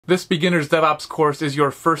This beginner's DevOps course is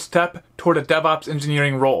your first step toward a DevOps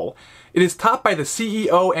engineering role. It is taught by the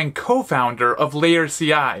CEO and co-founder of Layer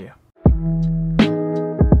CI.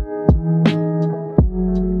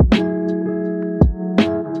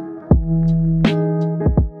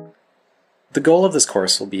 The goal of this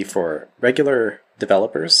course will be for regular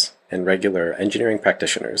developers and regular engineering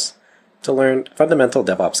practitioners to learn fundamental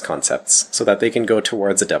DevOps concepts so that they can go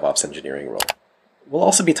towards a DevOps engineering role. We'll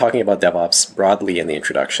also be talking about DevOps broadly in the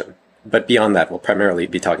introduction, but beyond that, we'll primarily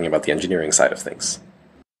be talking about the engineering side of things.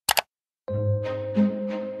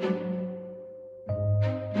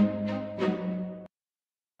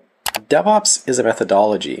 DevOps is a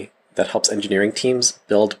methodology that helps engineering teams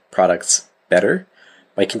build products better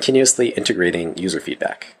by continuously integrating user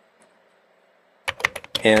feedback.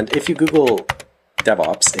 And if you Google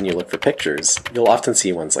DevOps and you look for pictures, you'll often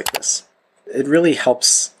see ones like this. It really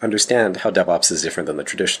helps understand how DevOps is different than the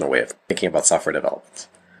traditional way of thinking about software development.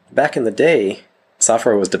 Back in the day,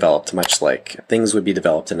 software was developed much like things would be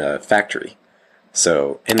developed in a factory.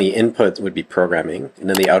 So in the input would be programming,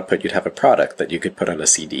 and in the output you'd have a product that you could put on a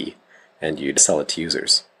CD and you'd sell it to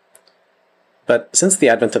users. But since the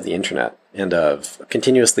advent of the internet and of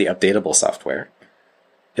continuously updatable software,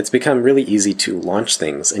 it's become really easy to launch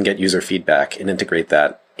things and get user feedback and integrate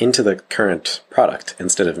that into the current product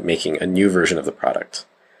instead of making a new version of the product.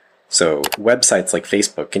 So websites like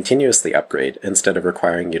Facebook continuously upgrade instead of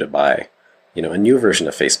requiring you to buy, a new version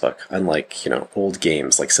of Facebook, unlike, old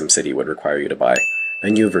games like SimCity would require you to buy a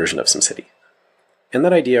new version of SimCity. And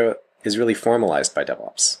that idea is really formalized by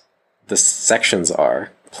DevOps. The sections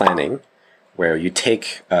are planning, where you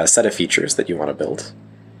take a set of features that you want to build,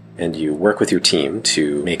 and you work with your team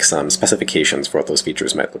to make some specifications for what those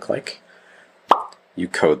features might look like. You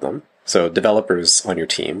code them. So developers on your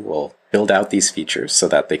team will build out these features so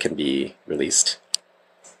that they can be released.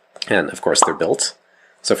 And of course, they're built.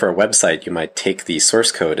 So for a website, you might take the source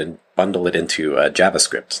code and bundle it into a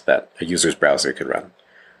JavaScript that a user's browser could run.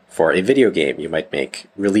 For a video game, you might make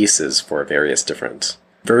releases for various different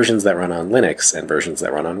versions that run on Linux and versions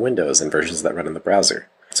that run on Windows and versions that run in the browser.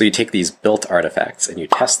 So you take these built artifacts and you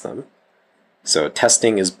test them. So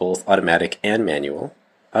testing is both automatic and manual.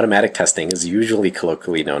 Automatic testing is usually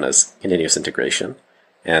colloquially known as continuous integration,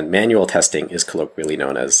 and manual testing is colloquially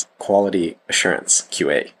known as quality assurance,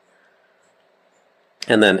 QA.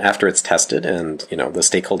 And then after it's tested and the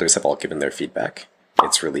stakeholders have all given their feedback,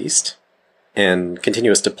 it's released. And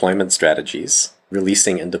continuous deployment strategies,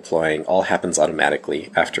 releasing and deploying, all happens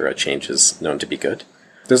automatically after a change is known to be good.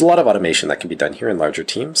 There's a lot of automation that can be done here in larger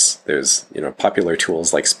teams. There's popular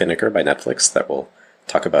tools like Spinnaker by Netflix that we'll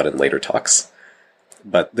talk about in later talks.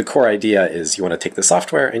 But the core idea is you want to take the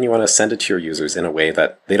software and you want to send it to your users in a way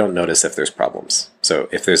that they don't notice if there's problems. So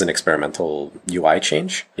if there's an experimental UI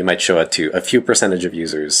change, you might show it to a few percentage of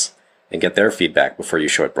users and get their feedback before you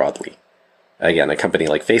show it broadly. Again, a company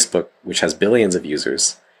like Facebook, which has billions of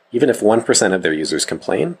users, even if 1% of their users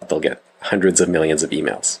complain, they'll get hundreds of millions of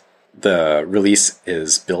emails. The release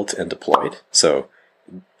is built and deployed. So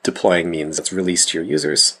deploying means it's released to your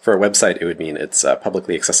users. For a website, it would mean it's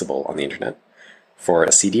publicly accessible on the internet. For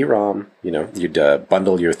a CD-ROM, you'd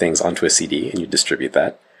bundle your things onto a CD and you distribute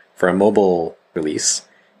that. For a mobile release,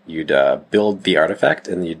 you'd build the artifact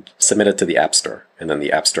and you'd submit it to the App Store. And then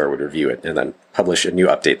the App Store would review it and then publish a new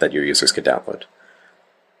update that your users could download.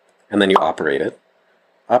 And then you operate it.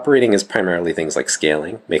 Operating is primarily things like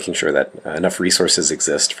scaling, making sure that enough resources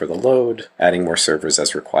exist for the load, adding more servers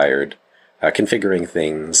as required, configuring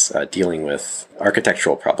things, dealing with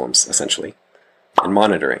architectural problems, essentially, and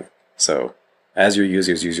monitoring. So as your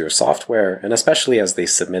users use your software, and especially as they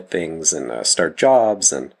submit things and start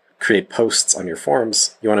jobs and create posts on your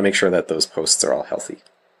forums, you want to make sure that those posts are all healthy.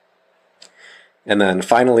 And then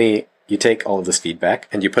finally, you take all of this feedback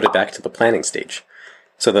and you put it back to the planning stage.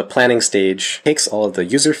 So the planning stage takes all of the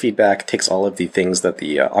user feedback, takes all of the things that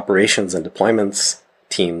the operations and deployments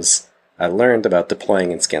teams learned about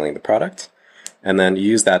deploying and scaling the product, and then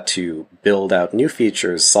use that to build out new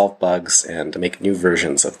features, solve bugs, and make new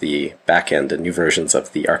versions of the backend and new versions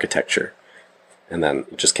of the architecture. And then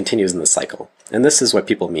it just continues in the cycle. And this is what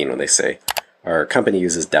people mean when they say, our company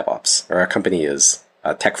uses DevOps, or our company is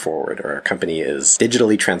tech forward, or our company is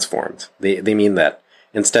digitally transformed. They mean that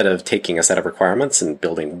instead of taking a set of requirements and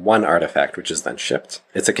building one artifact which is then shipped,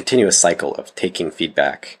 it's a continuous cycle of taking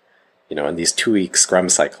feedback, in these 2-week Scrum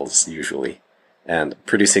cycles usually, and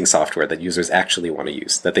producing software that users actually want to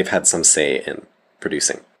use, that they've had some say in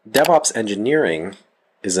producing. DevOps engineering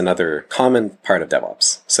is another common part of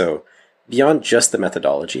DevOps. So beyond just the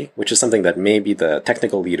methodology, which is something that maybe the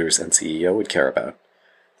technical leaders and CEO would care about,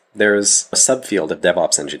 there's a subfield of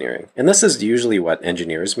DevOps engineering. And this is usually what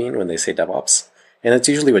engineers mean when they say DevOps. And it's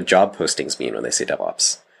usually what job postings mean when they say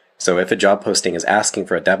DevOps. So if a job posting is asking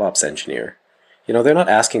for a DevOps engineer, they're not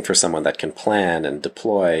asking for someone that can plan and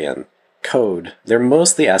deploy and code. They're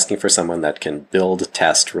mostly asking for someone that can build,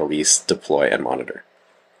 test, release, deploy, and monitor.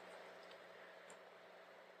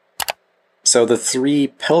 So the three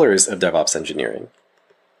pillars of DevOps engineering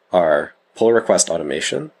are pull request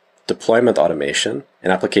automation, deployment automation,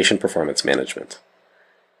 and application performance management.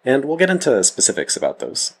 And we'll get into specifics about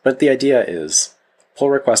those. But the idea is pull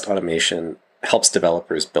request automation helps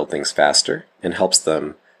developers build things faster and helps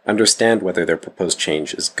them understand whether their proposed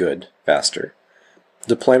change is good faster.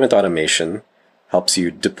 Deployment automation helps you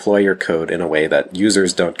deploy your code in a way that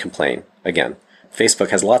users don't complain. Again, Facebook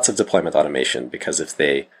has lots of deployment automation because if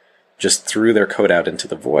they just threw their code out into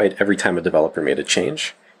the void every time a developer made a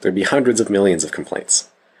change, there'd be hundreds of millions of complaints.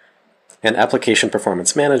 And application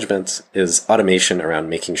performance management is automation around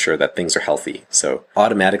making sure that things are healthy. So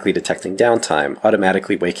automatically detecting downtime,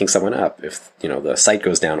 automatically waking someone up if the site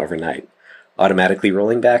goes down overnight, automatically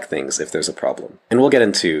rolling back things if there's a problem. And we'll get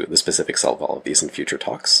into the specifics of all of these in future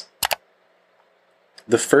talks.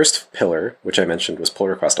 The first pillar, which I mentioned was pull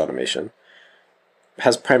request automation,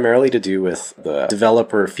 has primarily to do with the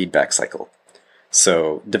developer feedback cycle.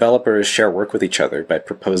 So developers share work with each other by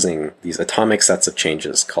proposing these atomic sets of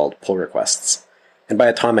changes called pull requests. And by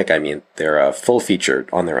atomic, I mean they're full-featured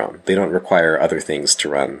on their own. They don't require other things to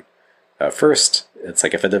run first. It's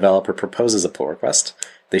like if a developer proposes a pull request,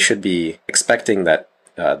 they should be expecting that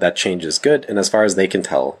that change is good, and as far as they can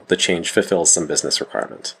tell, the change fulfills some business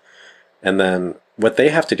requirement. And then what they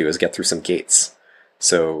have to do is get through some gates.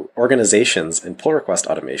 So organizations in pull request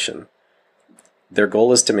automation, their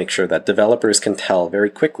goal is to make sure that developers can tell very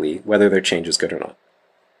quickly whether their change is good or not.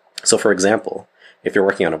 So for example, if you're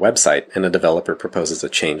working on a website and a developer proposes a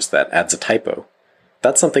change that adds a typo,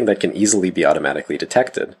 that's something that can easily be automatically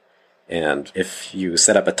detected. And if you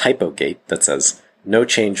set up a typo gate that says no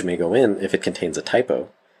change may go in if it contains a typo,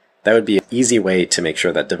 that would be an easy way to make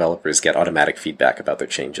sure that developers get automatic feedback about their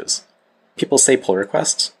changes. People say pull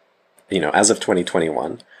requests, as of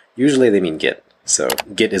 2021, usually they mean Git. So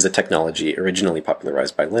Git is a technology originally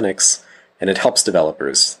popularized by Linux, and it helps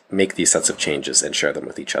developers make these sets of changes and share them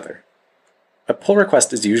with each other. A pull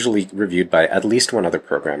request is usually reviewed by at least one other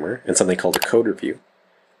programmer in something called a code review,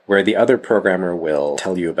 where the other programmer will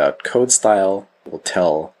tell you about code style, will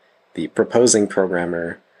tell the proposing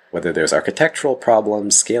programmer whether there's architectural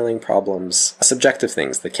problems, scaling problems, subjective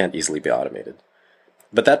things that can't easily be automated.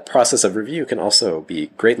 But that process of review can also be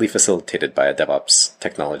greatly facilitated by a DevOps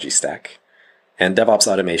technology stack. And DevOps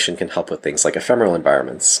automation can help with things like ephemeral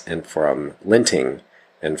environments and from linting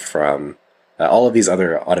and from all of these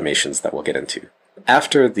other automations that we'll get into.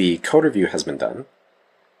 After the code review has been done,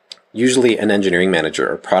 usually an engineering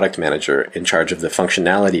manager or product manager in charge of the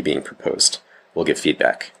functionality being proposed will give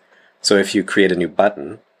feedback. So if you create a new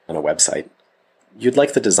button on a website, you'd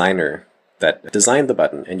like the designer that designed the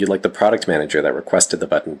button and you'd like the product manager that requested the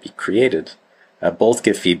button be created, both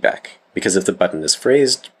give feedback. Because if the button is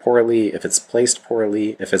phrased poorly, if it's placed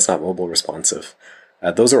poorly, if it's not mobile responsive,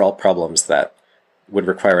 those are all problems that would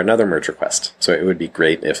require another merge request. So it would be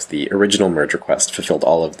great if the original merge request fulfilled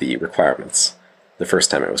all of the requirements the first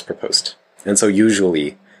time it was proposed. And so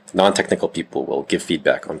usually non-technical people will give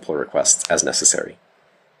feedback on pull requests as necessary.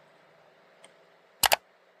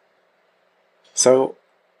 So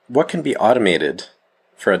what can be automated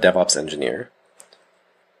for a DevOps engineer?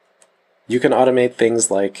 You can automate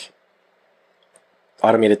things like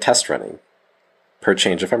automated test running per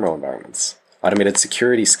change ephemeral environments, automated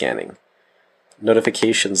security scanning,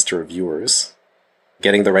 notifications to reviewers,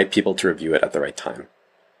 getting the right people to review it at the right time.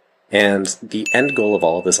 And the end goal of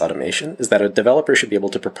all of this automation is that a developer should be able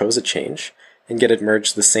to propose a change and get it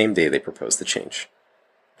merged the same day they propose the change.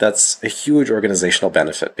 That's a huge organizational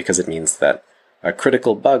benefit because it means that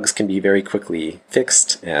critical bugs can be very quickly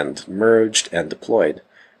fixed and merged and deployed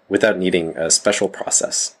without needing a special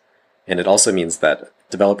process. And it also means that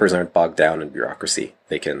developers aren't bogged down in bureaucracy.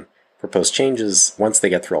 They can propose changes. Once they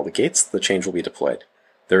get through all the gates, the change will be deployed.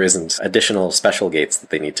 There isn't additional special gates that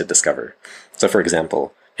they need to discover. So for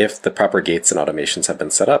example, if the proper gates and automations have been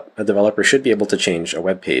set up, a developer should be able to change a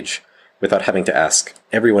web page without having to ask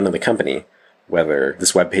everyone in the company whether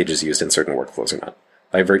this web page is used in certain workflows or not.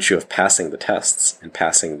 By virtue of passing the tests and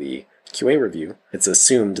passing the QA review, it's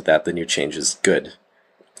assumed that the new change is good.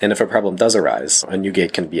 And if a problem does arise, a new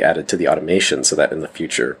gate can be added to the automation so that in the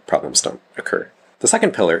future problems don't occur. The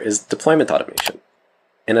second pillar is deployment automation.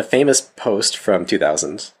 In a famous post from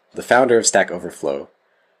 2000, the founder of Stack Overflow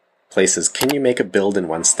places "can you make a build in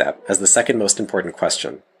one step" as the second most important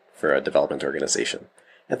question for a development organization.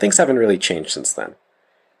 And things haven't really changed since then.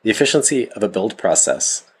 The efficiency of a build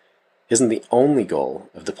process isn't the only goal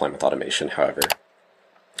of deployment automation, however.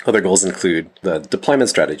 Other goals include the deployment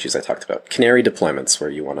strategies I talked about. Canary deployments, where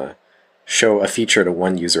you want to show a feature to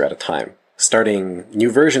one user at a time. Starting new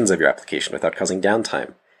versions of your application without causing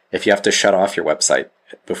downtime. If you have to shut off your website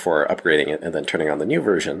before upgrading it and then turning on the new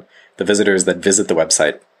version, the visitors that visit the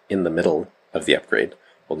website in the middle of the upgrade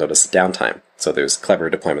will notice downtime. So there's clever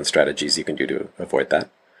deployment strategies you can do to avoid that.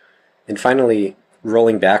 And finally,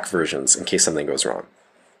 rolling back versions in case something goes wrong.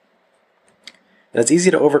 And it's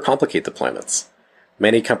easy to overcomplicate deployments.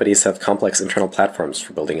 Many companies have complex internal platforms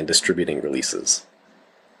for building and distributing releases.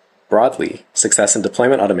 Broadly, success in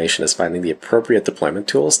deployment automation is finding the appropriate deployment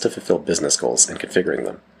tools to fulfill business goals and configuring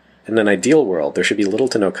them. In an ideal world, there should be little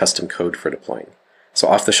to no custom code for deploying. So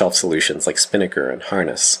off-the-shelf solutions like Spinnaker and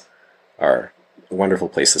Harness are wonderful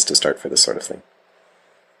places to start for this sort of thing.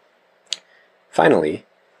 Finally,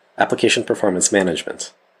 application performance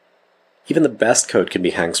management. Even the best code can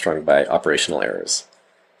be hamstrung by operational errors.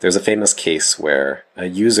 There's a famous case where a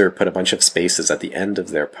user put a bunch of spaces at the end of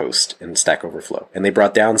their post in Stack Overflow, and they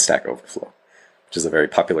brought down Stack Overflow, which is a very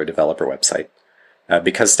popular developer website,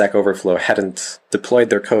 because Stack Overflow hadn't deployed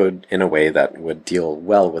their code in a way that would deal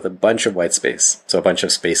well with a bunch of white space, so a bunch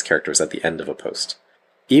of space characters at the end of a post.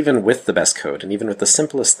 Even with the best code, and even with the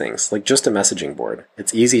simplest things, like just a messaging board,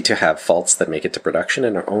 it's easy to have faults that make it to production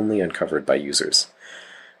and are only uncovered by users.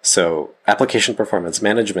 So application performance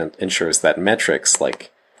management ensures that metrics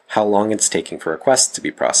like how long it's taking for requests to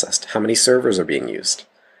be processed, how many servers are being used,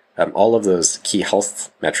 all of those key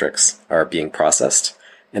health metrics are being processed.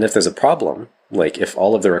 And if there's a problem, like if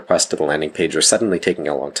all of the requests to the landing page are suddenly taking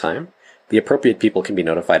a long time, the appropriate people can be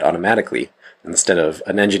notified automatically instead of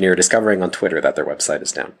an engineer discovering on Twitter that their website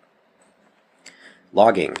is down.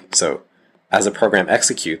 Logging. So as a program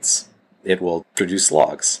executes, it will produce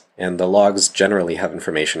logs, and the logs generally have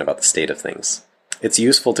information about the state of things. It's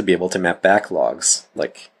useful to be able to map back logs,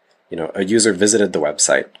 like a user visited the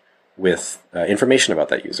website with information about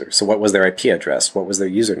that user. So what was their IP address? What was their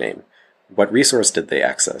username? What resource did they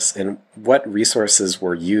access? And what resources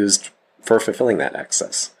were used for fulfilling that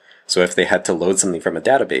access? So if they had to load something from a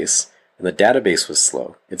database, and the database was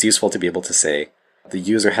slow, it's useful to be able to say the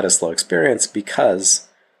user had a slow experience because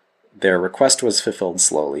their request was fulfilled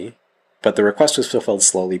slowly, but the request was fulfilled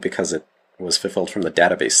slowly because it was fulfilled from the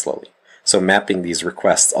database slowly. So mapping these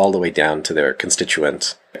requests all the way down to their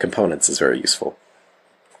constituent components is very useful.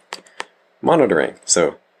 Monitoring.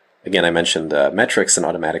 So again, I mentioned metrics and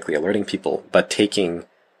automatically alerting people, but taking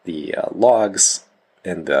the logs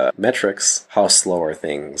and the metrics, how slow are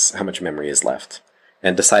things, how much memory is left,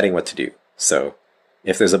 and deciding what to do. So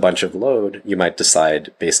if there's a bunch of load, you might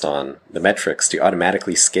decide based on the metrics to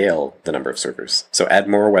automatically scale the number of servers. So add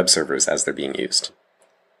more web servers as they're being used.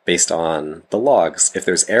 Based on the logs, if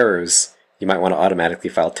there's errors, you might want to automatically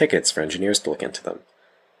file tickets for engineers to look into them.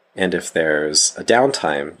 And if there's a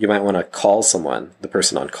downtime, you might want to call someone, the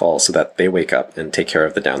person on call, so that they wake up and take care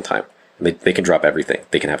of the downtime. And they can drop everything.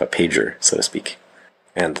 They can have a pager, so to speak.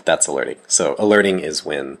 And that's alerting. So alerting is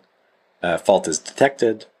when a fault is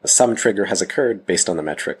detected, some trigger has occurred based on the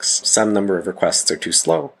metrics, some number of requests are too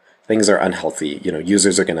slow, things are unhealthy,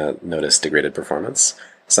 users are going to notice degraded performance,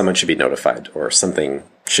 someone should be notified, or something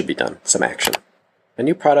should be done, some action. A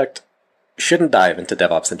new product shouldn't dive into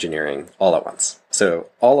DevOps engineering all at once. So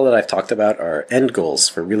all that I've talked about are end goals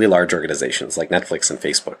for really large organizations like Netflix and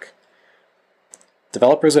Facebook.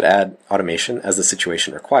 Developers would add automation as the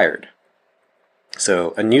situation required.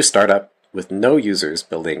 So a new startup with no users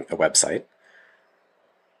building a website,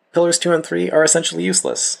 pillars 2 and 3 are essentially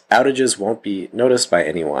useless. Outages won't be noticed by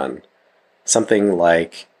anyone. Something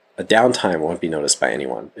like a downtime won't be noticed by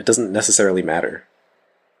anyone. It doesn't necessarily matter.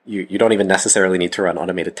 You don't even necessarily need to run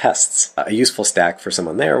automated tests. A useful stack for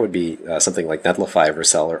someone there would be something like Netlify,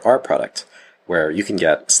 Vercel, or our product, where you can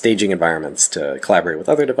get staging environments to collaborate with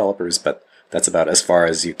other developers, but that's about as far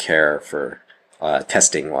as you care for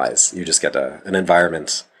testing-wise. You just get an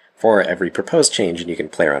environment for every proposed change, and you can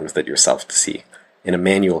play around with it yourself to see in a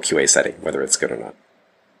manual QA setting whether it's good or not.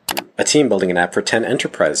 A team building an app for 10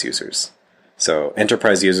 enterprise users. So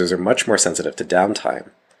enterprise users are much more sensitive to downtime.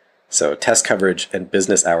 So test coverage and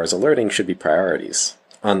business hours alerting should be priorities.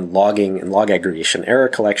 On logging and log aggregation error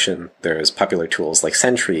collection, there's popular tools like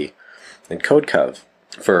Sentry and CodeCov.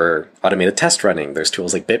 For automated test running, there's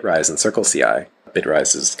tools like Bitrise and CircleCI.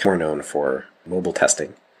 Bitrise is more known for mobile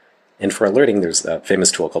testing. And for alerting, there's a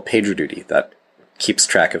famous tool called PagerDuty that keeps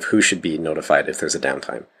track of who should be notified if there's a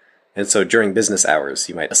downtime. And so during business hours,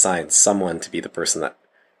 you might assign someone to be the person that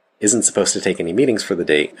isn't supposed to take any meetings for the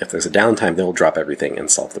day. If there's a downtime, they'll drop everything and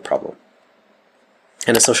solve the problem.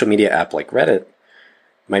 And a social media app like Reddit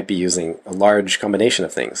might be using a large combination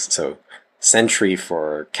of things. So Sentry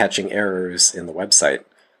for catching errors in the website.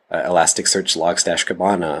 Elasticsearch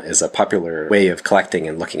logs-kibana is a popular way of collecting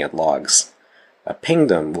and looking at logs.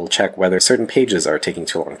 Pingdom will check whether certain pages are taking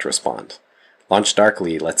too long to respond.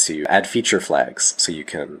 LaunchDarkly lets you add feature flags, so you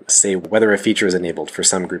can say whether a feature is enabled for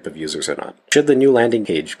some group of users or not. Should the new landing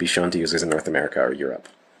page be shown to users in North America or Europe?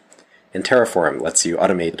 And Terraform lets you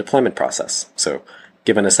automate the deployment process. So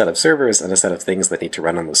given a set of servers and a set of things that need to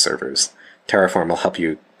run on those servers, Terraform will help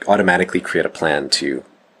you automatically create a plan to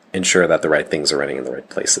ensure that the right things are running in the right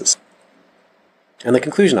places. And the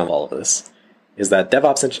conclusion of all of this is that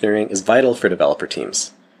DevOps engineering is vital for developer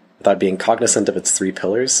teams. Without being cognizant of its three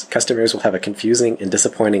pillars, customers will have a confusing and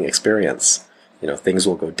disappointing experience. Things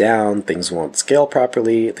will go down, things won't scale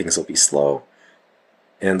properly, things will be slow.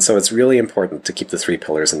 And so it's really important to keep the three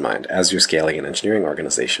pillars in mind as you're scaling an engineering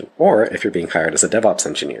organization, or if you're being hired as a DevOps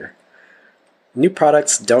engineer. New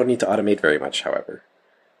products don't need to automate very much, however.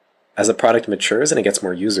 As a product matures and it gets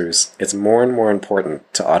more users, it's more and more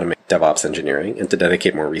important to automate DevOps engineering and to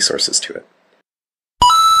dedicate more resources to it.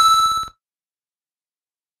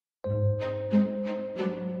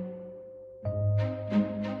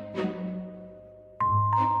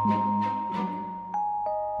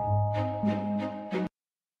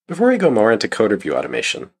 Before we go more into code review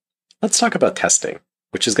automation, let's talk about testing,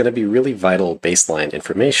 which is going to be really vital baseline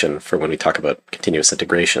information for when we talk about continuous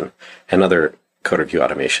integration and other code review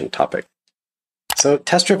automation topics. So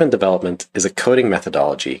test-driven development is a coding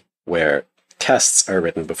methodology where tests are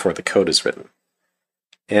written before the code is written.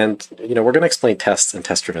 And, we're going to explain tests and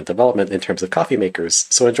test-driven development in terms of coffee makers,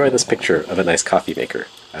 so enjoy this picture of a nice coffee maker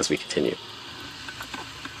as we continue.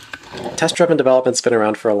 Test-driven development's been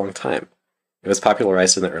around for a long time. It was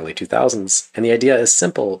popularized in the early 2000s, and the idea is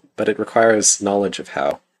simple, but it requires knowledge of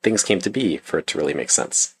how things came to be for it to really make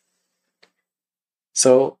sense.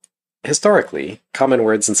 So, historically, common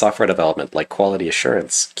words in software development like quality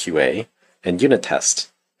assurance, QA, and unit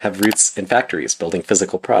test have roots in factories building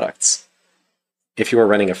physical products. If you were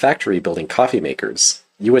running a factory building coffee makers,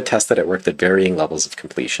 you would test that it worked at varying levels of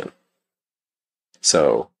completion.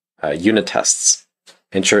 So, unit tests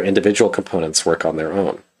ensure individual components work on their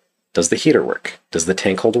own. Does the heater work? Does the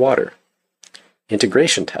tank hold water?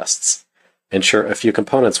 Integration tests ensure a few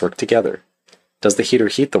components work together. Does the heater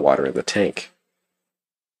heat the water in the tank?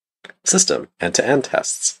 System end-to-end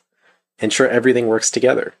tests ensure everything works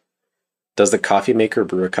together. Does the coffee maker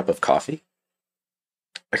brew a cup of coffee?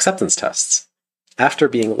 Acceptance tests. After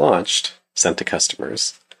being launched, sent to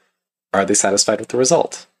customers, are they satisfied with the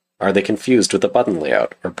result? Are they confused with the button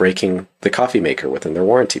layout or breaking the coffee maker within their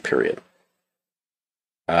warranty period?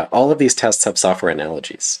 All of these tests have software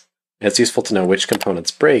analogies. It's useful to know which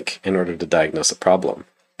components break in order to diagnose a problem,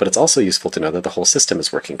 but it's also useful to know that the whole system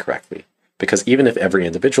is working correctly, because even if every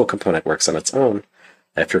individual component works on its own,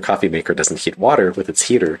 if your coffee maker doesn't heat water with its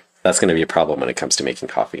heater, that's going to be a problem when it comes to making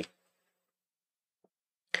coffee.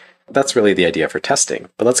 That's really the idea for testing,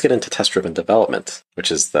 but let's get into test-driven development, which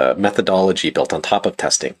is the methodology built on top of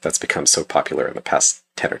testing that's become so popular in the past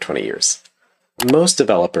 10 or 20 years. Most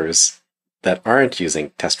developers that aren't using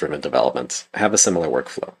test-driven development have a similar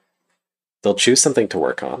workflow. They'll choose something to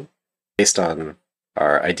work on. Based on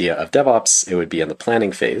our idea of DevOps, it would be in the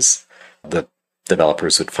planning phase. The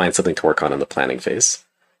developers would find something to work on in the planning phase.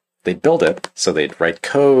 They'd build it, so they'd write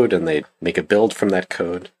code and they'd make a build from that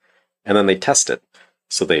code, and then they'd test it.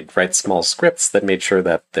 So they'd write small scripts that made sure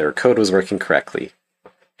that their code was working correctly.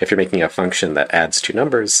 If you're making a function that adds two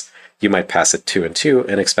numbers, you might pass it 2 and 2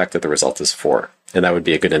 and expect that the result is 4. And that would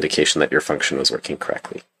be a good indication that your function was working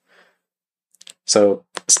correctly. So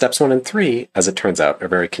steps 1 and 3, as it turns out, are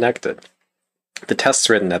very connected. The tests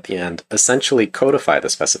written at the end essentially codify the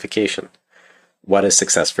specification. What is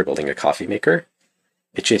success for building a coffee maker?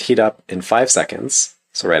 It should heat up in 5 seconds,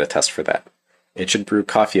 so write a test for that. It should brew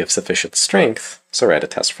coffee of sufficient strength, so write a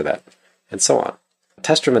test for that, and so on.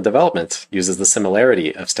 Test-driven development uses the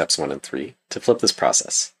similarity of steps 1 and 3 to flip this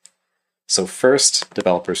process. So first,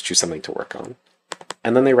 developers choose something to work on,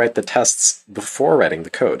 and then they write the tests before writing the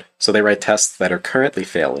code. So they write tests that are currently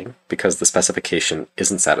failing because the specification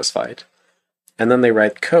isn't satisfied. And then they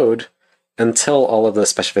write code until all of the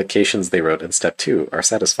specifications they wrote in step 2 are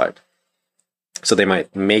satisfied. So they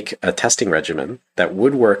might make a testing regimen that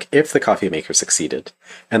would work if the coffee maker succeeded,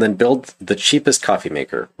 and then build the cheapest coffee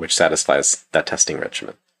maker which satisfies that testing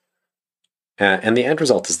regimen. And the end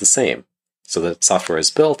result is the same. So the software is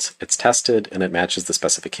built, it's tested, and it matches the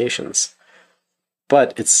specifications.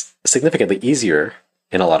 But it's significantly easier,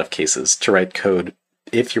 in a lot of cases, to write code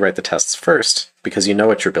if you write the tests first because you know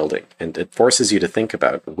what you're building, and it forces you to think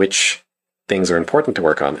about which things are important to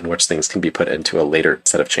work on and which things can be put into a later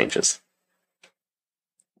set of changes.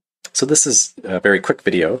 So this is a very quick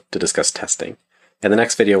video to discuss testing. In the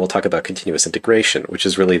next video, we'll talk about continuous integration, which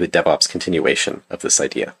is really the DevOps continuation of this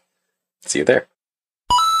idea. See you there.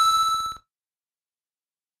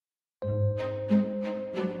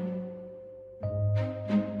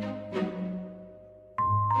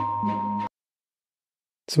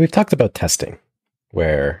 So we've talked about testing,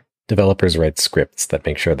 where developers write scripts that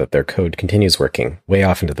make sure that their code continues working way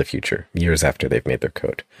off into the future, years after they've made their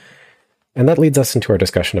code. And that leads us into our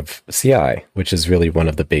discussion of CI, which is really one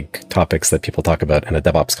of the big topics that people talk about in a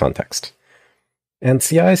DevOps context. And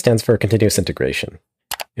CI stands for continuous integration.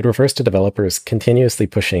 It refers to developers continuously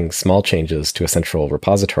pushing small changes to a central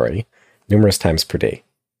repository numerous times per day.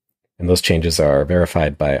 And those changes are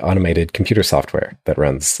verified by automated computer software that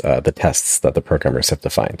runs the tests that the programmers have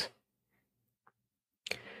defined.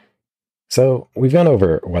 So we've gone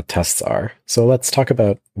over what tests are, so let's talk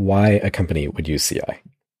about why a company would use CI.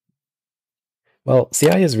 Well,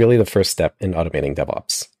 CI is really the first step in automating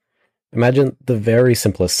DevOps. Imagine the very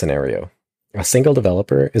simplest scenario. A single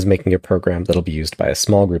developer is making a program that'll be used by a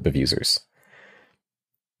small group of users.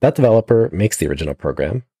 That developer makes the original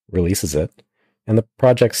program, releases it, and the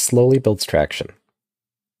project slowly builds traction.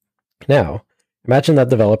 Now, imagine that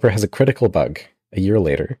developer has a critical bug a year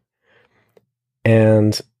later,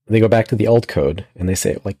 and they go back to the old code, and they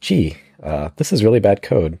say, like, gee, this is really bad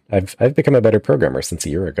code. I've become a better programmer since a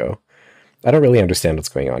year ago. I don't really understand what's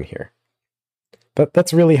going on here. But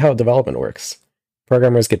that's really how development works.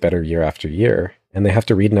 Programmers get better year after year, and they have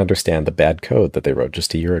to read and understand the bad code that they wrote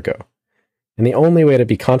just a year ago. And the only way to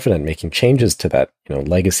be confident making changes to that,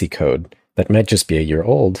 legacy code that might just be a year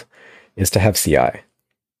old is to have CI.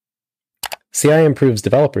 CI improves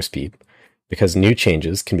developer speed because new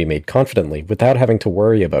changes can be made confidently without having to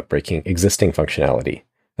worry about breaking existing functionality,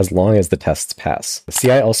 as long as the tests pass.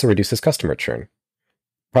 CI also reduces customer churn.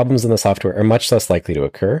 Problems in the software are much less likely to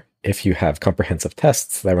occur if you have comprehensive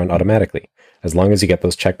tests that run automatically. As long as you get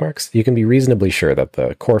those checkmarks, you can be reasonably sure that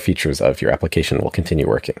the core features of your application will continue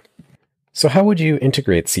working. So how would you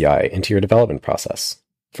integrate CI into your development process?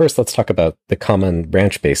 First, let's talk about the common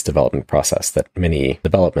branch-based development process that many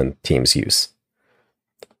development teams use.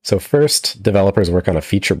 So first, developers work on a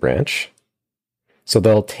feature branch. So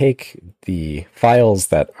they'll take the files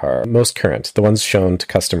that are most current, the ones shown to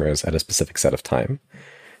customers at a specific set of time.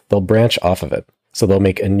 They'll branch off of it. So they'll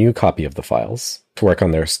make a new copy of the files to work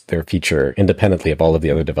on their feature independently of all of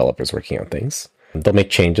the other developers working on things. They'll make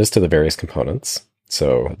changes to the various components.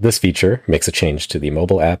 So this feature makes a change to the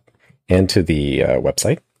mobile app and to the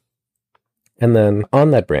website. And then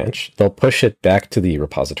on that branch, they'll push it back to the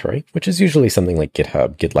repository, which is usually something like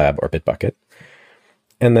GitHub, GitLab, or Bitbucket.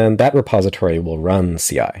 And then that repository will run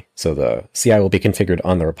CI. So the CI will be configured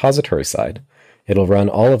on the repository side. It'll run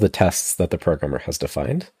all of the tests that the programmer has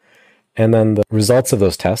defined. And then the results of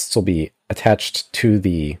those tests will be attached to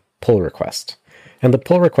the pull request. And the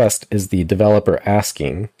pull request is the developer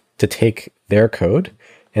asking to take their code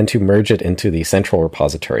and to merge it into the central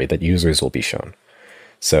repository that users will be shown.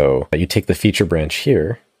 So you take the feature branch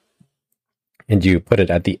here, and you put it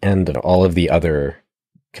at the end of all of the other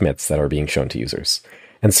commits that are being shown to users.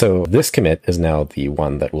 And so this commit is now the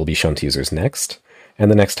one that will be shown to users next.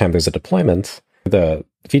 And the next time there's a deployment, the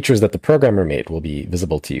features that the programmer made will be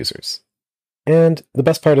visible to users. And the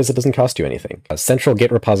best part is it doesn't cost you anything. Central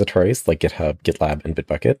Git repositories like GitHub, GitLab, and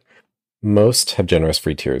Bitbucket, most have generous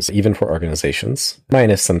free tiers, even for organizations,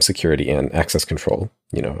 minus some security and access control,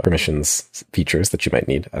 permissions features that you might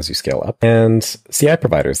need as you scale up. And CI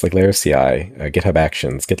providers like Layer CI, GitHub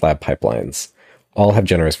Actions, GitLab Pipelines, all have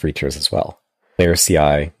generous free tiers as well. Layer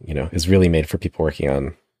CI, is really made for people working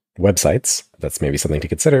on websites. That's maybe something to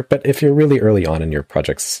consider. But if you're really early on in your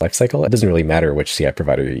project's lifecycle, it doesn't really matter which CI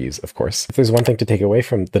provider you use, of course. If there's one thing to take away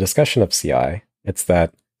from the discussion of CI, it's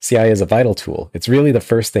that CI is a vital tool. It's really the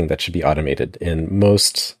first thing that should be automated in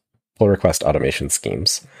most pull request automation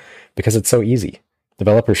schemes because it's so easy.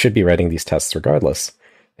 Developers should be writing these tests regardless.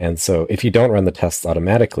 And so if you don't run the tests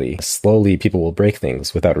automatically, slowly people will break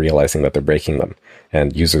things without realizing that they're breaking them,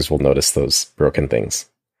 and users will notice those broken things.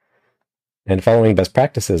 And following best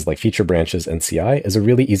practices like feature branches and CI is a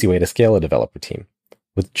really easy way to scale a developer team.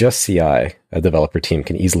 With just CI, a developer team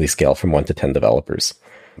can easily scale from 1 to 10 developers.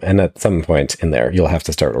 And at some point in there, you'll have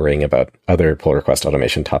to start worrying about other pull request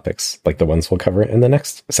automation topics, like the ones we'll cover in the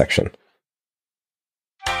next section.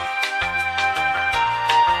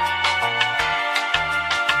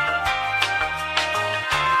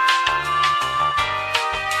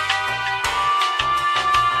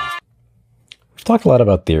 We've talked a lot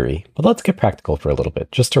about theory, but let's get practical for a little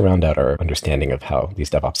bit, just to round out our understanding of how these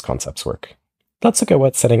DevOps concepts work. Let's look at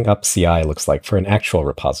what setting up CI looks like for an actual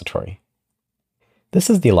repository. This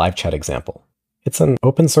is the live chat example. It's an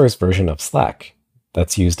open source version of Slack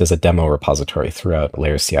that's used as a demo repository throughout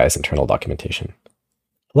Layer CI's internal documentation.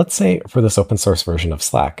 Let's say for this open source version of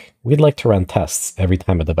Slack, we'd like to run tests every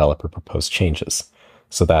time a developer proposed changes,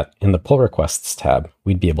 so that in the pull requests tab,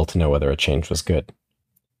 we'd be able to know whether a change was good.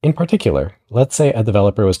 In particular, let's say a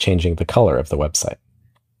developer was changing the color of the website.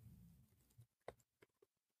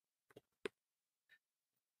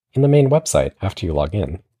 In the main website, after you log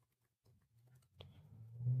in,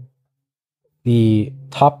 the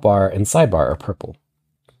top bar and sidebar are purple.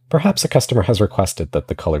 Perhaps a customer has requested that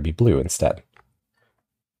the color be blue instead.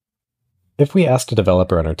 If we asked a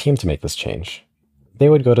developer on our team to make this change, they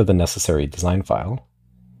would go to the necessary design file,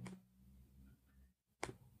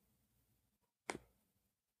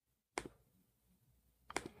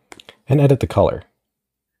 and edit the color.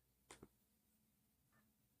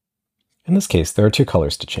 In this case, there are two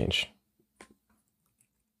colors to change.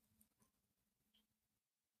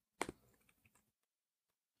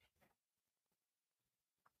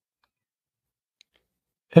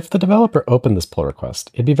 If the developer opened this pull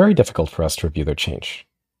request, it'd be very difficult for us to review their change.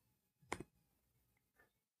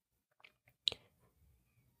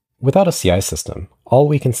 Without a CI system, all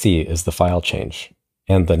we can see is the file change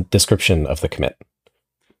and the description of the commit.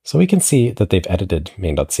 So we can see that they've edited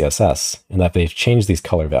main.css and that they've changed these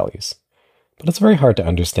color values. But it's very hard to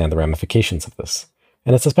understand the ramifications of this,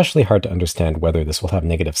 and it's especially hard to understand whether this will have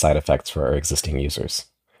negative side effects for our existing users,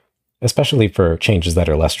 especially for changes that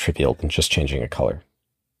are less trivial than just changing a color.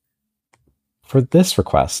 For this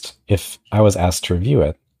request, if I was asked to review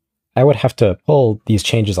it, I would have to pull these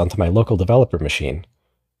changes onto my local developer machine,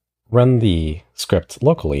 run the script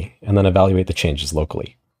locally, and then evaluate the changes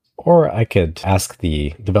locally. Or I could ask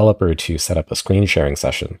the developer to set up a screen sharing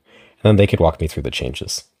session, and then they could walk me through the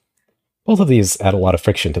changes. Both of these add a lot of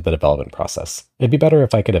friction to the development process. It'd be better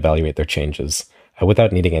if I could evaluate their changes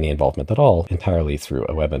without needing any involvement at all, entirely through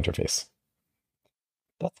a web interface.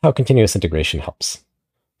 That's how continuous integration helps.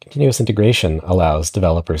 Continuous integration allows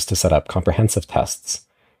developers to set up comprehensive tests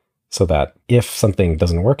so that if something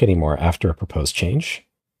doesn't work anymore after a proposed change,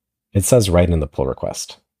 it says right in the pull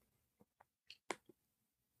request.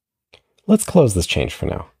 Let's close this change for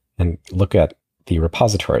now and look at the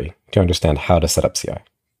repository to understand how to set up CI.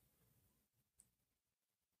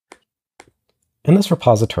 In this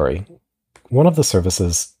repository, one of the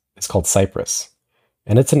services is called Cypress,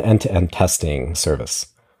 and it's an end-to-end testing service.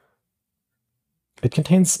 It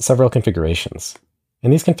contains several configurations,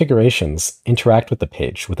 and these configurations interact with the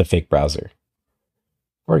page with a fake browser.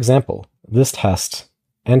 For example, this test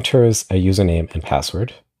enters a username and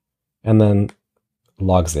password, and then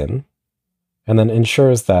logs in, and then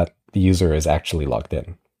ensures that the user is actually logged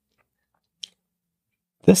in.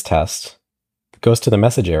 This test goes to the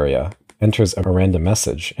message area, enters a random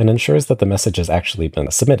message, and ensures that the message has actually been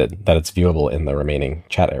submitted, that it's viewable in the remaining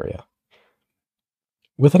chat area.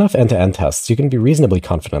 With enough end-to-end tests, you can be reasonably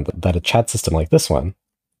confident that a chat system like this one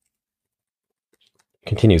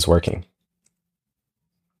continues working.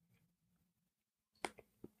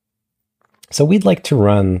 So we'd like to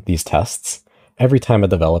run these tests every time a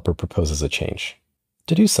developer proposes a change.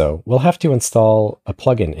 To do so, we'll have to install a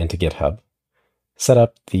plugin into GitHub, set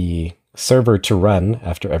up the server to run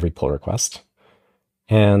after every pull request,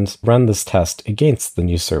 and run this test against the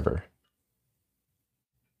new server.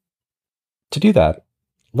 To do that,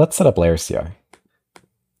 let's set up Layer CI.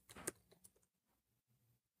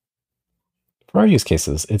 For our use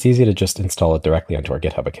cases, it's easy to just install it directly onto our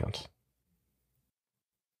GitHub account.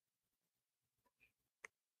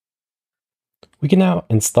 We can now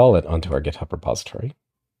install it onto our GitHub repository.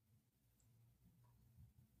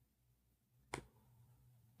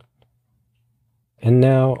 And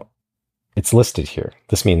now it's listed here.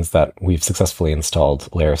 This means that we've successfully installed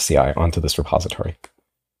Layer CI onto this repository.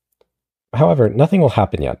 However, nothing will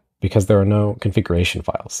happen yet because there are no configuration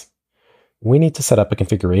files. We need to set up a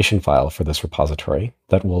configuration file for this repository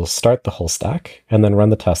that will start the whole stack and then run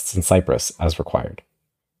the tests in Cypress as required.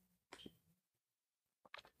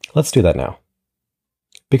 Let's do that now.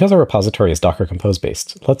 Because our repository is Docker Compose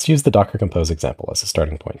based, let's use the Docker Compose example as a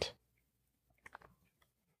starting point.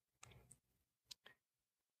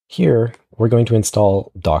 Here, we're going to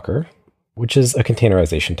install Docker, which is a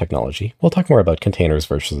containerization technology. We'll talk more about containers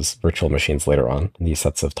versus virtual machines later on in these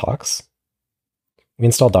sets of talks. We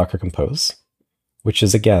install Docker Compose, which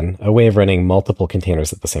is, again, a way of running multiple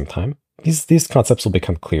containers at the same time. These concepts will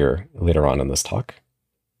become clear later on in this talk.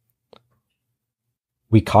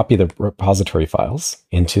 We copy the repository files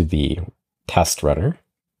into the test runner.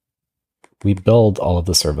 We build all of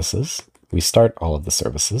the services. We start all of the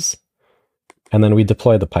services. And then we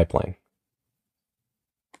deploy the pipeline.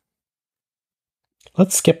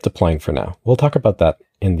 Let's skip deploying for now. We'll talk about that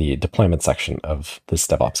in the deployment section of this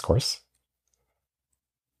DevOps course.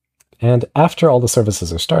 And after all the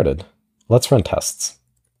services are started, let's run tests.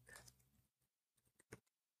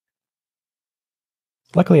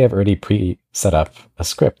 Luckily, I've already pre-set up a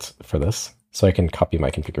script for this, so I can copy my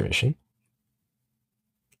configuration.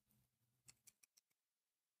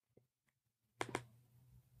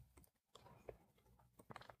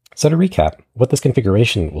 So to recap, what this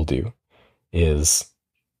configuration will do is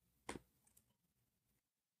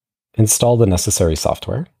install the necessary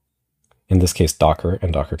software, in this case Docker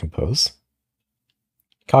and Docker Compose,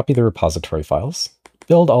 copy the repository files,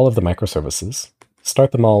 build all of the microservices,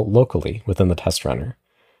 start them all locally within the test runner,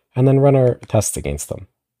 and then run our tests against them.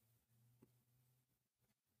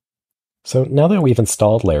 So now that we've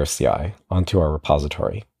installed Layer CI onto our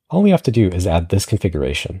repository, all we have to do is add this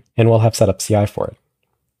configuration, and we'll have set up CI for it.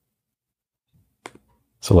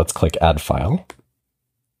 So let's click Add File.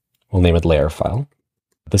 We'll name it Layer File.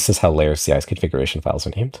 This is how Layer CI's configuration files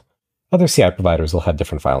are named. Other CI providers will have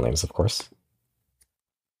different file names, of course.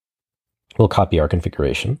 We'll copy our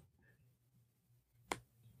configuration.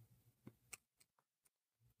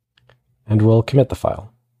 And we'll commit the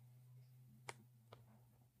file.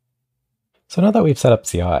 So now that we've set up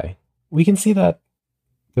CI, we can see that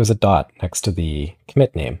there's a dot next to the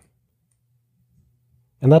commit name.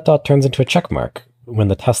 And that dot turns into a check mark when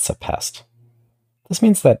the tests have passed. This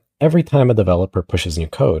means that every time a developer pushes new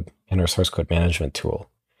code in our source code management tool,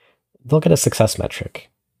 they'll get a success metric,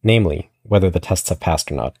 namely whether the tests have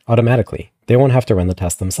passed or not, automatically. They won't have to run the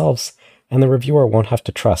test themselves, and the reviewer won't have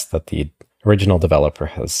to trust that the original developer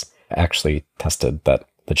has actually tested that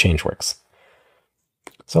the change works.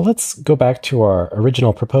 So let's go back to our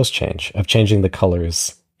original proposed change of changing the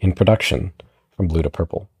colors in production from blue to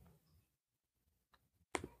purple.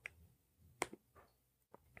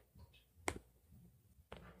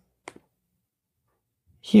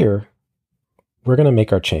 Here, we're going to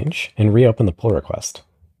make our change and reopen the pull request.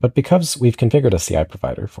 But because we've configured a CI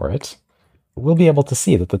provider for it, we'll be able to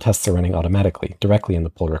see that the tests are running automatically, directly in the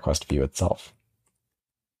pull request view itself.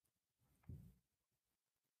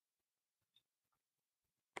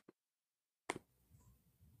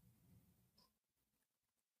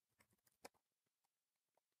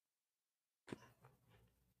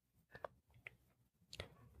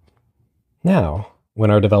 Now, when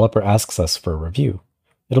our developer asks us for a review,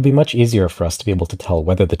 it'll be much easier for us to be able to tell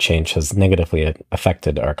whether the change has negatively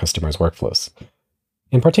affected our customers' workflows.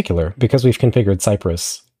 In particular, because we've configured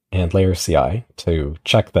Cypress and Layer CI to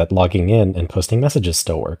check that logging in and posting messages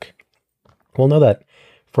still work, we'll know that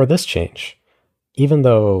for this change, even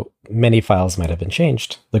though many files might have been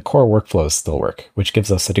changed, the core workflows still work, which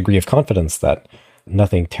gives us a degree of confidence that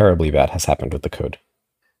nothing terribly bad has happened with the code.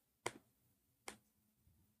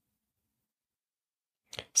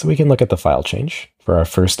 So we can look at the file change for our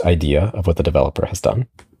first idea of what the developer has done.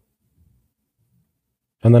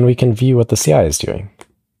 And then we can view what the CI is doing.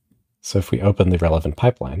 So if we open the relevant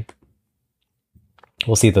pipeline,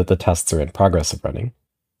 we'll see that the tests are in progress of running.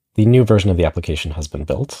 The new version of the application has been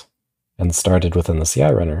built and started within the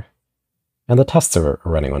CI runner, and the tests are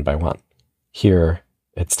running one by one. Here,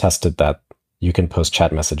 it's tested that you can post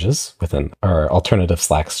chat messages within our alternative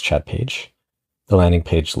Slack's chat page. The landing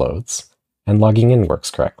page loads, and logging in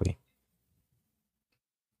works correctly.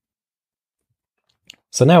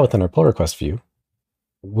 So now within our pull request view,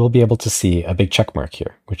 we'll be able to see a big check mark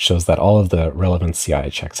here, which shows that all of the relevant CI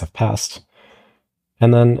checks have passed.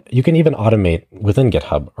 And then you can even automate within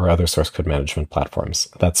GitHub or other source code management platforms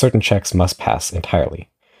that certain checks must pass entirely.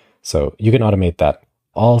 So you can automate that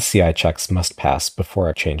all CI checks must pass before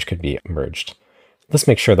a change could be merged. This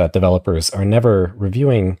makes sure that developers are never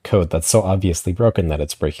reviewing code that's so obviously broken that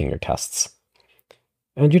it's breaking your tests.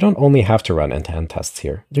 And you don't only have to run end-to-end tests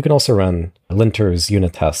here. You can also run linters,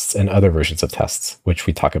 unit tests, and other versions of tests, which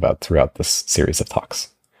we talk about throughout this series of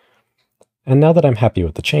talks. And now that I'm happy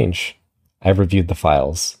with the change, I've reviewed the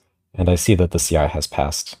files, and I see that the CI has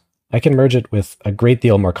passed, I can merge it with a great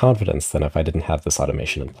deal more confidence than if I didn't have this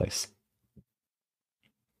automation in place.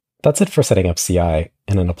 That's it for setting up CI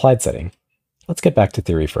in an applied setting. Let's get back to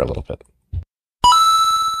theory for a little bit.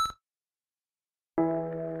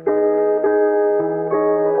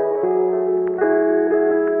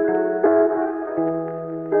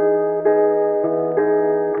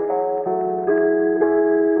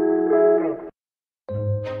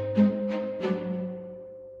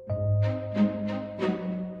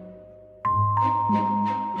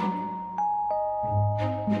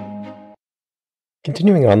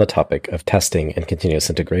 Continuing on the topic of testing and continuous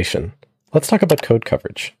integration, let's talk about code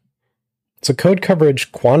coverage. So code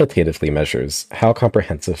coverage quantitatively measures how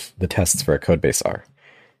comprehensive the tests for a codebase are.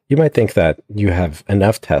 You might think that you have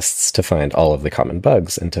enough tests to find all of the common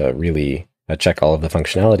bugs and to really check all of the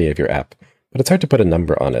functionality of your app, but it's hard to put a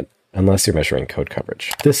number on it unless you're measuring code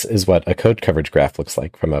coverage. This is what a code coverage graph looks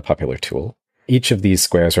like from a popular tool. Each of these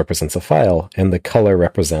squares represents a file, and the color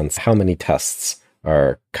represents how many tests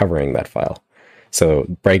are covering that file.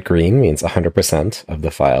 So bright green means 100% of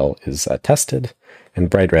the file is tested, and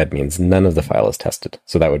bright red means none of the file is tested.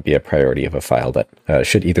 So that would be a priority of a file that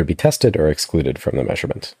should either be tested or excluded from the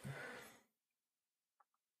measurement.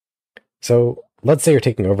 So let's say you're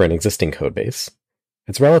taking over an existing code base.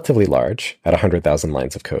 It's relatively large at 100,000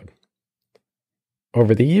 lines of code.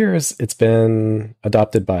 Over the years, it's been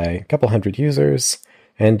adopted by a couple hundred users,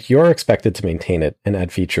 and you're expected to maintain it and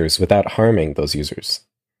add features without harming those users.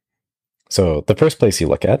 So the first place you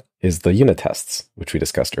look at is the unit tests, which we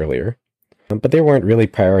discussed earlier. But they weren't really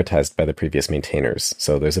prioritized by the previous maintainers,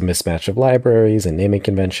 so there's a mismatch of libraries and naming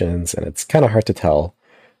conventions, and it's kind of hard to tell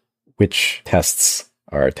which tests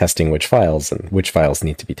are testing which files and which files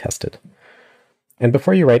need to be tested. And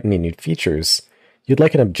before you write any new features, you'd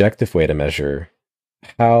like an objective way to measure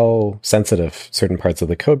how sensitive certain parts of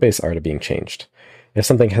the codebase are to being changed. If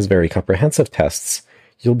something has very comprehensive tests,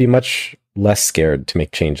 you'll be much less scared to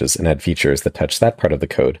make changes and add features that touch that part of the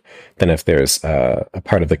code than if there's a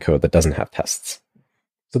part of the code that doesn't have tests.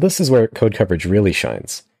 So this is where code coverage really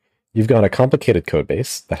shines. You've got a complicated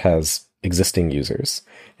codebase that has existing users,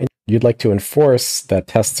 and you'd like to enforce that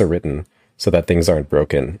tests are written so that things aren't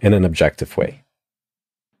broken in an objective way.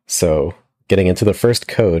 So getting into the first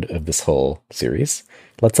code of this whole series,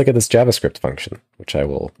 let's look at this JavaScript function, which I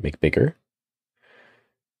will make bigger.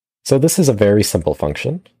 So this is a very simple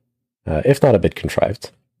function, if not a bit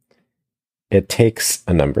contrived. It takes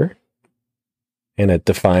a number, and it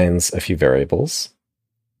defines a few variables.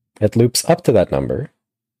 It loops up to that number,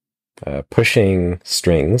 pushing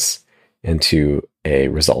strings into a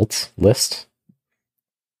result list.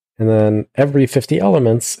 And then every 50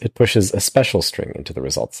 elements, it pushes a special string into the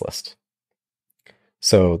results list.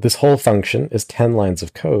 So this whole function is 10 lines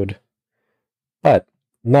of code, but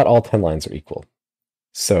not all 10 lines are equal.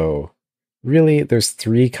 So really, there's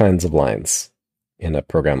three kinds of lines in a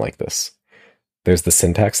program like this. There's the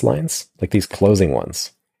syntax lines, like these closing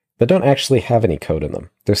ones, that don't actually have any code in them.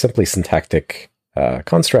 They're simply syntactic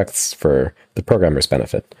constructs for the programmer's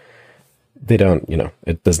benefit. They don't,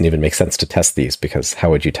 it doesn't even make sense to test these, because how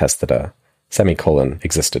would you test that a semicolon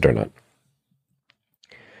existed or not?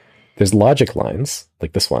 There's logic lines,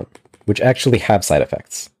 like this one, which actually have side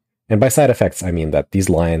effects. And by side effects, I mean that these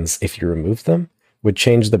lines, if you remove them, would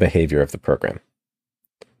change the behavior of the program.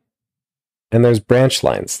 And there's branch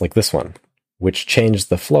lines, like this one, which change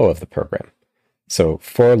the flow of the program. So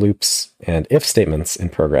for loops and if statements in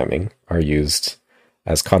programming are used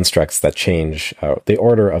as constructs that change the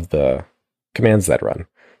order of the commands that run.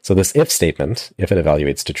 So this if statement, if it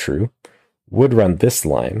evaluates to true, would run this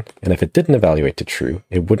line, and if it didn't evaluate to true,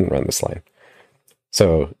 it wouldn't run this line.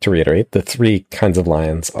 So to reiterate, the three kinds of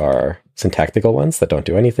lines are syntactical ones that don't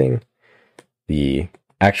do anything, the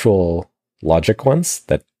actual logic ones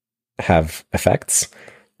that have effects,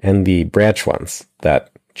 and the branch ones that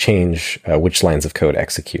change which lines of code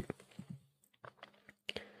execute.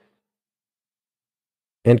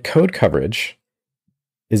 And code coverage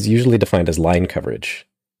is usually defined as line coverage.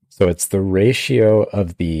 So it's the ratio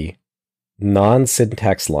of the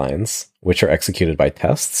non-syntax lines, which are executed by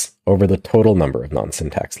tests, over the total number of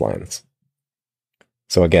non-syntax lines.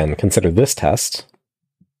 So again, consider this test.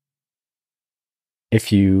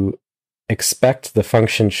 If you expect the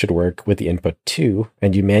function should work with the input 2,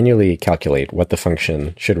 and you manually calculate what the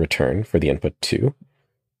function should return for the input 2,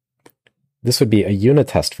 this would be a unit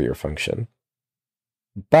test for your function.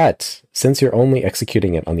 But since you're only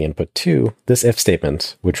executing it on the input 2, this if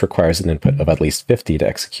statement, which requires an input of at least 50 to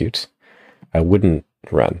execute, wouldn't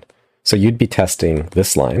run. So you'd be testing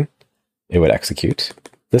this line, it would execute,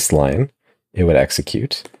 this line, it would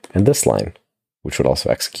execute, and this line, which would also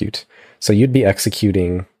execute. So you'd be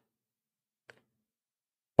executing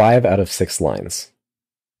 5 out of 6 lines.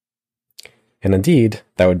 And indeed,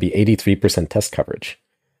 that would be 83% test coverage.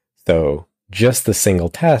 So just the single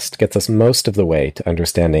test gets us most of the way to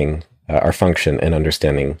understanding our function and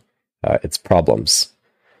understanding its problems.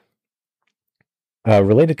 A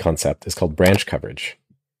related concept is called branch coverage.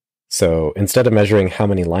 So instead of measuring how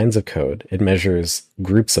many lines of code, it measures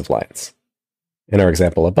groups of lines. In our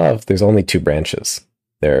example above, there's only 2 branches.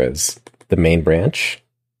 There is the main branch,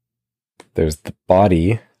 there's the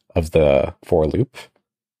body of the for loop,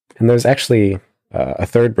 and there's actually a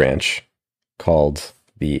third branch called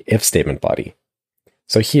the if statement body.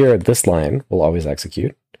 So here, this line will always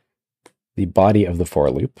execute. The body of the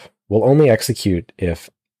for loop will only execute if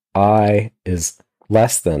I is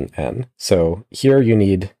less than n. So here you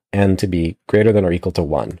need n to be greater than or equal to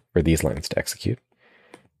 1 for these lines to execute.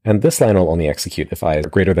 And this line will only execute if I is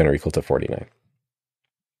greater than or equal to 49.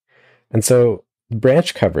 And so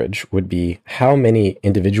branch coverage would be how many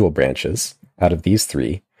individual branches out of these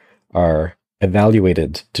three are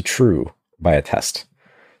evaluated to true by a test.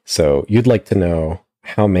 So you'd like to know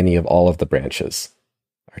how many of all of the branches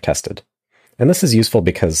are tested. And this is useful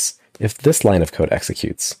because if this line of code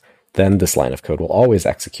executes, then this line of code will always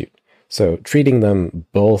execute. So treating them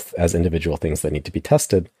both as individual things that need to be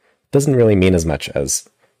tested doesn't really mean as much as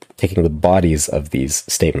taking the bodies of these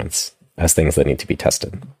statements as things that need to be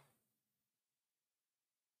tested.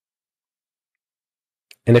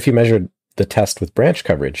 And if you measured the test with branch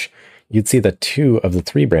coverage, you'd see that 2 of the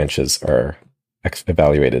 3 branches are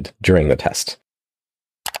evaluated during the test.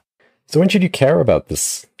 So when should you care about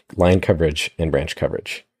this line coverage and branch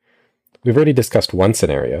coverage? We've already discussed one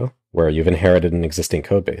scenario where you've inherited an existing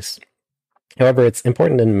code base. However, it's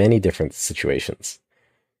important in many different situations.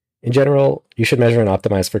 In general, you should measure and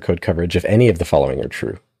optimize for code coverage if any of the following are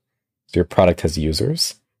true. So your product has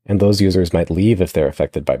users, and those users might leave if they're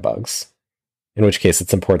affected by bugs, in which case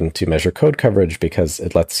it's important to measure code coverage because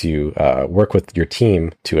it lets you work with your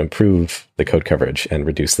team to improve the code coverage and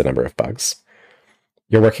reduce the number of bugs.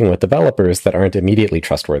 You're working with developers that aren't immediately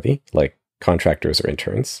trustworthy, like contractors or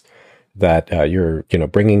interns, that you're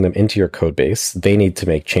bringing them into your code base. They need to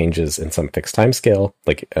make changes in some fixed time scale,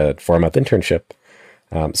 like a 4-month internship,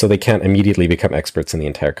 so they can't immediately become experts in the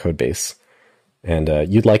entire code base.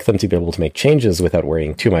 And you'd like them to be able to make changes without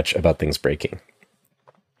worrying too much about things breaking.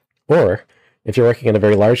 Or if you're working in a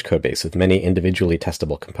very large code base with many individually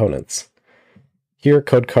testable components, here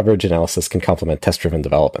code coverage analysis can complement test-driven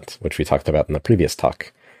development, which we talked about in the previous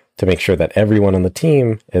talk, to make sure that everyone on the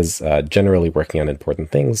team is generally working on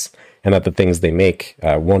important things and that the things they make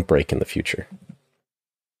won't break in the future.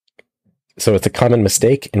 So it's a common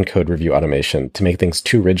mistake in code review automation to make things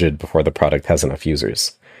too rigid before the product has enough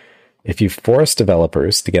users. If you force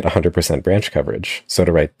developers to get 100% branch coverage, so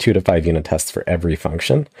to write 2 to 5 unit tests for every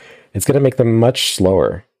function, it's going to make them much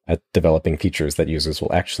slower at developing features that users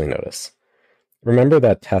will actually notice. Remember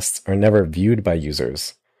that tests are never viewed by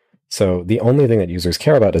users, so the only thing that users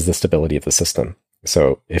care about is the stability of the system.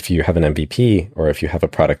 So if you have an MVP, or if you have a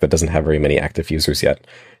product that doesn't have very many active users yet,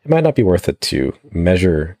 it might not be worth it to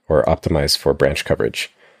measure or optimize for branch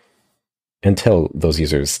coverage until those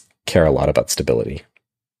users care a lot about stability.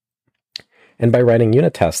 And by writing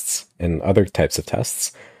unit tests and other types of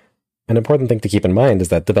tests, an important thing to keep in mind is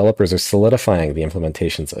that developers are solidifying the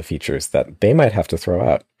implementations of features that they might have to throw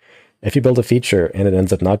out. If you build a feature and it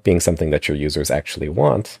ends up not being something that your users actually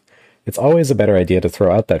want, it's always a better idea to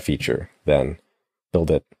throw out that feature than build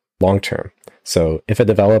it long-term. So if a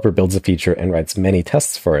developer builds a feature and writes many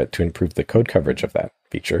tests for it to improve the code coverage of that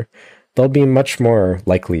feature, they'll be much more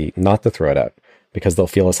likely not to throw it out because they'll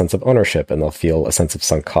feel a sense of ownership and they'll feel a sense of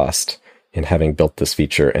sunk cost in having built this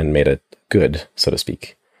feature and made it good, so to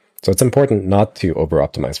speak. So it's important not to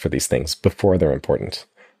over-optimize for these things before they're important.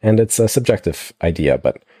 And it's a subjective idea,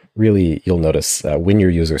 but really you'll notice when your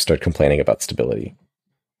users start complaining about stability.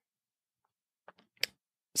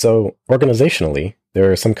 So organizationally, there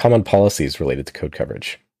are some common policies related to code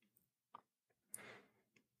coverage.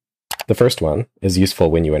 The first one is useful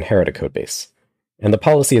when you inherit a code base. And the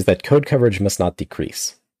policy is that code coverage must not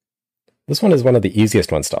decrease. This one is one of the easiest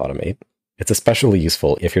ones to automate. It's especially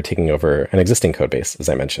useful if you're taking over an existing code base, as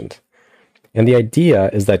I mentioned. And the idea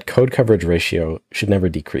is that code coverage ratio should never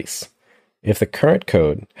decrease. If the current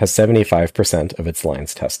code has 75% of its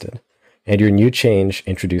lines tested, and your new change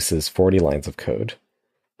introduces 40 lines of code,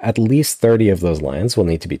 at least 30 of those lines will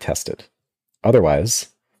need to be tested. Otherwise,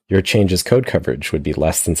 your change's code coverage would be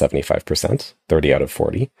less than 75%, 30 out of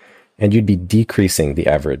 40, and you'd be decreasing the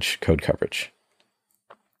average code coverage.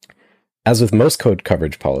 As with most code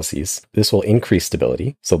coverage policies, this will increase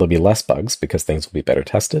stability, so there'll be less bugs because things will be better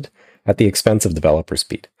tested, at the expense of developer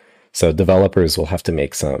speed. So developers will have to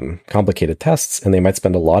make some complicated tests, and they might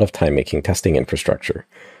spend a lot of time making testing infrastructure.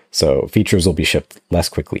 So features will be shipped less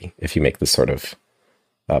quickly if you make this sort of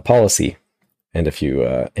policy, and if you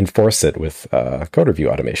enforce it with code review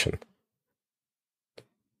automation.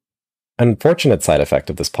 An unfortunate side effect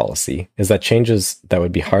of this policy is that changes that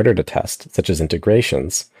would be harder to test, such as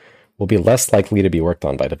integrations, will be less likely to be worked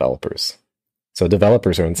on by developers. So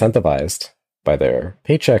developers are incentivized by their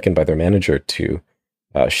paycheck and by their manager to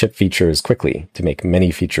ship features quickly, to make many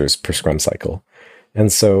features per Scrum cycle.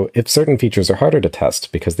 And so if certain features are harder to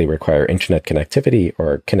test because they require internet connectivity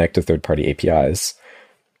or connect to third-party APIs,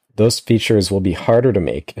 those features will be harder to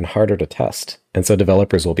make and harder to test. And so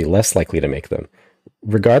developers will be less likely to make them,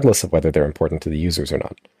 regardless of whether they're important to the users or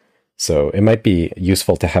not. So it might be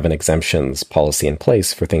useful to have an exemptions policy in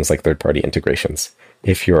place for things like third-party integrations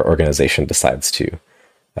if your organization decides to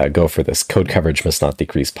go for this code coverage must not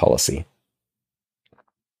decrease policy.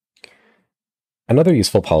 Another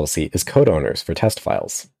useful policy is code owners for test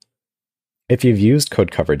files. If you've used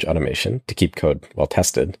code coverage automation to keep code well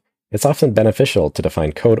tested, it's often beneficial to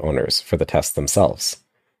define code owners for the tests themselves.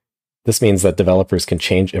 This means that developers can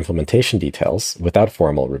change implementation details without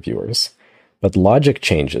formal reviewers, but logic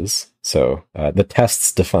changes, so the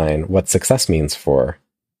tests define what success means for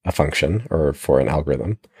a function or for an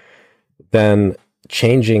algorithm, then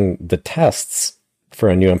changing the tests for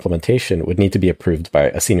a new implementation would need to be approved by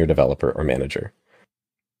a senior developer or manager.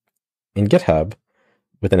 In GitHub,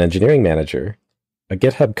 with an engineering manager, a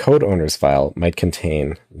GitHub code owners file might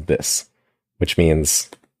contain this, which means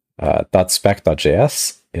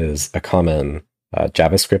 .spec.js is a common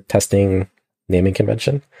JavaScript testing naming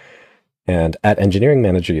convention. And @engineering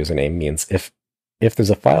manager username means if there's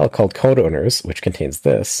a file called code owners, which contains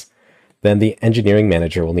this, then the engineering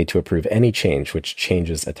manager will need to approve any change which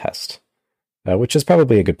changes a test, which is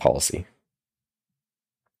probably a good policy.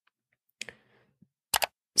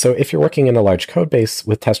 So if you're working in a large code base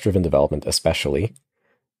with test-driven development especially,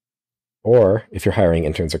 or if you're hiring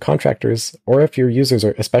interns or contractors, or if your users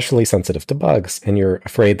are especially sensitive to bugs and you're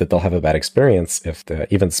afraid that they'll have a bad experience if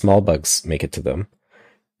even small bugs make it to them,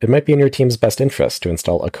 it might be in your team's best interest to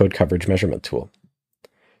install a code coverage measurement tool.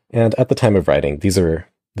 And at the time of writing, these are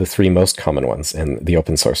the three most common ones in the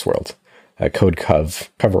open source world: CodeCov,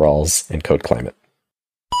 Coveralls, and CodeClimate.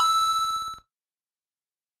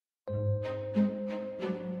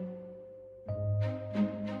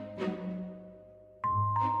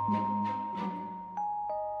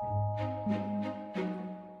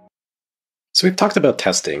 So we've talked about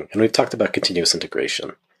testing, and we've talked about continuous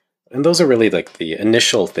integration. And those are really like the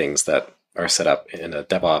initial things that are set up in a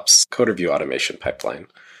DevOps code review automation pipeline.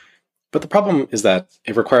 But the problem is that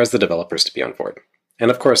it requires the developers to be on board.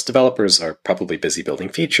 And of course, developers are probably busy building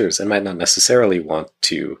features and might not necessarily want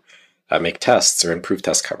to make tests or improve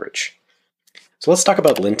test coverage. So let's talk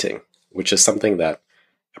about linting, which is something that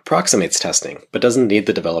approximates testing, but doesn't need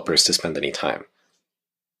the developers to spend any time.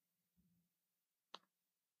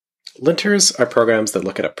 Linters are programs that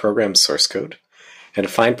look at a program's source code and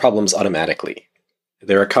find problems automatically.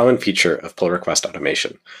 They're a common feature of pull request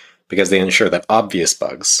automation because they ensure that obvious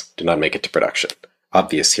bugs do not make it to production.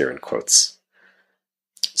 Obvious here in quotes.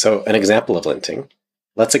 So an example of linting,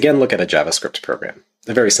 let's again look at a JavaScript program.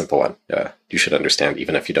 A very simple one. You should understand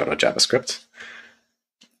even if you don't know JavaScript.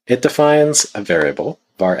 It defines a variable,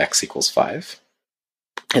 var x equals 5.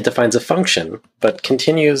 It defines a function, but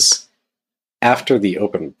continues after the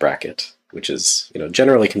open bracket, which is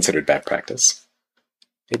generally considered bad practice.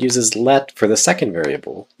 It uses let for the second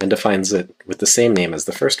variable and defines it with the same name as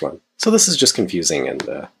the first one. So this is just confusing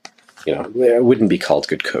and it wouldn't be called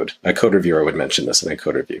good code. A code reviewer would mention this in a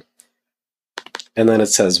code review. And then it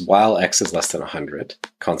says while x is less than 100,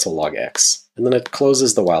 console log x. And then it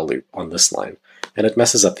closes the while loop on this line, and it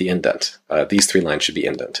messes up the indent. These three lines should be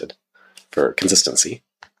indented for consistency.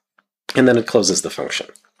 And then it closes the function.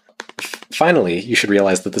 Finally, you should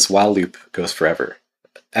realize that this while loop goes forever.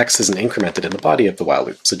 X isn't incremented in the body of the while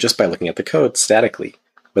loop, so just by looking at the code statically,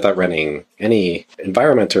 without running any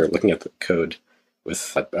environment or looking at the code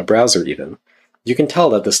with a browser even, you can tell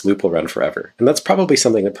that this loop will run forever. And that's probably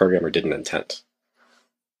something the programmer didn't intend.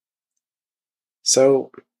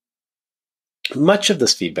 So much of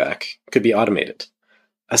this feedback could be automated.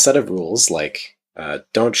 A set of rules like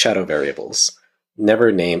don't shadow variables,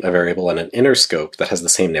 never name a variable in an inner scope that has the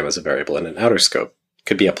same name as a variable in an outer scope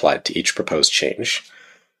could be applied to each proposed change,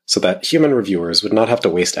 so that human reviewers would not have to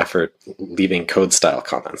waste effort leaving code style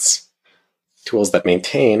comments. Tools that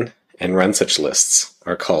maintain and run such lists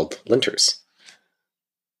are called linters.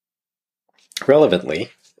 Relevantly,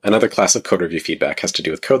 another class of code review feedback has to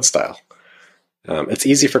do with code style. It's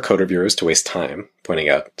easy for code reviewers to waste time pointing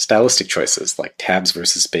out stylistic choices like tabs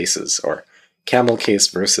versus spaces or camel case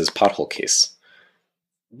versus pothole case.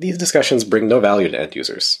 These discussions bring no value to end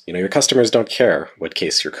users. Your customers don't care what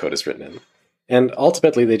case your code is written in. And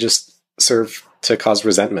ultimately, they just serve to cause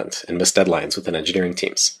resentment and miss deadlines within engineering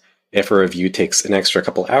teams. If a review takes an extra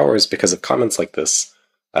couple hours because of comments like this,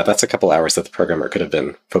 that's a couple hours that the programmer could have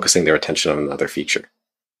been focusing their attention on another feature.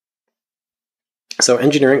 So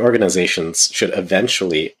engineering organizations should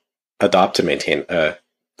eventually adopt and maintain a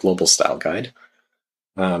global style guide.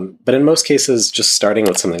 But in most cases, just starting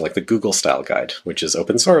with something like the Google style guide, which is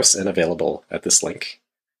open source and available at this link,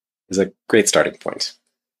 is a great starting point.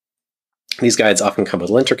 These guides often come with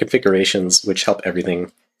linter configurations, which help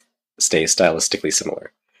everything stay stylistically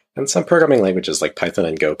similar. And some programming languages like Python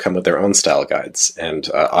and Go come with their own style guides and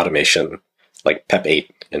automation like PEP8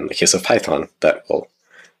 in the case of Python that will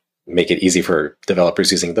make it easy for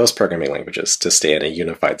developers using those programming languages to stay in a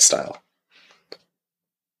unified style.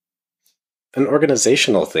 An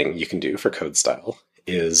organizational thing you can do for code style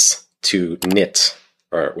is to knit,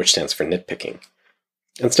 which stands for nitpicking.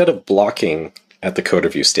 Instead of blocking at the code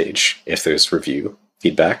review stage, if there's review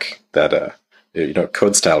feedback,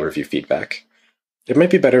 code style review feedback, it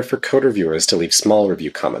might be better for code reviewers to leave small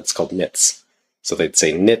review comments called nits. So they'd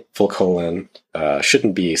say nit :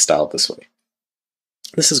 shouldn't be styled this way.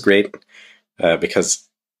 This is great because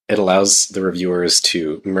it allows the reviewers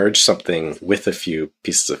to merge something with a few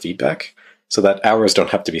pieces of feedback so that hours don't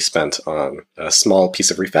have to be spent on a small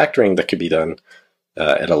piece of refactoring that could be done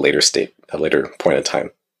at a later point in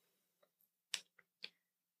time.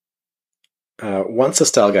 Once a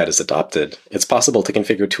style guide is adopted, it's possible to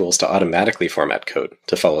configure tools to automatically format code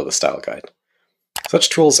to follow the style guide. Such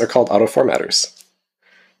tools are called auto-formatters.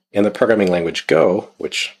 In the programming language Go,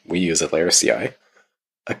 which we use at LayerCI,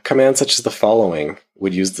 a command such as the following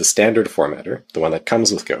would use the standard formatter, the one that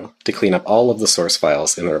comes with Go, to clean up all of the source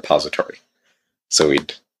files in the repository. So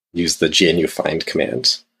we'd use the GNU find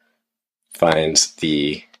command, find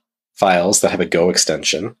the files that have a Go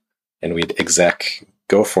extension, and we'd exec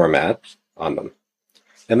Go format on them.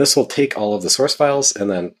 And this will take all of the source files and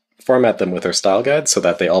then format them with our style guide so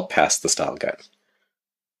that they all pass the style guide.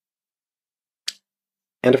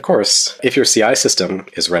 And of course, if your CI system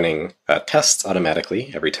is running tests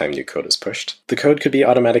automatically every time new code is pushed, the code could be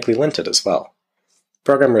automatically linted as well.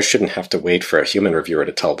 Programmers shouldn't have to wait for a human reviewer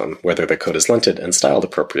to tell them whether the code is linted and styled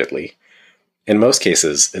appropriately. In most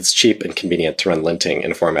cases, it's cheap and convenient to run linting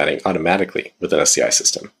and formatting automatically within a CI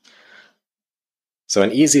system. So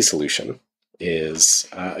an easy solution is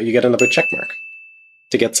you get another checkmark.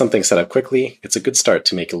 To get something set up quickly, it's a good start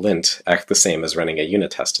to make lint act the same as running a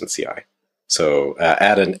unit test in CI. So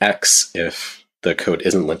add an X if the code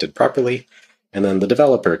isn't linted properly, and then the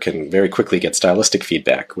developer can very quickly get stylistic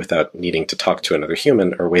feedback without needing to talk to another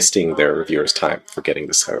human or wasting their reviewer's time for getting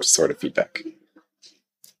this sort of feedback.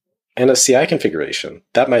 In a CI configuration,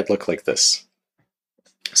 that might look like this.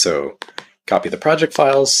 So copy the project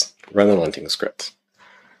files, run the linting script.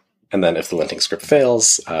 And then if the linting script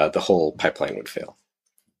fails, the whole pipeline would fail.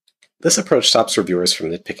 This approach stops reviewers from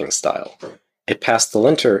nitpicking style. It passed the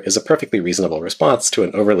linter is a perfectly reasonable response to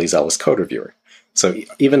an overly zealous code reviewer. So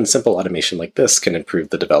even simple automation like this can improve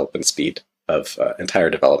the development speed of entire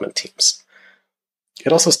development teams.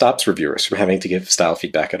 It also stops reviewers from having to give style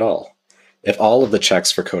feedback at all. If all of the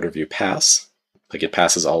checks for code review pass, like it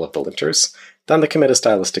passes all of the linters, then the commit is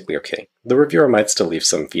stylistically okay. The reviewer might still leave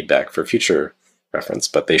some feedback for future reference,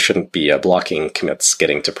 but they shouldn't be blocking commits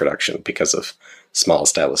getting to production because of small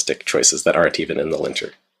stylistic choices that aren't even in the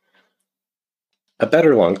linter. A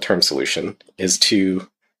better long-term solution is to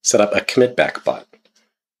set up a commit back bot,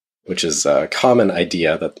 which is a common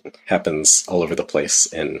idea that happens all over the place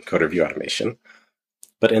in code review automation.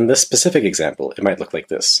 But in this specific example, it might look like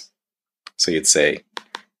this. So you'd say,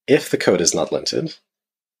 if the code is not linted,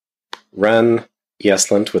 run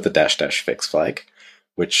eslint with a -- fix flag,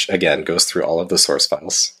 which again goes through all of the source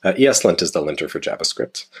files. Eslint is the linter for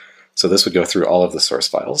JavaScript. So this would go through all of the source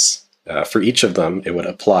files. For each of them, it would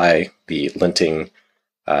apply the linting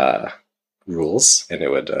rules, and it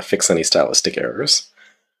would fix any stylistic errors.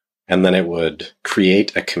 And then it would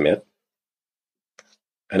create a commit,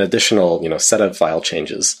 an additional set of file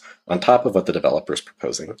changes on top of what the developer is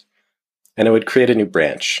proposing. And it would create a new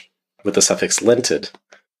branch with the suffix linted,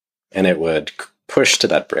 and it would push to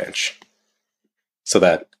that branch. So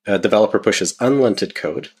that a developer pushes unlinted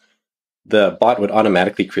code, the bot would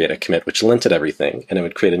automatically create a commit which linted everything, and it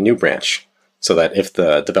would create a new branch, so that if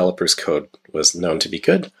the developer's code was known to be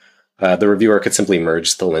good, the reviewer could simply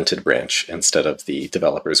merge the linted branch instead of the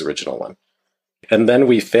developer's original one. And then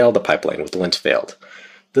we fail the pipeline with lint failed.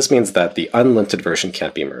 This means that the unlinted version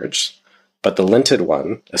can't be merged, but the linted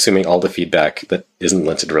one, assuming all the feedback that isn't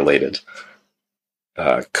linted related,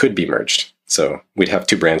 could be merged. So we'd have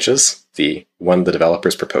two branches, the one the developer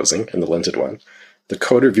is proposing and the linted one. The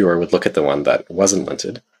code reviewer would look at the one that wasn't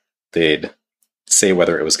linted. They'd say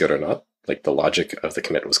whether it was good or not, like the logic of the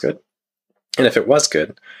commit was good. And if it was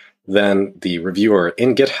good, then the reviewer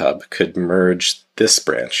in GitHub could merge this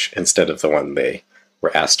branch instead of the one they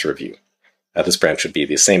were asked to review. This branch would be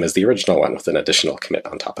the same as the original one with an additional commit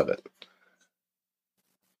on top of it.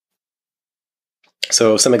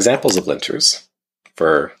 So some examples of linters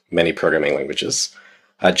for many programming languages.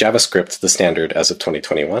 JavaScript, the standard as of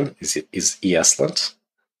 2021, is ESLint.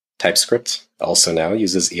 TypeScript also now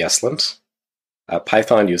uses ESLint.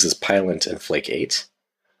 Python uses PyLint and Flake8.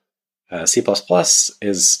 C++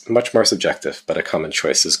 is much more subjective, but a common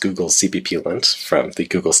choice is Google's CPP-lint from the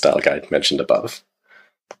Google style guide mentioned above.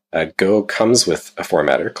 Go comes with a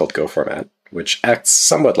formatter called GoFormat, which acts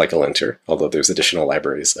somewhat like a linter, although there's additional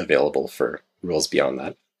libraries available for rules beyond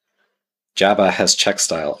that. Java has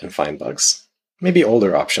checkstyle and findbugs. Maybe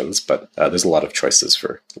older options, but there's a lot of choices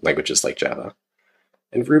for languages like Java.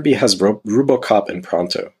 And Ruby has Rubocop and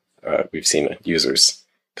Pronto, we've seen users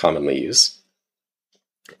commonly use.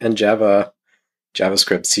 And Java,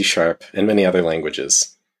 JavaScript, C#, and many other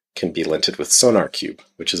languages can be linted with SonarQube,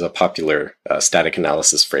 which is a popular static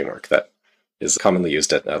analysis framework that is commonly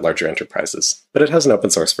used at larger enterprises. But it has an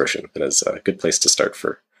open source version and is a good place to start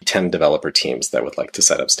for 10 developer teams that would like to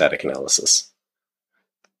set up static analysis.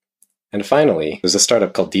 And finally, there's a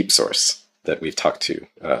startup called DeepSource that we've talked to,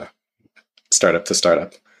 startup to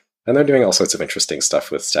startup, and they're doing all sorts of interesting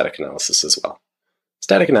stuff with static analysis as well.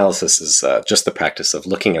 Static analysis is just the practice of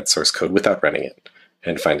looking at source code without running it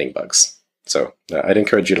and finding bugs. So I'd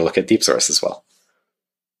encourage you to look at DeepSource as well.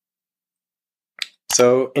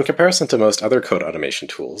 So in comparison to most other code automation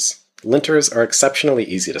tools, linters are exceptionally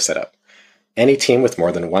easy to set up. Any team with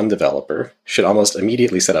more than one developer should almost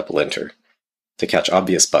immediately set up a linter to catch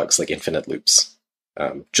obvious bugs like infinite loops.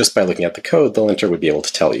 Just by looking at the code, the linter would be able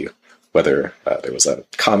to tell you whether there was a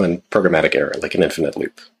common programmatic error like an infinite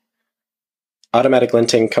loop. Automatic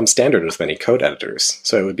linting comes standard with many code editors,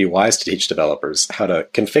 so it would be wise to teach developers how to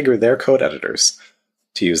configure their code editors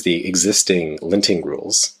to use the existing linting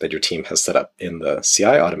rules that your team has set up in the CI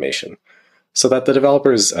automation, so that the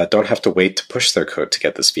developers don't have to wait to push their code to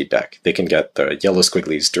get this feedback. They can get the yellow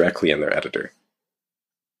squigglies directly in their editor.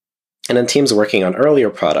 And in teams working on earlier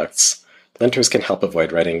products, linters can help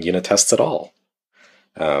avoid writing unit tests at all.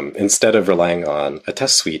 Instead of relying on a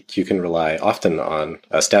test suite, you can rely often on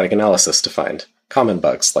a static analysis to find common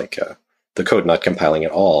bugs like the code not compiling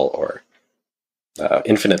at all, or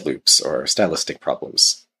infinite loops, or stylistic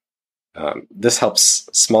problems. This helps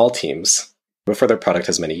small teams, before their product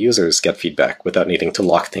has many users, get feedback without needing to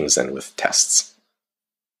lock things in with tests.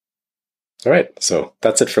 All right, so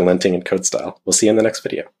that's it for linting and code style. We'll see you in the next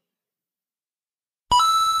video.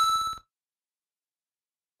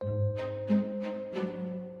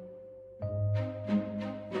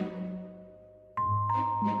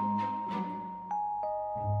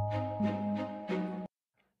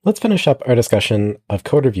 Let's finish up our discussion of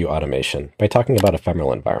code review automation by talking about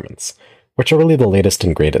ephemeral environments, which are really the latest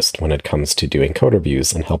and greatest when it comes to doing code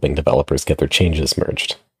reviews and helping developers get their changes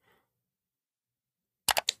merged.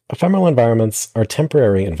 Ephemeral environments are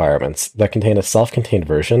temporary environments that contain a self-contained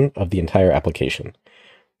version of the entire application,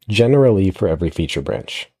 generally for every feature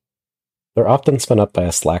branch. They're often spun up by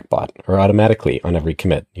a Slack bot or automatically on every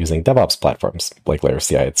commit using DevOps platforms like Layer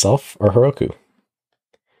CI itself or Heroku.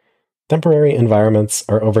 Temporary environments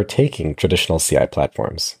are overtaking traditional CI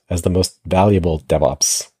platforms as the most valuable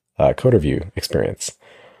DevOps code review experience.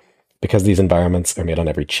 Because these environments are made on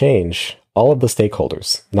every change, all of the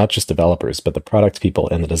stakeholders, not just developers, but the product people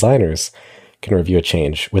and the designers, can review a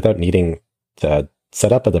change without needing to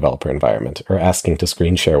set up a developer environment or asking to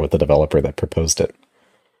screen share with the developer that proposed it.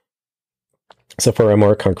 So for a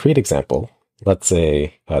more concrete example, let's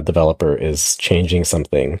say a developer is changing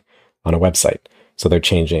something on a website. So they're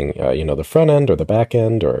changing, the front end or the back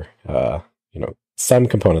end or, some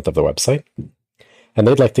component of the website, and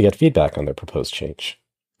they'd like to get feedback on their proposed change.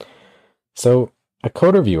 So a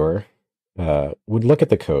code reviewer would look at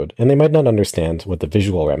the code, and they might not understand what the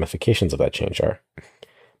visual ramifications of that change are.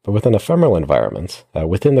 But with an ephemeral environment,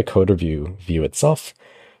 within the code review view itself,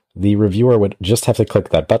 the reviewer would just have to click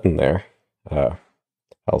that button there.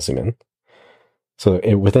 I'll zoom in. So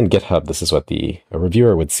within GitHub, this is what a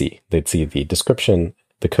reviewer would see. They'd see the description,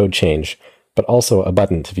 the code change, but also a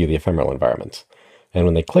button to view the ephemeral environment. And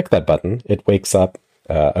when they click that button, it wakes up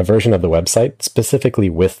a version of the website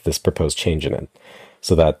specifically with this proposed change in it,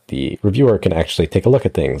 so that the reviewer can actually take a look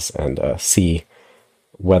at things and see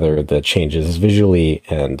whether the change is visually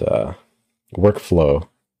and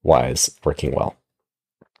workflow-wise working well.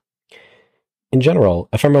 In general,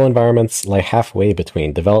 ephemeral environments lie halfway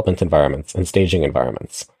between development environments and staging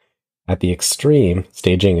environments. At the extreme,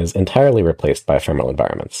 staging is entirely replaced by ephemeral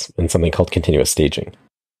environments in something called continuous staging.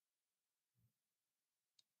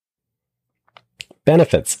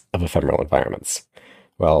 Benefits of ephemeral environments.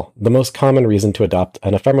 Well, the most common reason to adopt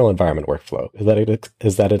an ephemeral environment workflow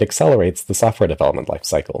is that it accelerates the software development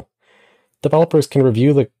lifecycle. Developers can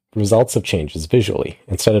review the results of changes visually,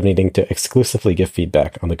 instead of needing to exclusively give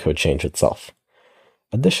feedback on the code change itself.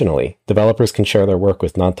 Additionally, developers can share their work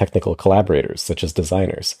with non-technical collaborators, such as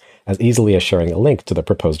designers, as easily as sharing a link to the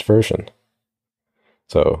proposed version.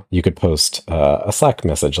 So you could post a Slack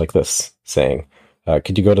message like this, saying,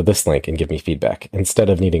 could you go to this link and give me feedback, instead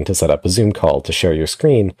of needing to set up a Zoom call to share your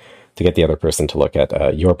screen to get the other person to look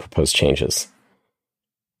at your proposed changes.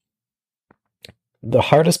 The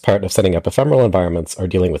hardest part of setting up ephemeral environments are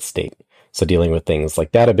dealing with state, so dealing with things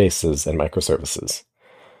like databases and microservices.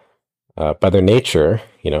 By their nature,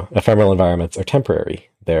 ephemeral environments are temporary.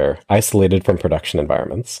 They're isolated from production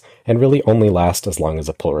environments and really only last as long as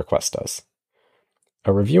a pull request does.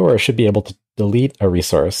 A reviewer should be able to delete a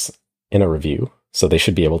resource in a review, so they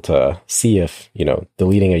should be able to see if,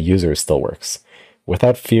 deleting a user still works,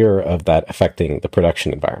 without fear of that affecting the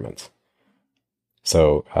production environment.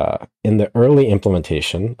 So in the early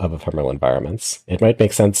implementation of ephemeral environments, it might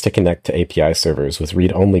make sense to connect to API servers with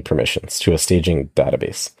read-only permissions to a staging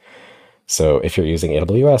database. So if you're using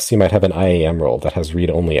AWS, you might have an IAM role that has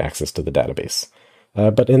read-only access to the database.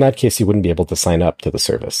 But in that case, you wouldn't be able to sign up to the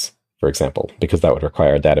service, for example, because that would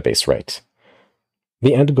require a database write.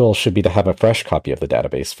 The end goal should be to have a fresh copy of the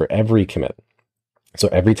database for every commit. So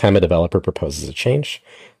every time a developer proposes a change,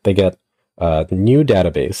 they get a new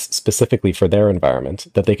database specifically for their environment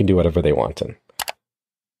that they can do whatever they want in.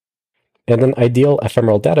 And an ideal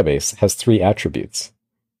ephemeral database has 3 attributes.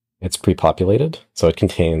 It's pre-populated, so it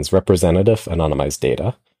contains representative anonymized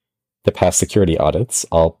data. To pass security audits,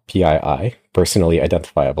 all PII, personally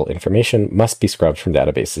identifiable information, must be scrubbed from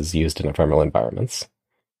databases used in ephemeral environments.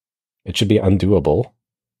 It should be undoable,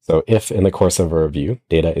 so if in the course of a review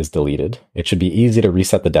data is deleted, it should be easy to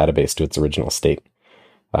reset the database to its original state.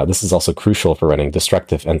 This is also crucial for running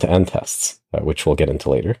destructive end-to-end tests, which we'll get into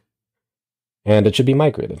later. And it should be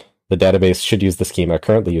migrated. The database should use the schema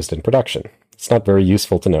currently used in production. It's not very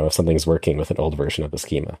useful to know if something's working with an old version of the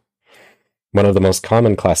schema. One of the most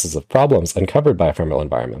common classes of problems uncovered by ephemeral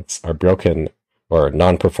environments are broken or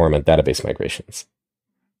non-performant database migrations.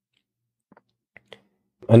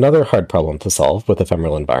 Another hard problem to solve with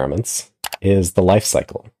ephemeral environments is the life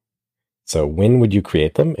cycle. So when would you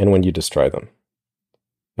create them and when you destroy them?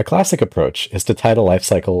 A classic approach is to tie the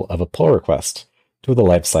lifecycle of a pull request to the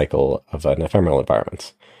lifecycle of an ephemeral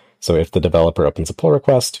environment. So if the developer opens a pull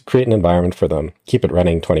request, create an environment for them, keep it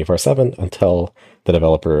running 24/7 until the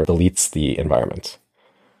developer deletes the environment.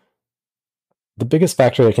 The biggest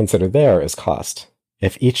factor to consider there is cost.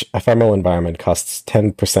 If each ephemeral environment costs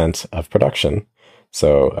 10% of production,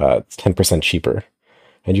 so it's 10% cheaper,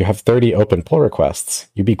 and you have 30 open pull requests,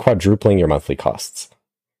 you'd be quadrupling your monthly costs.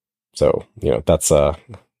 So, that's an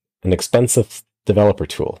expensive developer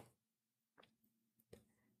tool.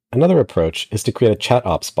 Another approach is to create a chat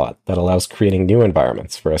ops bot that allows creating new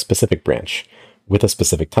environments for a specific branch with a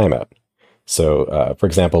specific timeout. So, for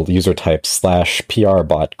example, the user types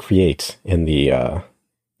 /PRBot create in the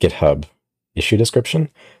GitHub issue description,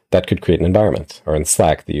 that could create an environment. Or in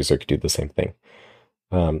Slack, the user could do the same thing.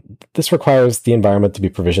 This requires the environment to be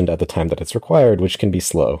provisioned at the time that it's required, which can be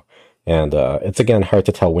slow. And it's, again, hard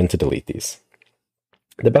to tell when to delete these.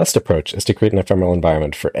 The best approach is to create an ephemeral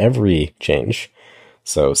environment for every change,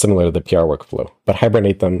 so similar to the PR workflow, but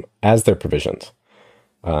hibernate them as they're provisioned.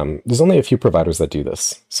 There's only a few providers that do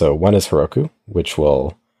this. So one is Heroku, which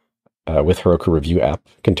will, with Heroku Review app,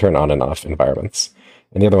 can turn on and off environments.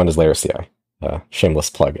 And the other one is LayerCI. Shameless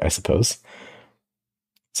plug, I suppose.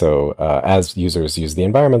 So as users use the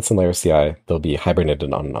environments in LayerCI, they'll be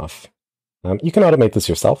hibernated on and off. You can automate this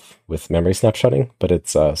yourself with memory snapshotting, but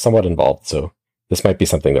it's somewhat involved, so this might be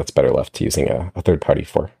something that's better left to using a third party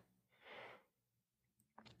for.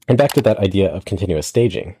 And back to that idea of continuous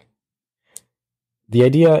staging. The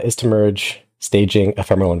idea is to merge staging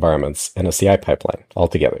ephemeral environments in a CI pipeline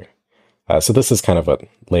altogether. So this is kind of what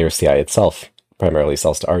LayerCI itself primarily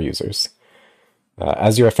sells to our users.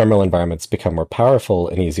 As your ephemeral environments become more powerful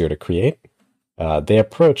and easier to create, they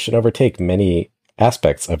approach and overtake many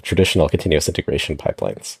aspects of traditional continuous integration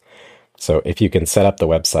pipelines. So if you can set up the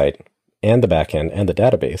website and the backend and the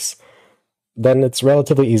database, then it's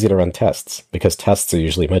relatively easy to run tests, because tests are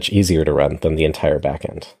usually much easier to run than the entire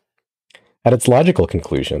backend. At its logical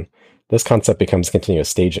conclusion, this concept becomes continuous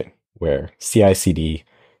staging, where CI/CD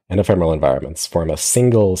and ephemeral environments form a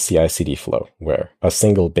single CI/CD flow, where a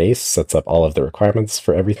single base sets up all of the requirements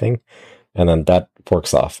for everything, and then that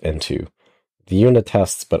forks off into the unit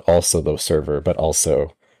tests, but also the server, but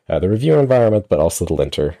also the review environment, but also the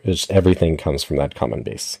linter. Just everything comes from that common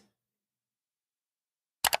base.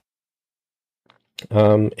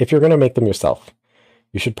 If you're going to make them yourself,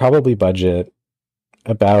 you should probably budget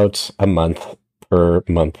about a month per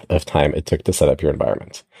month of time it took to set up your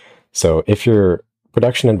environment. So if your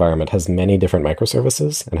production environment has many different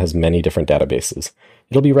microservices and has many different databases,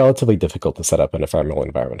 it'll be relatively difficult to set up an ephemeral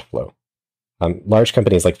environment flow. Large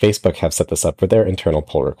companies like Facebook have set this up for their internal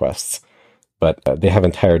pull requests, but they have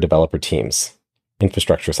entire developer teams,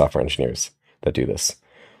 infrastructure software engineers, that do this.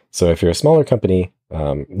 So if you're a smaller company,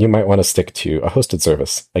 you might want to stick to a hosted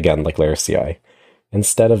service, again, like Layer CI,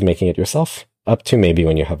 instead of making it yourself, up to maybe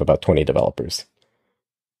when you have about 20 developers.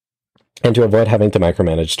 And to avoid having to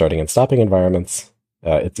micromanage starting and stopping environments,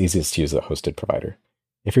 it's easiest to use a hosted provider.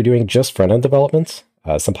 If you're doing just front-end development,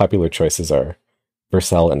 some popular choices are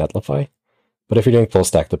Vercel and Netlify. But if you're doing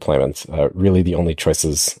full-stack deployment, really the only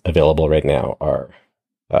choices available right now are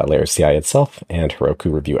Layer CI itself and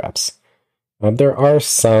Heroku Review Apps. There are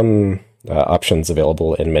some options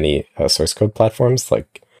available in many source code platforms,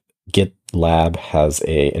 like GitLab has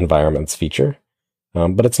a environments feature,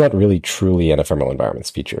 but it's not really truly an ephemeral environments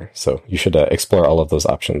feature. So you should explore all of those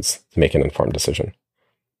options to make an informed decision.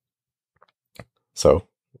 So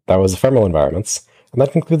that was ephemeral environments, and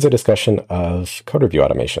that concludes our discussion of code review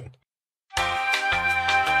automation.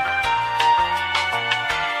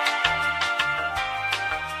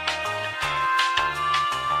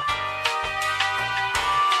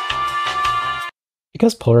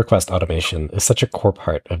 Because pull request automation is such a core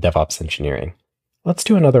part of DevOps engineering, let's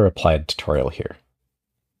do another applied tutorial here.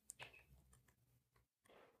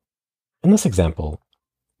 In this example,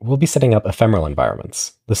 we'll be setting up ephemeral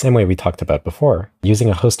environments, the same way we talked about before, using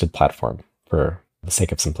a hosted platform for the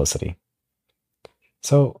sake of simplicity.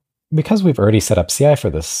 So, because we've already set up CI for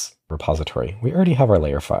this repository, we already have our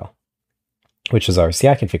layer file, which is our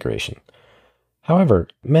CI configuration. However,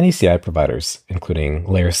 many CI providers, including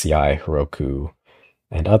Layer CI, Heroku,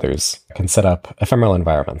 and others, can set up ephemeral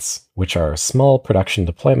environments, which are small production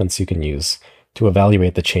deployments you can use to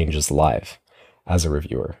evaluate the changes live as a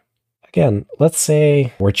reviewer. Again, let's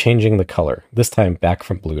say we're changing the color, this time back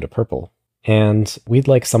from blue to purple, and we'd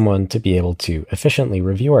like someone to be able to efficiently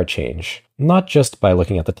review our change, not just by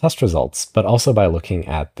looking at the test results, but also by looking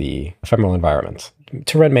at the ephemeral environment,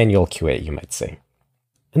 to run manual QA, you might say.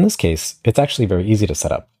 In this case, it's actually very easy to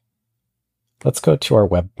set up. Let's go to our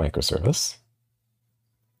web microservice.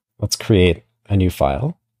 Let's create a new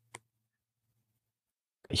file.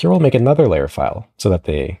 Here we'll make another layer file so that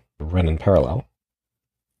they run in parallel.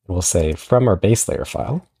 We'll say from our base layer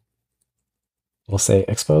file, we'll say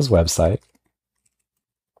expose website.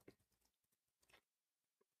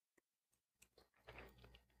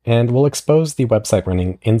 And we'll expose the website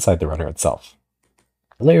running inside the runner itself.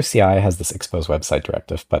 Layer CI has this expose website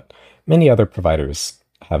directive, but many other providers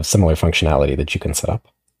have similar functionality that you can set up.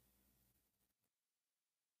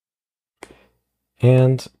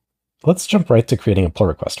 And let's jump right to creating a pull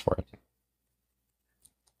request for it.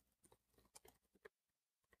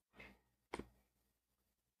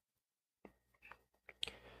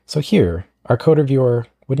 So here, our code reviewer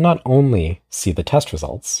would not only see the test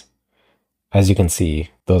results. As you can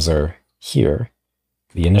see, those are here,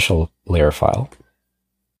 the initial layer file.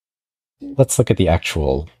 Let's look at the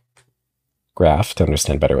actual graph to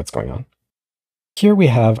understand better what's going on. Here we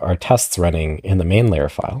have our tests running in the main layer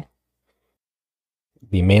file.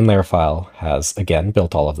 The main layer file has, again,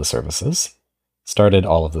 built all of the services, started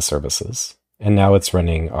all of the services, and now it's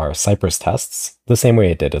running our Cypress tests the same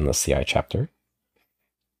way it did in the CI chapter.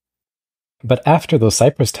 But after those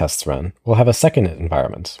Cypress tests run, we'll have a second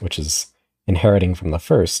environment, which is inheriting from the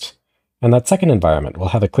first, and that second environment will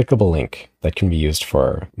have a clickable link that can be used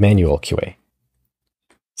for manual QA.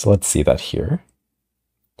 So let's see that here.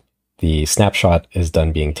 The snapshot is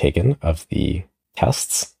done being taken of the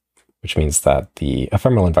tests, which means that the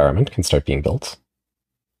ephemeral environment can start being built.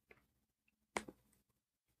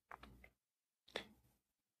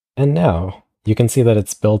 And now you can see that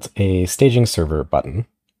it's built a staging server button,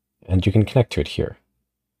 and you can connect to it here.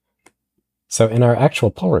 So in our actual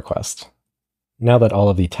pull request, now that all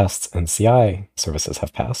of the tests and CI services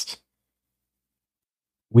have passed,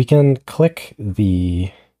 we can click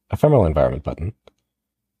the ephemeral environment button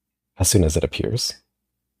as soon as it appears.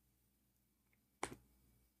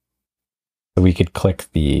 So we could click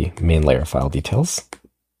the main layer file details.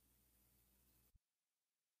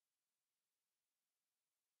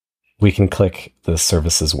 We can click the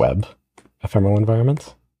services web ephemeral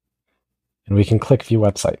environment, and we can click view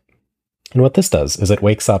website. And what this does is it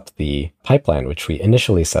wakes up the pipeline which we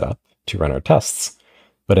initially set up to run our tests,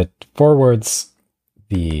 but it forwards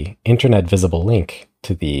the internet visible link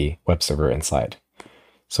to the web server inside.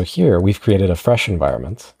 So here we've created a fresh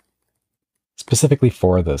environment specifically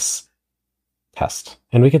for this test.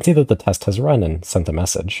 And we can see that the test has run and sent a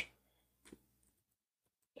message.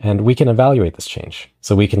 And we can evaluate this change.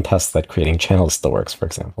 So we can test that creating channels still works, for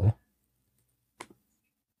example.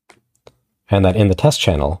 And that in the test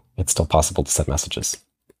channel, it's still possible to send messages.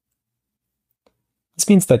 This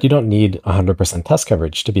means that you don't need 100% test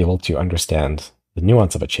coverage to be able to understand the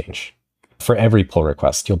nuance of a change. For every pull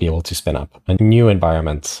request, you'll be able to spin up a new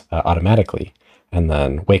environment automatically, and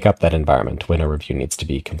then wake up that environment when a review needs to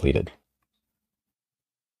be completed.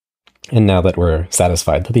 And now that we're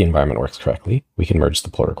satisfied that the environment works correctly, we can merge the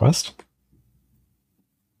pull request.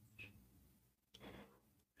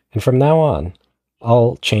 And from now on,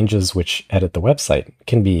 all changes which edit the website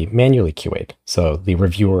can be manually QA'd. So the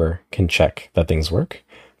reviewer can check that things work,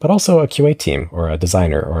 but also a QA team or a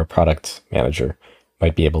designer or a product manager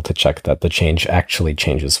might be able to check that the change actually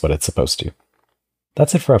changes what it's supposed to.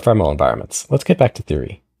 That's it for ephemeral environments. Let's get back to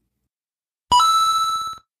theory.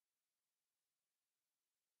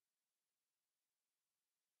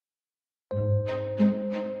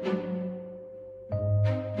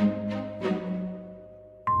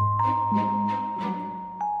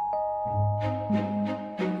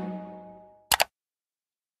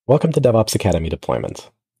 Welcome to DevOps Academy Deployment.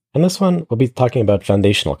 In this one, we'll be talking about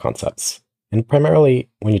foundational concepts. And primarily,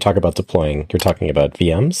 when you talk about deploying, you're talking about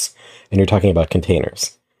VMs, and you're talking about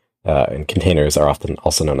containers. And containers are often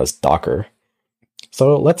also known as Docker.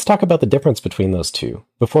 So let's talk about the difference between those two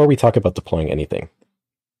before we talk about deploying anything.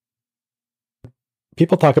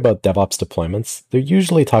 People talk about DevOps deployments. They're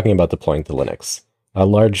usually talking about deploying to Linux. A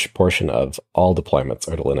large portion of all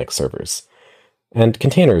deployments are to Linux servers. And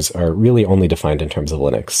containers are really only defined in terms of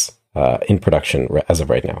Linux in production as of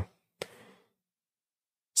right now.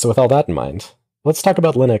 So with all that in mind, let's talk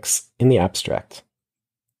about Linux in the abstract.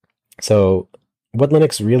 So what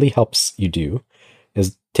Linux really helps you do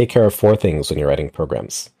is take care of four things when you're writing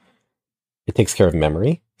programs. It takes care of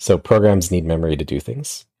memory, so programs need memory to do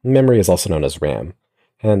things. Memory is also known as RAM.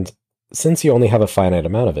 And since you only have a finite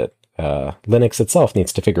amount of it, Linux itself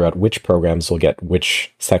needs to figure out which programs will get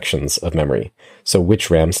which sections of memory. So which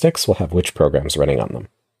RAM sticks will have which programs running on them.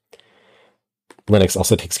 Linux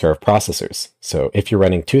also takes care of processors. So if you're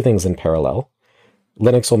running two things in parallel,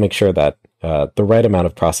 Linux will make sure that the right amount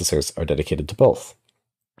of processors are dedicated to both.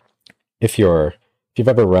 If you've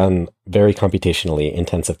ever run very computationally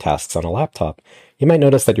intensive tasks on a laptop, you might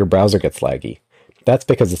notice that your browser gets laggy. That's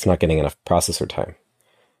because it's not getting enough processor time.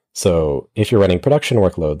 So if you're running production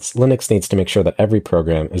workloads, Linux needs to make sure that every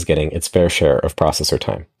program is getting its fair share of processor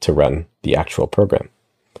time to run the actual program.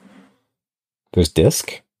 There's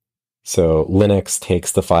disk. So Linux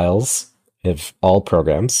takes the files of all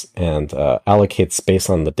programs and allocates space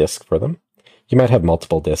on the disk for them. You might have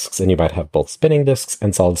multiple disks, and you might have both spinning disks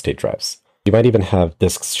and solid-state drives. You might even have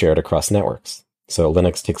disks shared across networks. So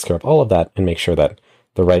Linux takes care of all of that and makes sure that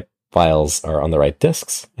the right files are on the right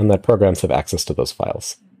disks and that programs have access to those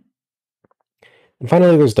files. And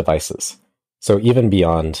finally, there's devices. So even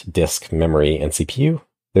beyond disk, memory, and CPU,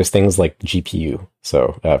 there's things like GPU.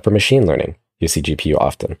 So for machine learning, you see GPU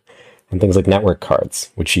often. And things like network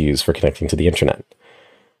cards, which you use for connecting to the internet.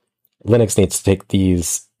 Linux needs to take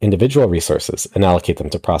these individual resources and allocate them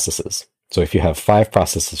to processes. So if you have 5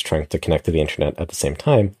 processes trying to connect to the internet at the same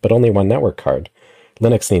time, but only one network card,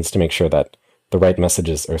 Linux needs to make sure that the right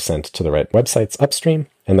messages are sent to the right websites upstream,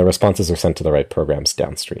 and the responses are sent to the right programs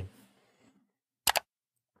downstream.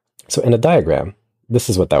 So in a diagram, this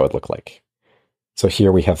is what that would look like. So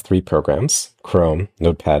here we have 3 programs, Chrome,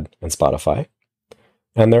 Notepad, and Spotify.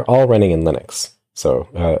 And they're all running in Linux. So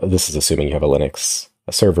this is assuming you have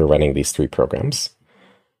a server running these 3 programs.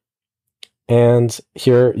 And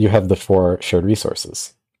here you have the 4 shared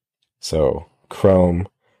resources. So Chrome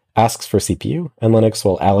asks for CPU, and Linux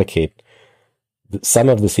will allocate some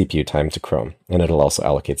of the CPU time to Chrome, and it'll also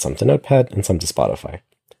allocate some to Notepad and some to Spotify.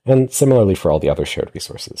 And similarly for all the other shared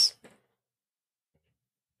resources.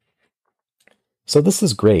 So this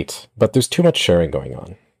is great, but there's too much sharing going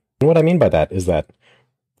on. And what I mean by that is that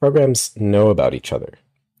programs know about each other.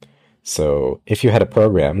 So if you had a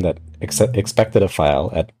program that expected a file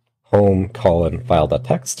at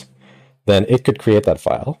home:file.txt, then it could create that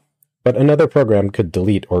file, but another program could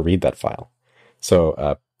delete or read that file.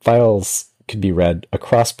 So files could be read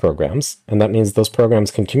across programs, and that means those programs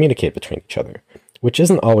can communicate between each other, which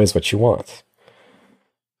isn't always what you want.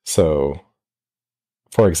 So,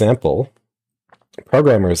 for example,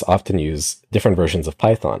 programmers often use different versions of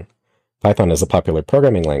Python. Python is a popular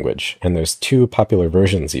programming language, and there's 2 popular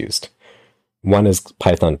versions used. One is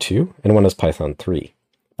Python 2, and one is Python 3.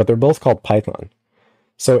 But they're both called Python.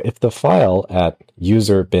 So if the file at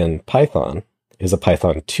user bin Python is a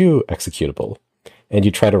Python 2 executable, and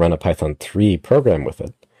you try to run a Python 3 program with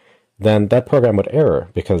it, then that program would error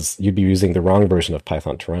because you'd be using the wrong version of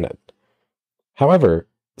Python to run it. However,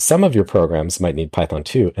 some of your programs might need Python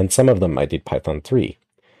 2, and some of them might need Python 3.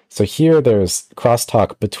 So here there's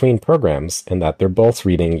crosstalk between programs in that they're both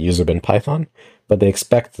reading user bin Python, but they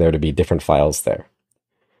expect there to be different files there.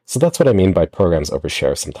 So that's what I mean by programs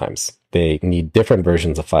overshare sometimes. They need different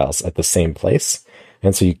versions of files at the same place,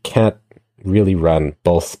 and so you can't really run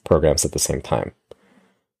both programs at the same time.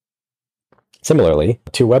 Similarly,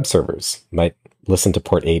 two web servers might listen to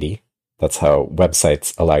port 80. That's how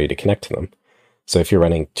websites allow you to connect to them. So if you're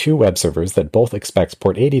running two web servers that both expect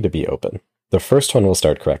port 80 to be open, the first one will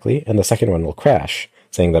start correctly, and the second one will crash,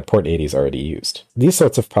 saying that port 80 is already used. These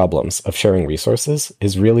sorts of problems of sharing resources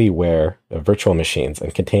is really where virtual machines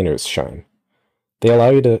and containers shine. They allow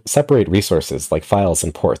you to separate resources like files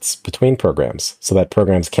and ports between programs so that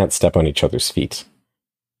programs can't step on each other's feet.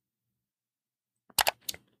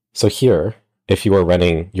 So here, if you were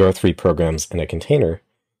running your three programs in a container,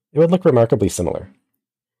 it would look remarkably similar.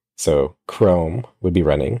 So Chrome would be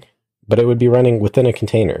running, but it would be running within a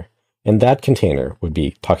container, and that container would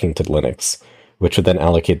be talking to Linux, which would then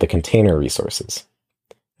allocate the container resources.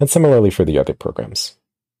 And similarly for the other programs.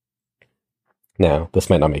 Now, this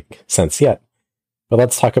might not make sense yet, but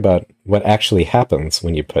let's talk about what actually happens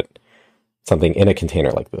when you put something in a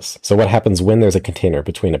container like this. So what happens when there's a container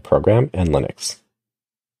between a program and Linux?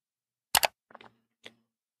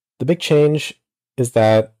 The big change is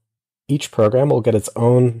that each program will get its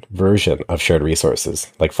own version of shared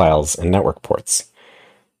resources, like files and network ports.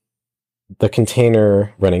 The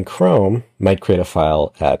container running Chrome might create a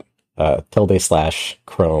file at ~chrome/cache,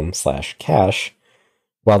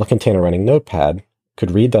 while the container running Notepad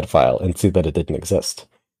could read that file and see that it didn't exist.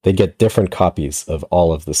 They'd get different copies of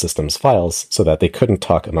all of the system's files so that they couldn't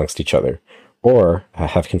talk amongst each other or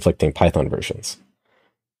have conflicting Python versions.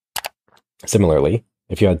 Similarly,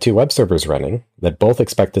 if you had two web servers running that both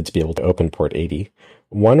expected to be able to open port 80,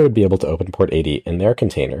 one would be able to open port 80 in their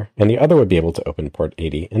container, and the other would be able to open port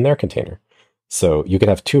 80 in their container. So you could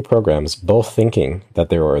have two programs both thinking that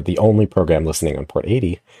they were the only program listening on port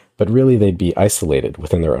 80, but really they'd be isolated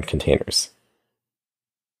within their own containers.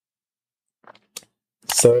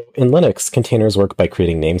 So in Linux, containers work by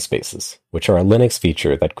creating namespaces, which are a Linux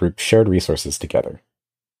feature that groups shared resources together.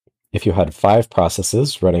 If you had 5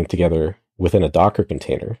 processes running together within a Docker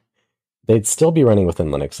container, they'd still be running within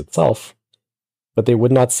Linux itself, but they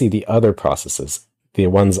would not see the other processes, the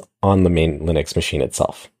ones on the main Linux machine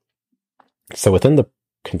itself. So within the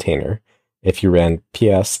container, if you ran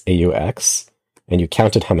ps-aux and you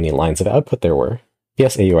counted how many lines of output there were,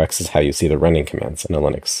 ps-aux is how you see the running commands in a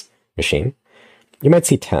Linux machine, you might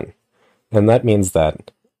see 10. And that means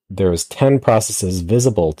that there's 10 processes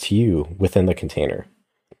visible to you within the container.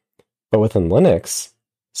 But within Linux,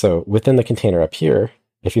 so within the container up here,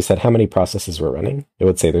 if you said how many processes were running, it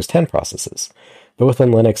would say there's 10 processes. But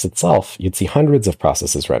within Linux itself, you'd see hundreds of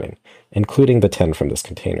processes running, including the 10 from this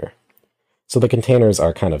container. So the containers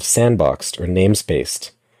are kind of sandboxed or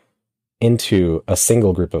namespaced into a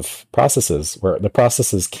single group of processes where the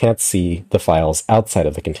processes can't see the files outside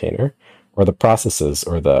of the container, or the processes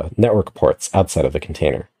or the network ports outside of the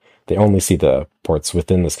container. They only see the ports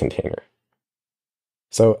within this container.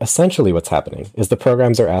 So essentially what's happening is the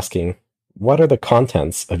programs are asking, what are the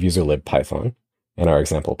contents of userlib Python, in our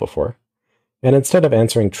example before? And instead of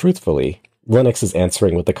answering truthfully, Linux is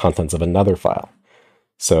answering with the contents of another file.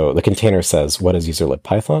 So the container says, what is userlib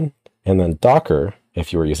Python? And then Docker,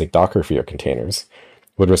 if you were using Docker for your containers,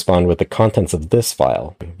 would respond with the contents of this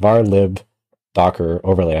file, var_lib docker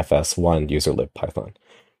 _fs1 userlib Python,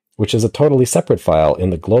 which is a totally separate file in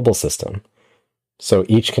the global system. So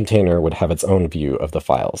each container would have its own view of the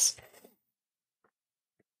files.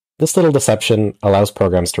 This little deception allows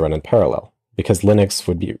programs to run in parallel, because Linux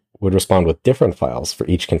would respond with different files for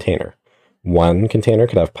each container. One container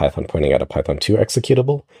could have Python pointing at a Python 2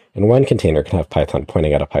 executable, and one container could have Python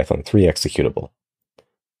pointing at a Python 3 executable.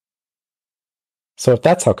 So if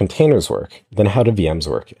that's how containers work, then how do VMs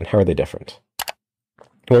work, and how are they different?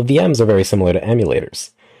 Well, VMs are very similar to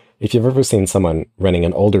emulators. If you've ever seen someone running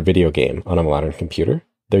an older video game on a modern computer,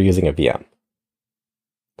 they're using a VM.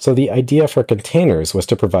 So the idea for containers was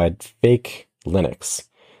to provide fake Linux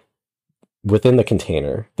within the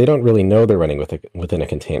container. They don't really know they're running within a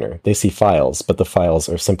container. They see files, but the files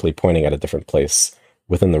are simply pointing at a different place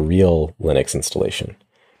within the real Linux installation.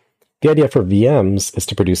 The idea for VMs is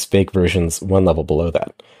to produce fake versions one level below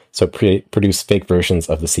that. So produce fake versions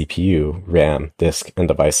of the CPU, RAM, disk, and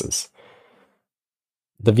devices.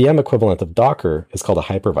 The VM equivalent of Docker is called a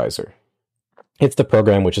hypervisor. It's the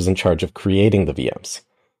program which is in charge of creating the VMs.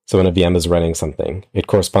 So when a VM is running something, it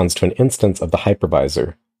corresponds to an instance of the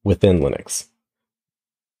hypervisor within Linux.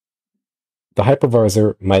 The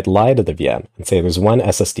hypervisor might lie to the VM and say there's one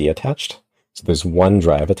SSD attached, so there's one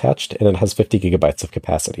drive attached, and it has 50 gigabytes of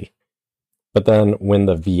capacity. But then when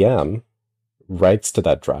the VM writes to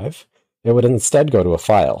that drive, it would instead go to a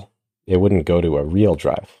file. It wouldn't go to a real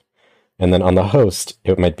drive. And then on the host,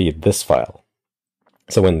 it might be this file.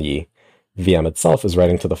 So when the VM itself is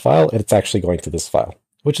writing to the file, it's actually going to this file,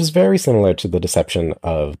 which is very similar to the deception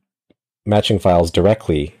of matching files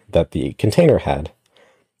directly that the container had,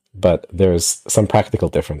 but there's some practical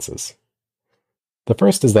differences. The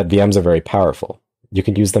first is that VMs are very powerful. You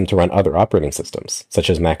can use them to run other operating systems, such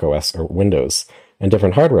as macOS or Windows, and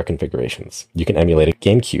different hardware configurations. You can emulate a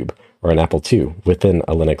GameCube or an Apple II within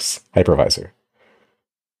a Linux hypervisor.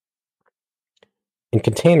 In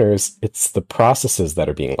containers, it's the processes that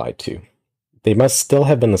are being lied to. They must still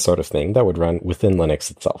have been the sort of thing that would run within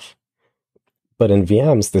Linux itself. But in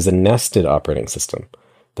VMs, there's a nested operating system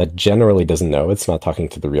that generally doesn't know it's not talking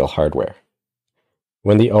to the real hardware.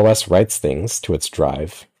 When the OS writes things to its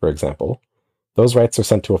drive, for example, those writes are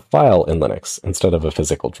sent to a file in Linux instead of a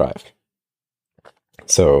physical drive.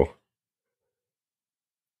 So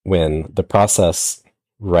when the process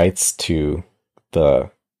writes to the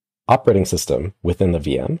operating system within the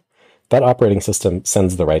VM, that operating system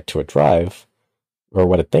sends the write to a drive, or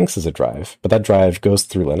what it thinks is a drive, but that drive goes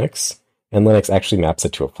through Linux, and Linux actually maps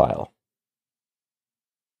it to a file.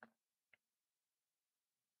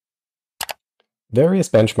 Various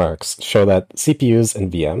benchmarks show that CPUs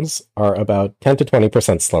and VMs are about 10 to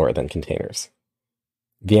 20% slower than containers.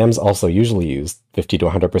 VMs also usually use 50 to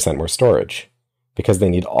 100% more storage, because they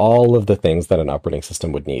need all of the things that an operating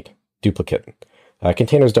system would need. Duplicate.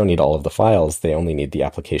 Containers don't need all of the files, they only need the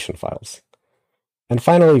application files. And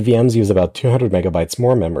finally, VMs use about 200 megabytes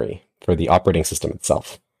more memory for the operating system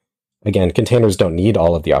itself. Again, containers don't need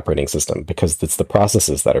all of the operating system because it's the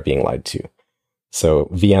processes that are being lied to. So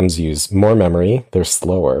VMs use more memory, they're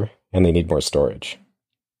slower, and they need more storage.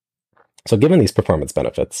 So given these performance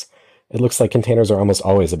benefits, it looks like containers are almost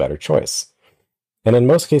always a better choice. And in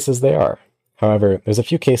most cases, they are. However, there's a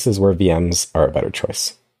few cases where VMs are a better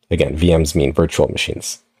choice. Again, VMs mean virtual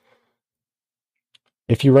machines.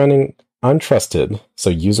 If you're running untrusted, so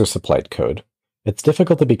user-supplied code, it's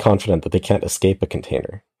difficult to be confident that they can't escape a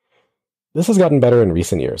container. This has gotten better in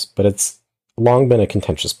recent years, but it's long been a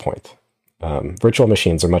contentious point. Virtual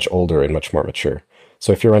machines are much older and much more mature.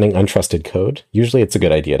 So if you're running untrusted code, usually it's a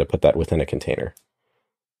good idea to put that within a container.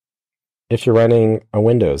 If you're running a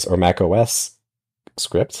Windows or Mac OS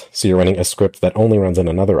script, so you're running a script that only runs on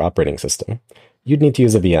another operating system, you'd need to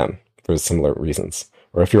use a VM for similar reasons.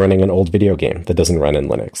 Or if you're running an old video game that doesn't run in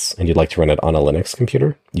Linux and you'd like to run it on a Linux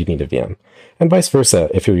computer, you'd need a VM. And vice versa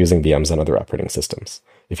if you're using VMs on other operating systems.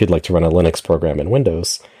 If you'd like to run a Linux program in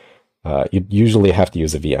Windows, you'd usually have to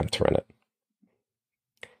use a VM to run it.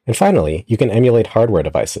 And finally, you can emulate hardware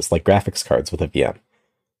devices like graphics cards with a VM.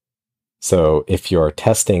 So if you're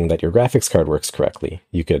testing that your graphics card works correctly,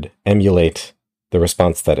 you could emulate the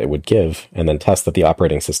response that it would give and then test that the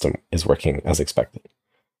operating system is working as expected.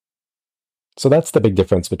 So that's the big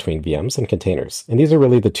difference between VMs and containers. And these are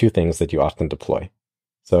really the two things that you often deploy.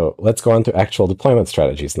 So let's go on to actual deployment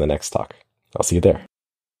strategies in the next talk. I'll see you there.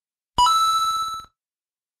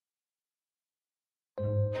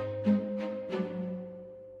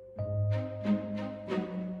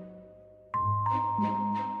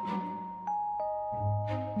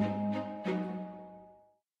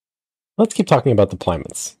 Let's keep talking about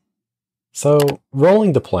deployments. So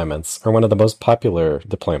rolling deployments are one of the most popular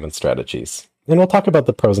deployment strategies, and we'll talk about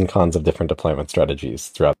the pros and cons of different deployment strategies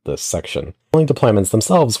throughout this section. Rolling deployments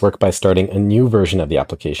themselves work by starting a new version of the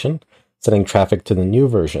application, sending traffic to the new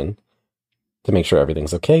version to make sure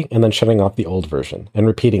everything's okay, and then shutting off the old version, and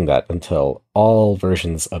repeating that until all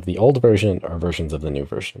versions of the old version are versions of the new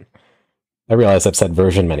version. I realize I've said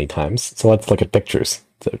version many times, so let's look at pictures,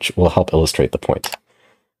 which will help illustrate the point.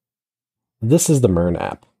 This is the MERN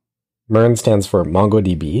app. MERN stands for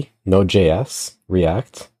MongoDB, Node.js,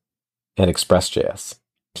 React, and Express.js.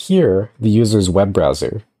 Here, the user's web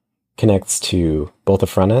browser connects to both a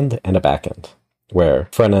front end and a back end, where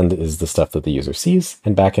front end is the stuff that the user sees,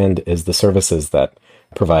 and back end is the services that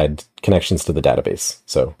provide connections to the database.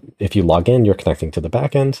 So if you log in, you're connecting to the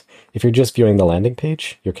back end. If you're just viewing the landing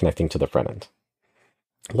page, you're connecting to the front end.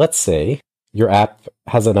 Let's say your app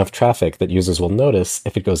has enough traffic that users will notice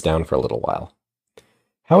if it goes down for a little while.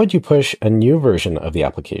 How would you push a new version of the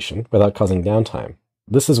application without causing downtime?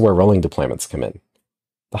 This is where rolling deployments come in.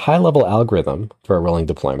 The high-level algorithm for a rolling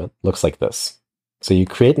deployment looks like this. So you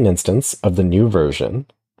create an instance of the new version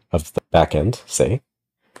of the backend, say.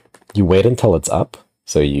 You wait until it's up,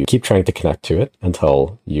 So you keep trying to connect to it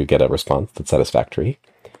until you get a response that's satisfactory.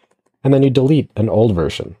 And then you delete an old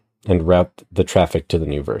version and route the traffic to the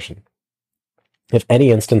new version. If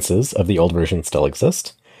any instances of the old version still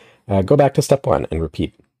exist, go back to step 1 and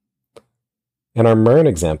repeat. In our MERN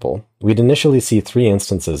example, we'd initially see 3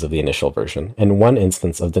 instances of the initial version and 1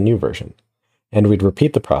 instance of the new version. And we'd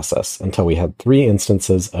repeat the process until we had 3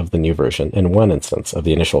 instances of the new version and 1 instance of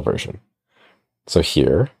the initial version. So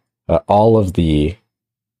here, all of the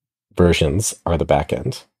versions are the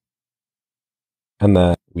backend. And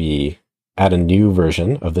then we add a new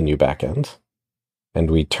version of the new backend, and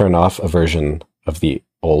we turn off a version of the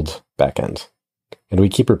old backend. And we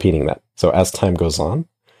keep repeating that. So as time goes on,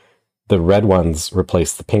 the red ones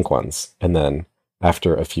replace the pink ones, and then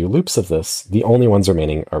after a few loops of this, the only ones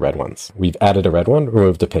remaining are red ones. We've added a red one,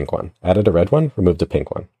 removed a pink one. Added a red one, removed a pink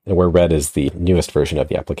one. And where red is the newest version of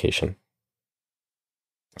the application.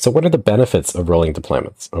 So what are the benefits of rolling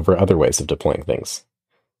deployments over other ways of deploying things?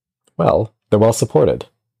 Well, they're well supported.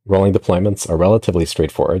 Rolling deployments are relatively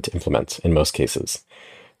straightforward to implement in most cases.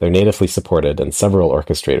 They're natively supported in several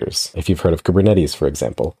orchestrators. If you've heard of Kubernetes, for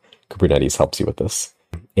example, Kubernetes helps you with this.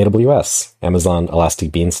 AWS, Amazon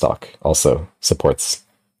Elastic Beanstalk, also supports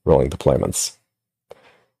rolling deployments.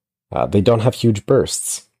 They don't have huge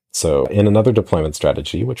bursts. So in another deployment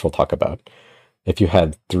strategy, which we'll talk about, if you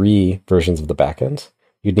had 3 versions of the backend,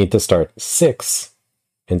 you'd need to start 6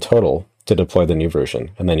 in total to deploy the new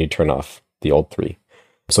version, and then you turn off the old 3.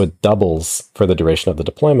 So it doubles, for the duration of the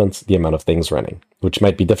deployment, the amount of things running, which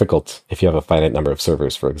might be difficult if you have a finite number of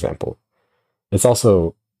servers, for example. It's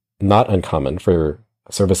also not uncommon for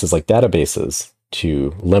services like databases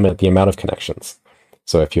to limit the amount of connections.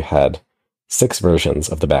 So if you had 6 versions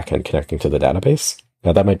of the backend connecting to the database,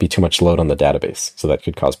 now that might be too much load on the database, so that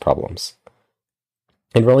could cause problems.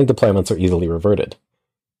 And rolling deployments are easily reverted.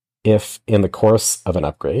 If in the course of an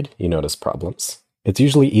upgrade you notice problems, it's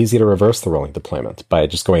usually easy to reverse the rolling deployment by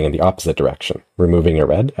just going in the opposite direction, removing a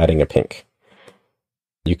red, adding a pink.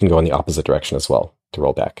 You can go in the opposite direction as well to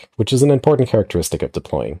roll back, which is an important characteristic of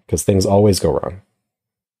deploying, because things always go wrong.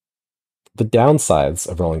 The downsides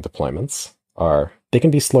of rolling deployments are they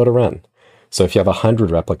can be slow to run. So if you have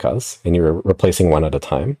 100 replicas and you're replacing one at a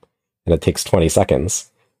time, and it takes 20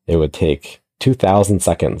 seconds, it would take 2,000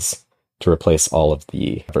 seconds to replace all of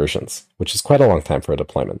the versions, which is quite a long time for a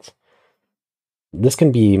deployment. This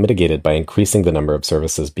can be mitigated by increasing the number of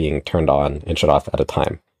services being turned on and shut off at a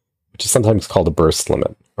time, which is sometimes called a burst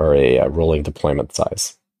limit or a rolling deployment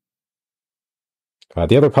size.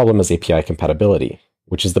 The other problem is API compatibility,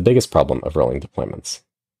 which is the biggest problem of rolling deployments.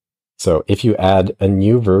 So if you add a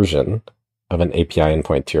new version of an API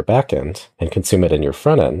endpoint to your backend and consume it in your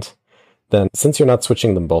front end, then since you're not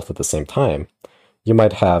switching them both at the same time, you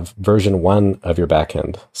might have version 1 of your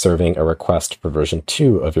backend serving a request for version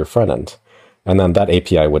 2 of your front end, and then that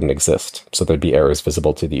API wouldn't exist, so there'd be errors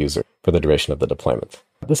visible to the user for the duration of the deployment.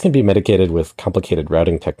 This can be mitigated with complicated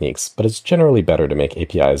routing techniques, but it's generally better to make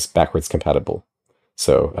APIs backwards compatible.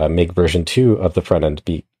 So make version 2 of the front end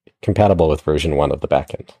be compatible with version 1 of the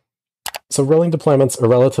backend. So rolling deployments are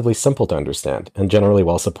relatively simple to understand and generally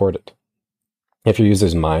well supported. If your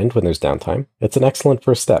users mind when there's downtime, it's an excellent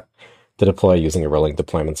first step to deploy using a rolling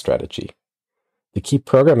deployment strategy. The key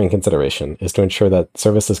programming consideration is to ensure that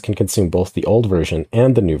services can consume both the old version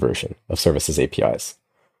and the new version of services APIs.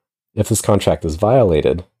 If this contract is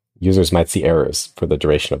violated, users might see errors for the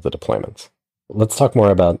duration of the deployment. Let's talk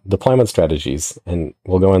more about deployment strategies, and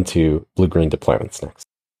we'll go into blue-green deployments next.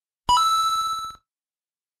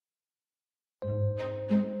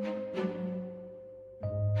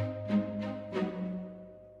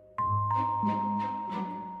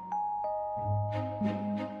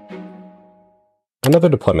 Another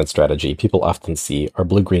deployment strategy people often see are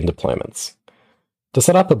blue-green deployments. To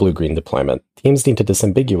set up a blue-green deployment, teams need to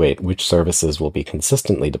disambiguate which services will be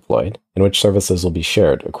consistently deployed and which services will be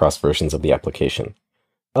shared across versions of the application.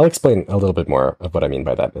 I'll explain a little bit more of what I mean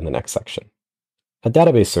by that in the next section. A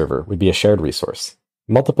database server would be a shared resource.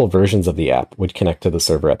 Multiple versions of the app would connect to the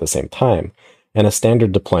server at the same time, and a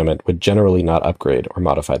standard deployment would generally not upgrade or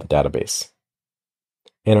modify the database.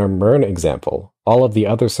 In our MERN example, all of the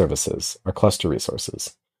other services are cluster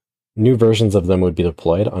resources. New versions of them would be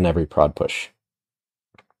deployed on every prod push.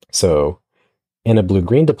 So, in a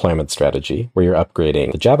blue-green deployment strategy, where you're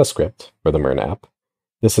upgrading the JavaScript for the MERN app,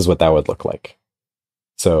 this is what that would look like.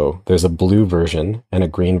 So, there's a blue version and a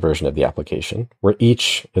green version of the application, where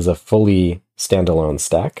each is a fully standalone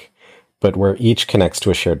stack, but where each connects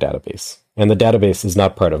to a shared database. And the database is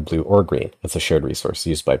not part of blue or green, it's a shared resource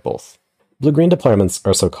used by both. Blue-green deployments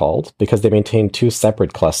are so called because they maintain 2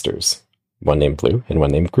 separate clusters, one named blue and one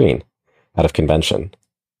named green, out of convention,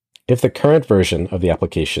 If the current version of the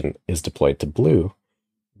application is deployed to blue,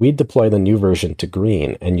 we'd deploy the new version to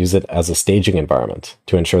green and use it as a staging environment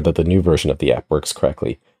to ensure that the new version of the app works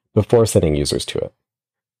correctly before sending users to it.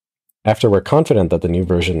 After we're confident that the new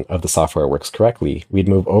version of the software works correctly, we'd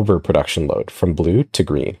move over production load from blue to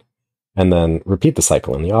green, and then repeat the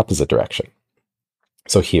cycle in the opposite direction.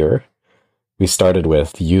 So here, we started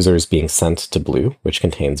with users being sent to blue, which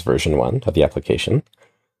contains version 1 of the application,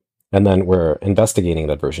 and then we're investigating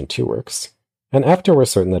that version 2 works. And after we're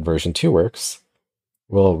certain that version 2 works,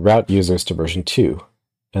 we'll route users to version 2,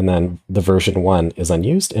 and then the version 1 is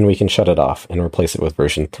unused, and we can shut it off and replace it with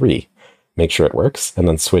version 3, make sure it works, and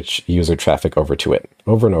then switch user traffic over to it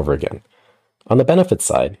over and over again. On the benefits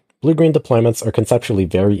side, blue-green deployments are conceptually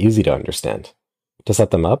very easy to understand. To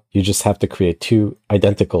set them up, you just have to create 2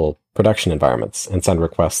 identical production environments and send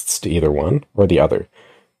requests to either one or the other,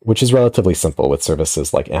 which is relatively simple with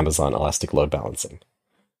services like Amazon Elastic Load Balancing.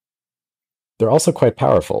 They're also quite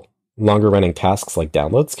powerful. Longer-running tasks like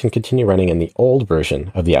downloads can continue running in the old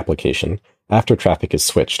version of the application after traffic is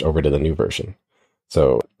switched over to the new version.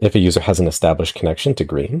 So if a user has an established connection to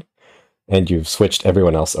green, and you've switched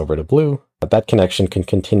everyone else over to blue, that connection can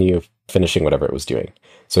continue finishing whatever it was doing.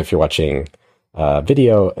 So if you're watching a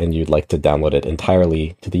video and you'd like to download it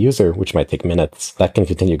entirely to the user, which might take minutes, that can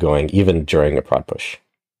continue going even during a prod push.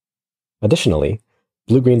 Additionally,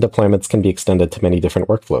 blue-green deployments can be extended to many different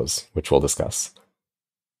workflows, which we'll discuss.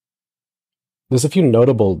 There's a few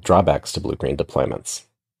notable drawbacks to blue-green deployments.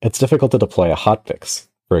 It's difficult to deploy a hotfix,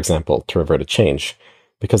 for example, to revert a change,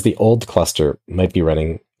 because the old cluster might be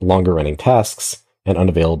running longer-running tasks and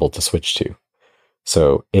unavailable to switch to.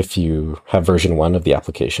 So if you have version 1 of the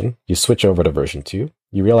application, you switch over to version 2,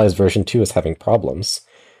 you realize version 2 is having problems,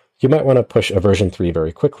 you might want to push a version 3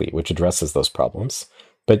 very quickly, which addresses those problems,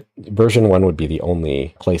 but version 1 would be the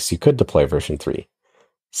only place you could deploy version 3.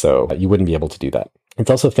 So you wouldn't be able to do that.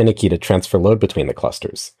 It's also finicky to transfer load between the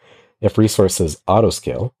clusters. If resources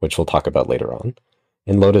autoscale, which we'll talk about later on,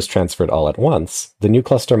 and load is transferred all at once, the new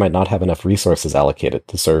cluster might not have enough resources allocated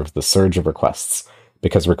to serve the surge of requests,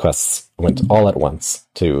 because requests went all at once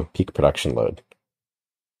to peak production load.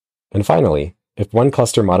 And finally, if one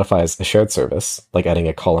cluster modifies a shared service, like adding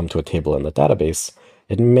a column to a table in the database,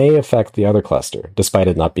 it may affect the other cluster, despite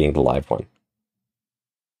it not being the live one.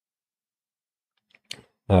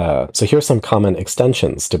 So here are some common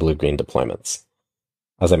extensions to blue-green deployments.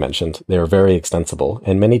 As I mentioned, they are very extensible,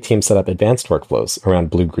 and many teams set up advanced workflows around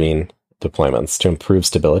blue-green deployments to improve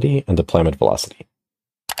stability and deployment velocity.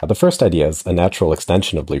 The first idea is a natural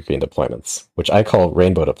extension of blue-green deployments, which I call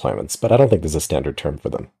rainbow deployments, but I don't think there's a standard term for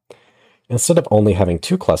them. Instead of only having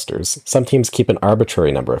 2 clusters, some teams keep an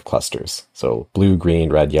arbitrary number of clusters, so blue, green,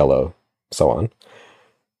 red, yellow, so on.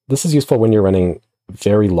 This is useful when you're running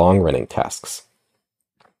very long-running tasks.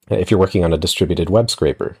 If you're working on a distributed web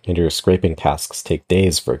scraper and your scraping tasks take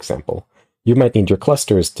days, for example, you might need your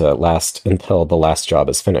clusters to last until the last job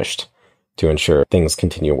is finished to ensure things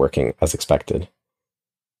continue working as expected.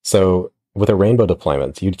 So with a rainbow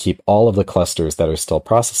deployment, you'd keep all of the clusters that are still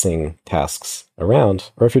processing tasks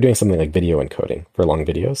around, or if you're doing something like video encoding for long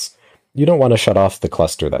videos, you don't want to shut off the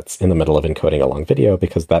cluster that's in the middle of encoding a long video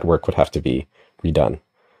because that work would have to be redone.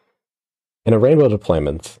 In a rainbow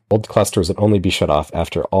deployment, old clusters would only be shut off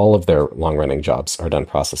after all of their long-running jobs are done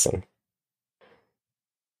processing.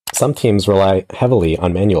 Some teams rely heavily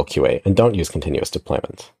on manual QA and don't use continuous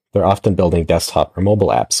deployment. They're often building desktop or mobile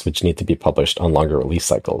apps which need to be published on longer release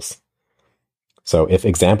cycles. So if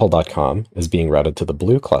example.com is being routed to the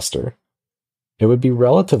blue cluster, it would be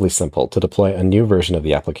relatively simple to deploy a new version of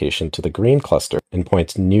the application to the green cluster and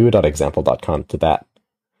point new.example.com to that.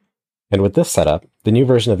 And with this setup, the new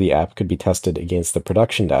version of the app could be tested against the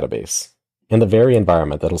production database in the very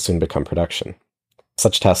environment that'll soon become production.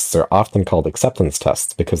 Such tests are often called acceptance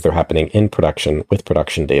tests because they're happening in production with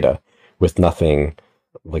production data, with nothing,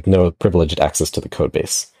 like no privileged access to the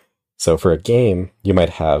codebase. So for a game, you might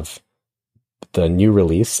have the new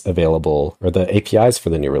release available, or the APIs for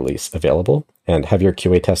the new release available, and have your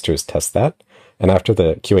QA testers test that. And after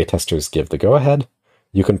the QA testers give the go-ahead,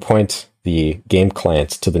 you can point the game client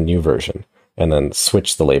to the new version and then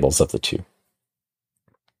switch the labels of the two.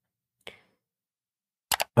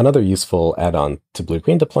 Another useful add-on to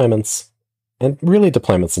blue-green deployments, and really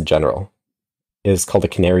deployments in general, is called a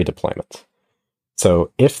canary deployment.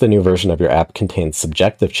 So if the new version of your app contains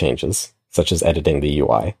subjective changes, such as editing the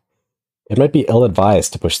UI, it might be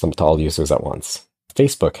ill-advised to push them to all users at once.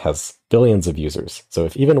 Facebook has billions of users, so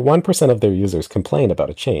if even 1% of their users complain about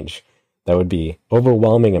a change, that would be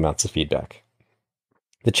overwhelming amounts of feedback.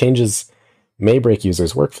 The changes may break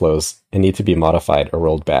users' workflows and need to be modified or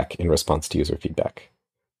rolled back in response to user feedback.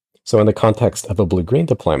 So in the context of a blue-green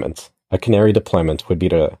deployment, a canary deployment would be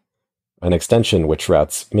an extension which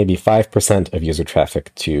routes maybe 5% of user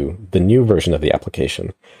traffic to the new version of the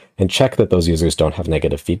application and check that those users don't have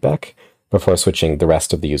negative feedback before switching the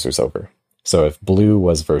rest of the users over. So if blue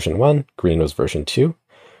was version 1, green was version 2,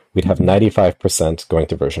 we'd have 95% going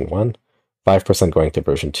to version 1, 5% going to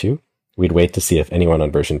version 2. We'd wait to see if anyone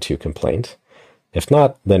on version 2 complained. If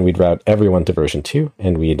not, then we'd route everyone to version 2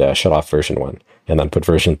 and we'd shut off version 1 and then put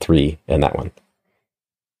version 3 in that one.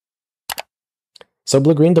 So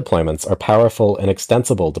blue-green deployments are powerful and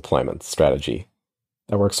extensible deployment strategy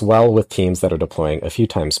that works well with teams that are deploying a few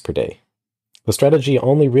times per day. The strategy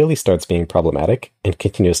only really starts being problematic in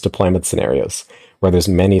continuous deployment scenarios, where there's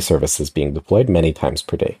many services being deployed many times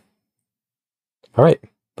per day. All right,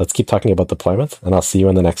 let's keep talking about deployment, and I'll see you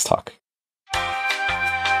in the next talk.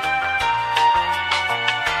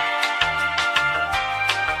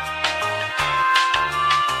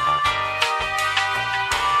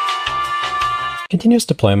 Continuous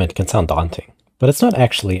deployment can sound daunting, but it's not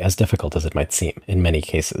actually as difficult as it might seem in many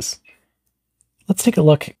cases. Let's take a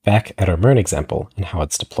look back at our MERN example and how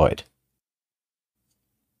it's deployed.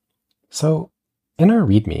 So in our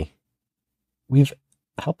README, we've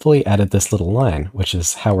helpfully added this little line, which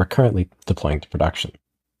is how we're currently deploying to production.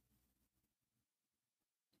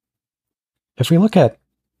 If we look at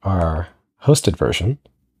our hosted version,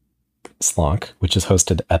 Slonk, which is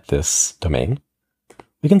hosted at this domain,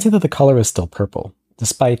 we can see that the color is still purple,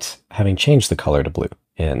 despite having changed the color to blue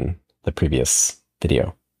in the previous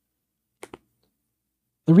video.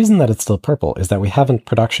 The reason that it's still purple is that we haven't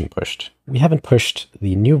production pushed. We haven't pushed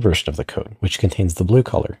the new version of the code, which contains the blue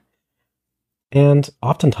color. And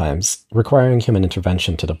oftentimes, requiring human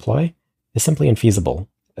intervention to deploy is simply infeasible,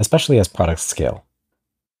 especially as products scale.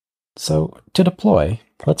 So to deploy,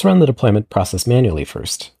 let's run the deployment process manually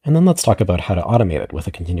first, and then let's talk about how to automate it with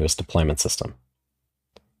a continuous deployment system.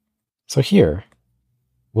 So here,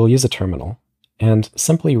 we'll use a terminal and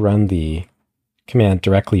simply run the command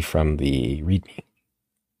directly from the README.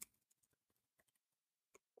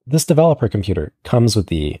 This developer computer comes with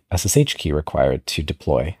the SSH key required to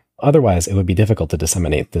deploy. Otherwise, it would be difficult to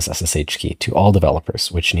disseminate this SSH key to all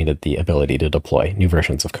developers, which needed the ability to deploy new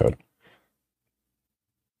versions of code.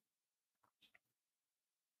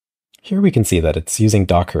 Here we can see that it's using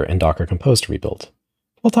Docker and Docker Compose to rebuild.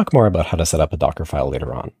 We'll talk more about how to set up a Docker file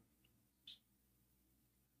later on.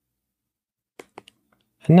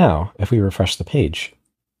 And now, if we refresh the page,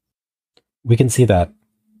 we can see that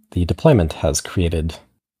the deployment has created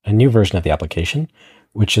a new version of the application,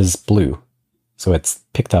 which is blue. So it's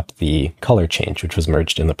picked up the color change, which was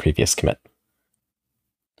merged in the previous commit.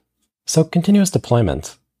 So continuous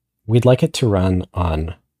deployment, we'd like it to run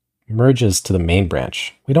on merges to the main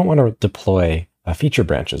branch. We don't want to deploy feature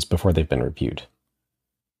branches before they've been reviewed.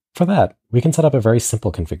 For that, we can set up a very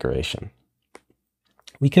simple configuration.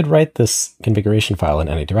 We could write this configuration file in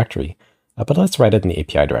any directory, but let's write it in the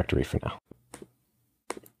API directory for now.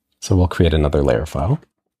 So we'll create another layer file.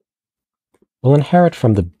 We'll inherit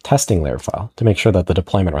from the testing layer file to make sure that the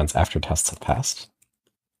deployment runs after tests have passed.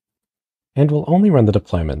 And we'll only run the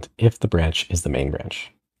deployment if the branch is the main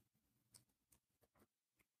branch.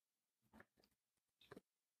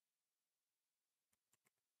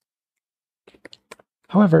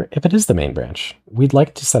 However, if it is the main branch, we'd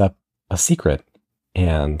like to set up a secret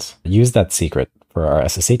and use that secret for our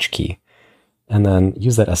SSH key, and then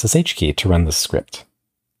use that SSH key to run the script.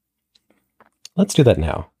 Let's do that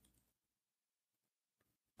now.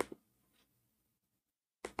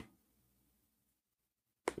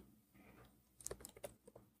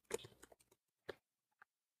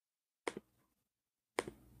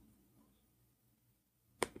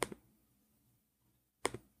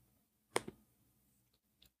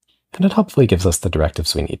 And it hopefully gives us the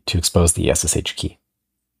directives we need to expose the SSH key.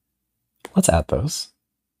 Let's add those.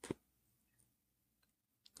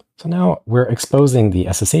 So now we're exposing the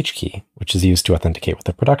SSH key, which is used to authenticate with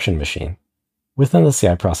the production machine, within the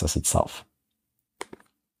CI process itself.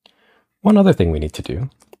 One other thing we need to do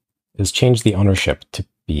is change the ownership to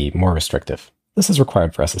be more restrictive. This is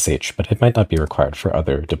required for SSH, but it might not be required for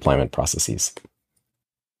other deployment processes.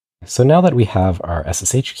 So now that we have our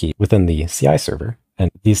SSH key within the CI server,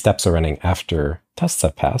 and these steps are running after tests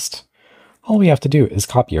have passed, all we have to do is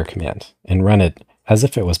copy our command and run it as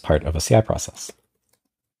if it was part of a CI process.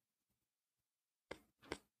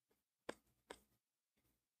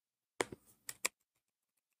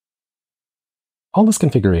 All this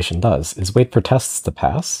configuration does is wait for tests to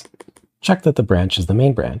pass, check that the branch is the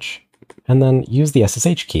main branch, and then use the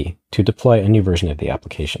SSH key to deploy a new version of the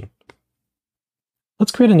application.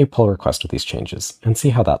 Let's create a new pull request with these changes and see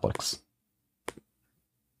how that looks.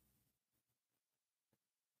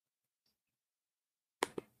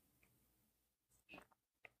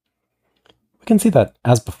 can see that,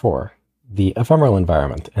 as before, the ephemeral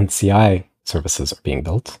environment and CI services are being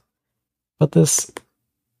built, but this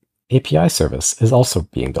API service is also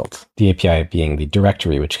being built, the API being the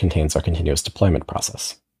directory which contains our continuous deployment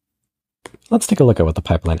process. Let's take a look at what the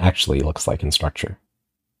pipeline actually looks like in structure.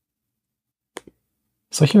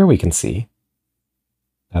 So here we can see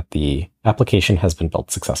that the application has been built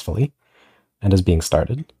successfully and is being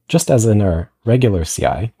started, just as in our regular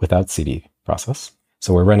CI without CD process.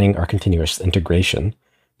 So we're running our continuous integration,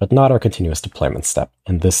 but not our continuous deployment step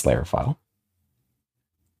in this layer file.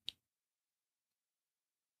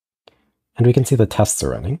 And we can see the tests are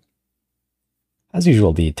running. As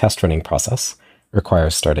usual, the test running process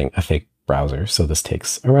requires starting a fake browser, so this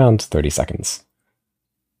takes around 30 seconds.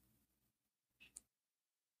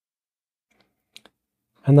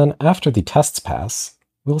 And then after the tests pass,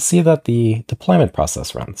 we'll see that the deployment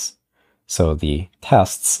process runs. So the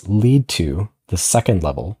tests lead to the second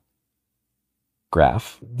level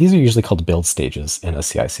graph. These are usually called build stages in a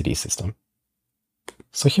CI/CD system.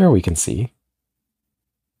 So here we can see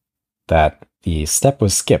that the step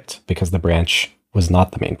was skipped because the branch was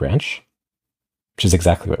not the main branch, which is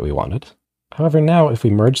exactly what we wanted. However, now if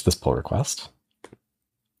we merge this pull request,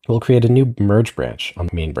 we'll create a new merge branch on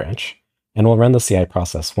the main branch, and we'll run the CI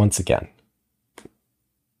process once again.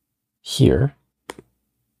 Here.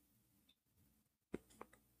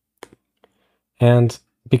 And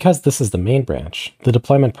because this is the main branch, the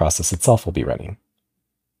deployment process itself will be running.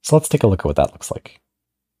 So let's take a look at what that looks like.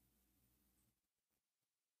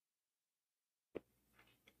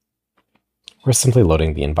 We're simply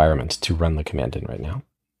loading the environment to run the command in right now.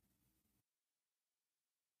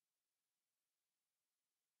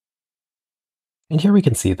 And here we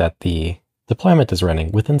can see that the deployment is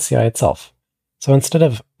running within CI itself. So instead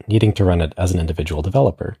of needing to run it as an individual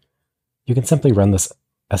developer, you can simply run this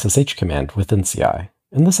SSH command within CI.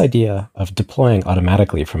 And this idea of deploying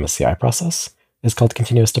automatically from a CI process is called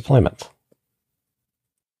continuous deployment.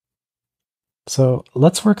 So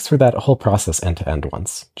let's work through that whole process end to end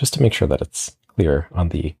once, just to make sure that it's clear on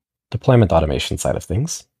the deployment automation side of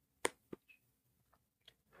things.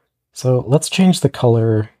 So let's change the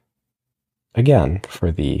color again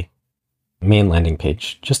for the main landing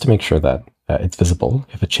page, just to make sure that it's visible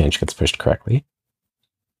if a change gets pushed correctly.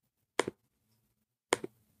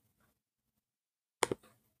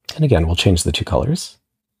 And again, we'll change the two colors.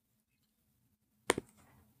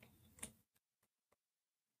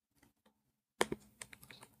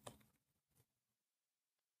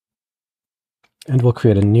 And we'll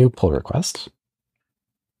create a new pull request.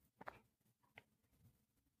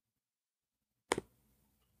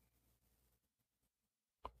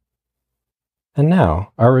 And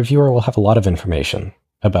now our reviewer will have a lot of information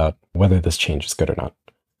about whether this change is good or not.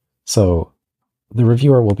 So the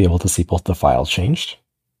reviewer will be able to see both the file changed.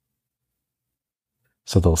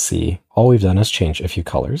 So they'll see all we've done is change a few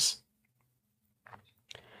colors.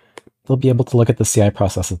 They'll be able to look at the CI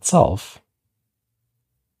process itself.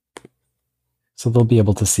 So they'll be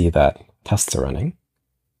able to see that tests are running.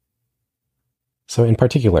 So in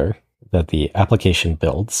particular, that the application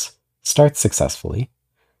builds, starts successfully,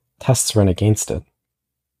 tests run against it.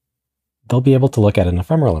 They'll be able to look at an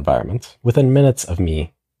ephemeral environment within minutes of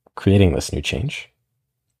me creating this new change.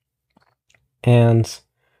 And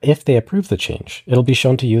if they approve the change, it'll be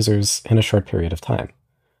shown to users in a short period of time.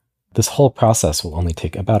 This whole process will only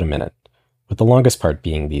take about a minute, with the longest part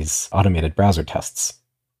being these automated browser tests.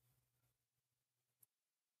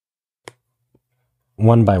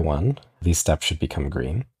 One by one, these steps should become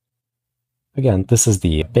green. Again, this is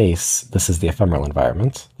the base, this is the ephemeral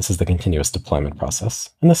environment, this is the continuous deployment process,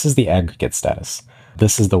 and this is the aggregate status.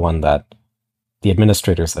 This is the one that the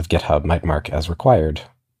administrators of GitHub might mark as required,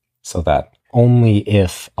 so that only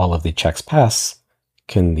if all of the checks pass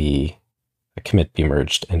can the commit be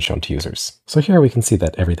merged and shown to users. So here we can see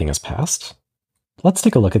that everything is passed. Let's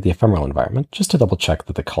take a look at the ephemeral environment, just to double check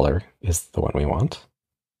that the color is the one we want.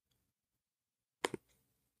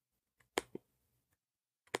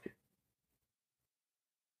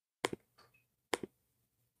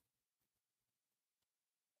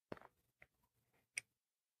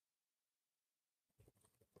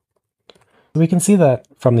 We can see that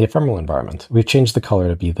from the ephemeral environment, we've changed the color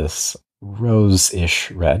to be this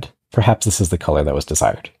rose-ish red. Perhaps this is the color that was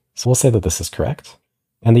desired. So we'll say that this is correct.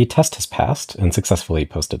 And the test has passed and successfully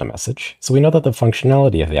posted a message. So we know that the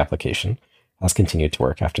functionality of the application has continued to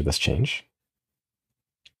work after this change.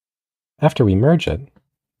 After we merge it,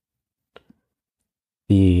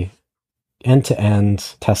 the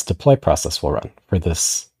end-to-end test deploy process will run for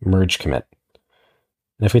this merge commit.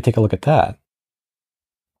 And if we take a look at that,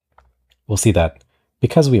 we'll see that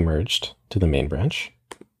because we merged to the main branch,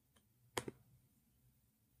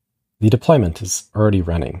 the deployment is already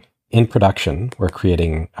running. In production, we're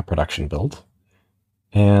creating a production build.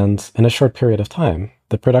 And in a short period of time,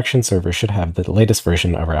 the production server should have the latest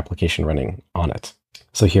version of our application running on it.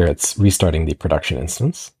 So here it's restarting the production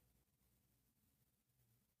instance.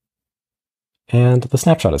 And the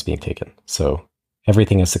snapshot is being taken. So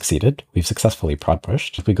everything has succeeded. We've successfully prod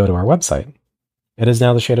pushed. If we go to our website, it is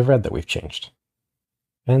now the shade of red that we've changed.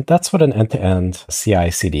 And that's what an end-to-end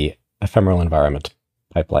CI/CD ephemeral environment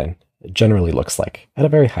pipeline generally looks like at a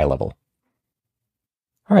very high level.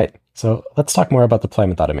 All right, so let's talk more about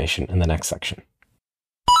deployment automation in the next section.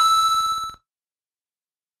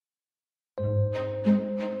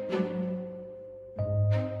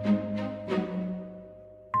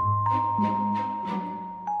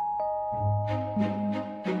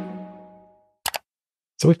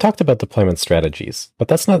 So we've talked about deployment strategies, but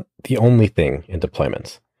that's not the only thing in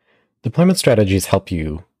deployment. Deployment strategies help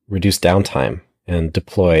you reduce downtime and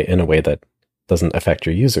deploy in a way that doesn't affect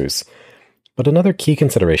your users. But another key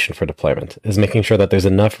consideration for deployment is making sure that there's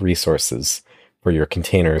enough resources for your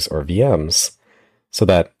containers or VMs so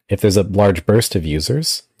that if there's a large burst of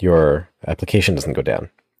users, your application doesn't go down.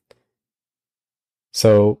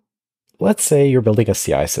 So let's say you're building a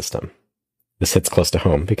CI system. This hits close to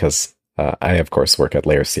home because I, of course, work at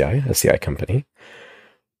Layer CI, a CI company.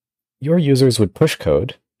 Your users would push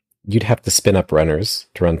code. You'd have to spin up runners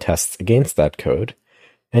to run tests against that code,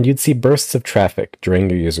 and you'd see bursts of traffic during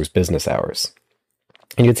your users' business hours.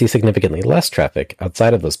 And you'd see significantly less traffic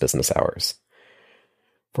outside of those business hours.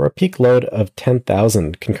 For a peak load of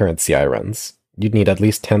 10,000 concurrent CI runs, you'd need at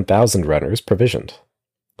least 10,000 runners provisioned.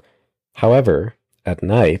 However, at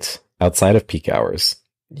night, outside of peak hours,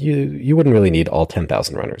 you wouldn't really need all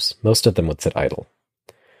 10,000 runners. Most of them would sit idle.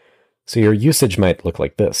 So your usage might look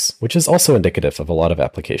like this, which is also indicative of a lot of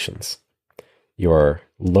applications. Your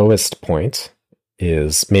lowest point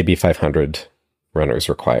is maybe 500 runners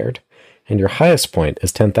required, and your highest point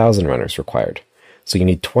is 10,000 runners required. So you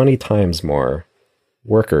need 20 times more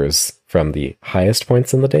workers from the highest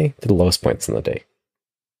points in the day to the lowest points in the day.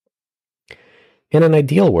 In an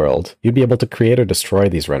ideal world, you'd be able to create or destroy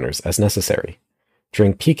these runners as necessary.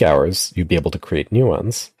 During peak hours, you'd be able to create new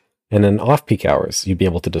ones, and in off-peak hours, you'd be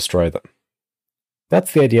able to destroy them.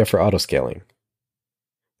 That's the idea for autoscaling.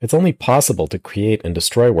 It's only possible to create and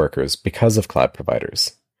destroy workers because of cloud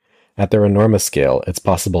providers. At their enormous scale, it's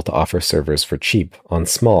possible to offer servers for cheap on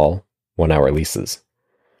small, one-hour leases.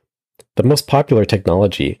 The most popular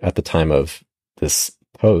technology at the time of this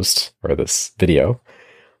post, or this video,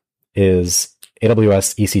 is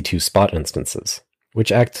AWS EC2 Spot instances,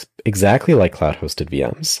 which act exactly like cloud-hosted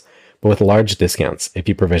VMs, but with large discounts if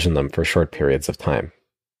you provision them for short periods of time.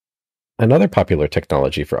 Another popular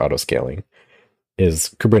technology for autoscaling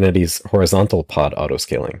is Kubernetes horizontal pod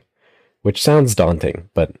autoscaling, which sounds daunting,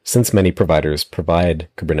 but since many providers provide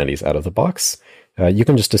Kubernetes out of the box, you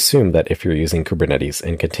can just assume that if you're using Kubernetes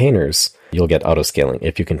in containers, you'll get autoscaling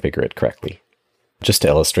if you configure it correctly. Just to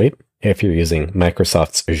illustrate, if you're using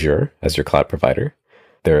Microsoft's Azure as your cloud provider,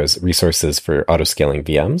 there's resources for autoscaling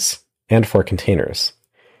VMs and for containers.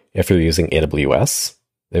 If you're using AWS,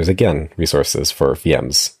 there's again resources for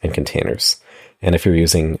VMs and containers. And if you're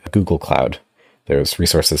using Google Cloud, there's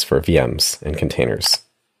resources for VMs and containers.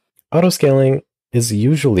 Autoscaling is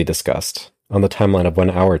usually discussed on the timeline of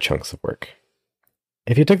 1-hour chunks of work.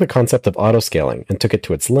 If you took the concept of autoscaling and took it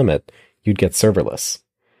to its limit, you'd get serverless.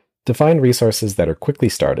 Define resources that are quickly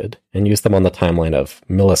started and use them on the timeline of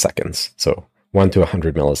milliseconds, so 1 to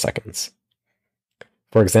 100 milliseconds.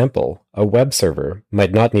 For example, a web server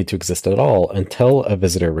might not need to exist at all until a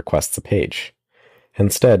visitor requests a page.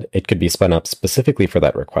 Instead, it could be spun up specifically for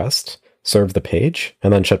that request, serve the page,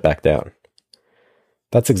 and then shut back down.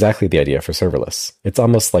 That's exactly the idea for serverless. It's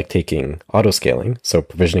almost like taking autoscaling, so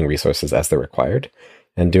provisioning resources as they're required,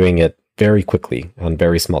 and doing it very quickly on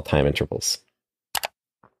very small time intervals.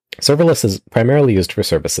 Serverless is primarily used for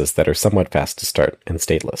services that are somewhat fast to start and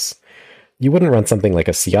stateless. You wouldn't run something like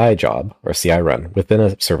a CI job or CI run within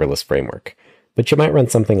a serverless framework, but you might run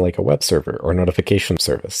something like a web server or notification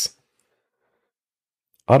service.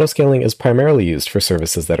 Autoscaling is primarily used for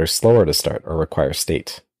services that are slower to start or require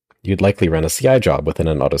state. You'd likely run a CI job within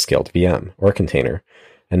an autoscaled VM or container,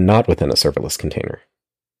 and not within a serverless container.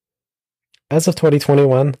 As of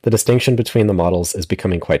 2021, the distinction between the models is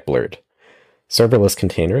becoming quite blurred. Serverless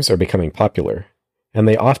containers are becoming popular, and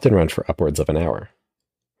they often run for upwards of an hour.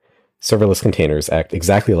 Serverless containers act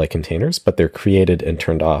exactly like containers, but they're created and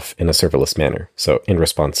turned off in a serverless manner, so in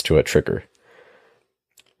response to a trigger.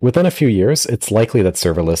 Within a few years, it's likely that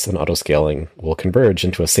serverless and autoscaling will converge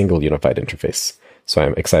into a single unified interface, so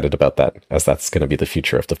I'm excited about that, as that's going to be the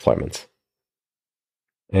future of deployment.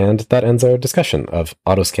 And that ends our discussion of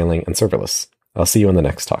autoscaling and serverless. I'll see you in the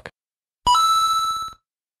next talk.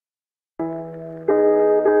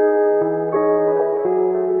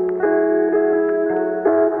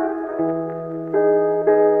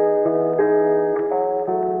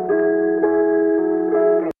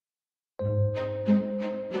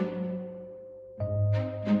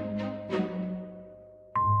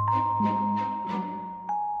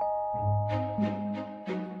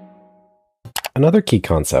 Another key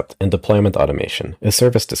concept in deployment automation is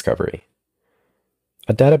service discovery.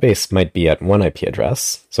 A database might be at one IP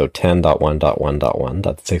address, so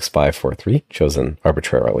 10.1.1.1.6543, chosen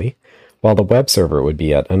arbitrarily, while the web server would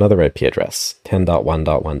be at another IP address,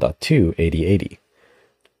 10.1.1.2.80.80.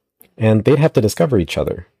 And they'd have to discover each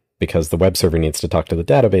other, because the web server needs to talk to the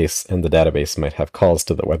database, and the database might have calls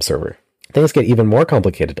to the web server. Things get even more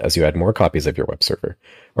complicated as you add more copies of your web server,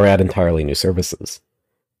 or add entirely new services.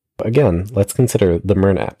 Again, let's consider the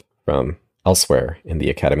MERN app from elsewhere in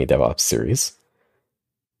the Academy DevOps series.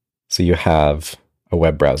 So you have a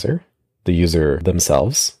web browser. The user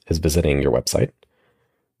themselves is visiting your website.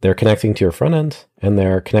 They're connecting to your front end, and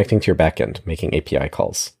they're connecting to your backend, making API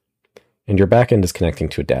calls. And your backend is connecting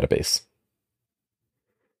to a database.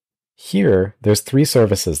 Here, there's three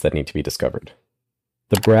services that need to be discovered.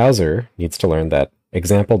 The browser needs to learn that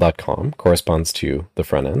example.com corresponds to the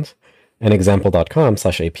front end, and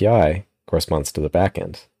example.com/API corresponds to the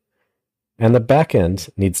backend. And the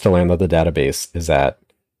backend needs to learn that the database is at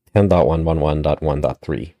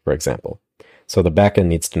 10.111.1.3, for example. So the backend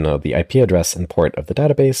needs to know the IP address and port of the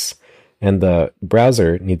database, and the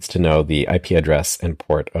browser needs to know the IP address and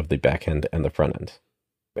port of the backend and the front end.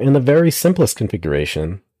 In the very simplest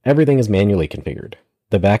configuration, everything is manually configured.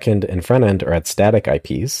 The backend and front end are at static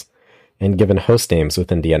IPs and given host names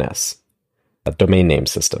within DNS, a domain name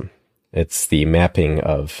system. It's the mapping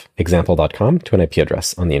of example.com to an IP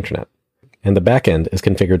address on the internet. And the backend is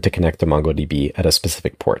configured to connect to MongoDB at a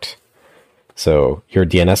specific port. So your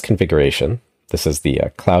DNS configuration, this is the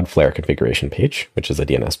Cloudflare configuration page, which is a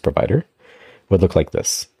DNS provider, would look like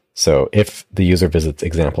this. So if the user visits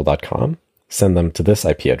example.com, send them to this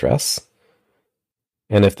IP address.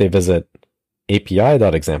 And if they visit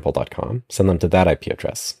api.example.com, send them to that IP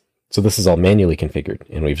address. So this is all manually configured,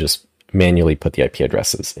 and we've just manually put the IP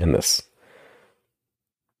addresses in this.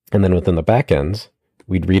 And then within the backend,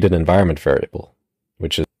 we'd read an environment variable,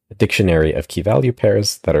 which is a dictionary of key value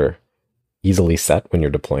pairs that are easily set when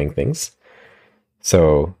you're deploying things.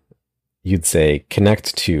 So you'd say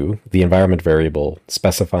connect to the environment variable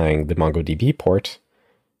specifying the MongoDB port,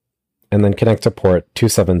 and then connect to port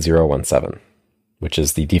 27017, which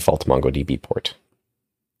is the default MongoDB port.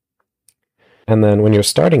 And then when you're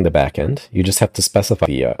starting the backend, you just have to specify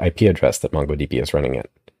the IP address that MongoDB is running at.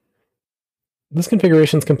 This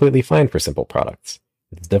configuration is completely fine for simple products.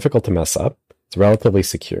 It's difficult to mess up, it's relatively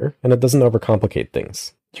secure, and it doesn't overcomplicate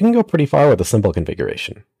things. You can go pretty far with a simple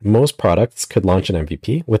configuration. Most products could launch an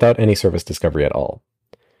MVP without any service discovery at all.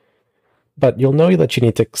 But you'll know that you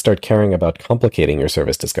need to start caring about complicating your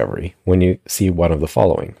service discovery when you see one of the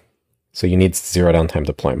following. So you need zero downtime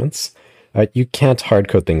deployments. You can't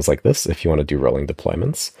hard-code things like this if you want to do rolling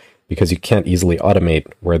deployments, because you can't easily automate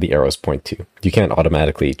where the arrows point to. You can't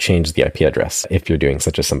automatically change the IP address if you're doing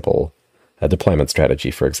such a simple deployment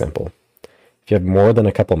strategy, for example. If you have more than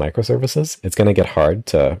a couple microservices, it's going to get hard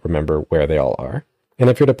to remember where they all are. And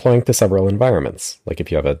if you're deploying to several environments, like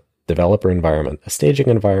if you have a developer environment, a staging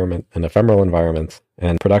environment, an ephemeral environment,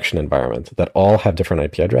 and production environment that all have different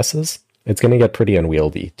IP addresses, it's going to get pretty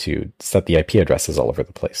unwieldy to set the IP addresses all over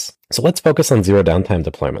the place. So let's focus on zero downtime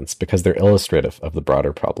deployments because they're illustrative of the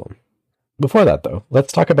broader problem. Before that, though,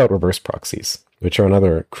 let's talk about reverse proxies, which are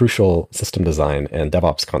another crucial system design and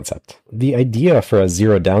DevOps concept. The idea for a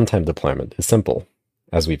zero downtime deployment is simple,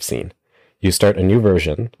 as we've seen. You start a new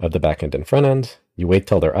version of the backend and front end, you wait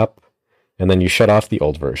till they're up, and then you shut off the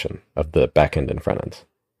old version of the backend and front end.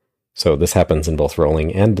 So this happens in both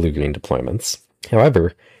rolling and blue-green deployments.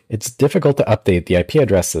 However, it's difficult to update the IP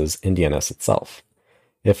addresses in DNS itself.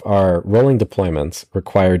 If our rolling deployments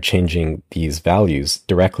required changing these values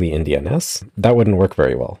directly in DNS, that wouldn't work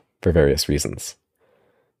very well for various reasons.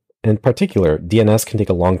 In particular, DNS can take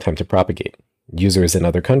a long time to propagate. Users in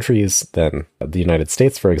other countries than the United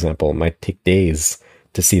States, for example, might take days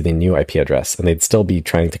to see the new IP address, and they'd still be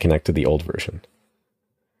trying to connect to the old version.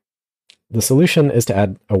 The solution is to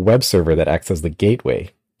add a web server that acts as the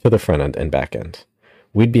gateway to the front end and back end.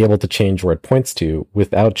 We'd be able to change where it points to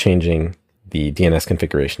without changing the DNS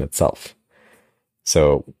configuration itself.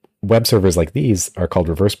 So web servers like these are called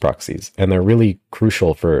reverse proxies, and they're really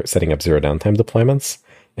crucial for setting up zero downtime deployments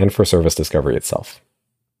and for service discovery itself.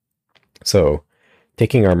 So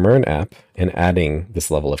taking our MERN app and adding this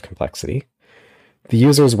level of complexity, the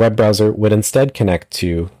user's web browser would instead connect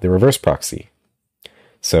to the reverse proxy.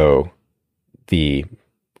 So the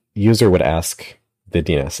user would ask the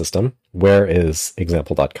DNS system, where is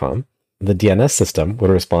example.com? The DNS system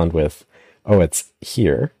would respond with, oh, it's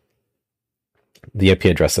here, the IP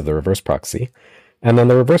address of the reverse proxy. And then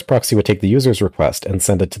the reverse proxy would take the user's request and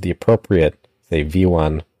send it to the appropriate, say,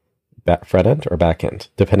 v1 frontend or backend,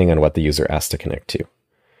 depending on what the user asked to connect to.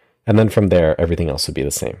 And then from there, everything else would be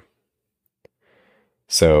the same.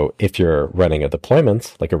 So if you're running a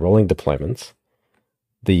deployment, like a rolling deployment,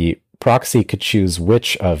 the proxy could choose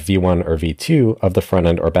which of v1 or v2 of the front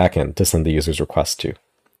end or back end to send the user's request to.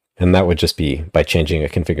 And that would just be by changing a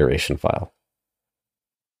configuration file.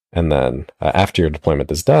 And then after your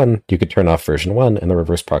deployment is done, you could turn off version 1 and the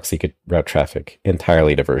reverse proxy could route traffic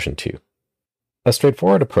entirely to version 2. A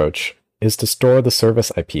straightforward approach is to store the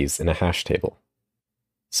service IPs in a hash table.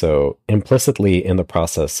 So implicitly in the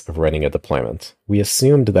process of running a deployment, we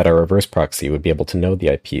assumed that our reverse proxy would be able to know the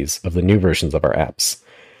IPs of the new versions of our apps,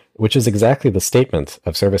 which is exactly the statement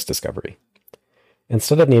of service discovery.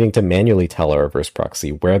 Instead of needing to manually tell our reverse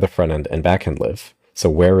proxy where the front end and back end live, so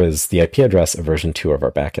where is the IP address of version 2 of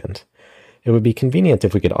our back end, it would be convenient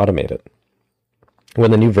if we could automate it.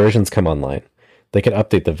 When the new versions come online, they could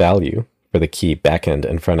update the value for the key backend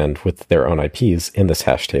and front end with their own IPs in this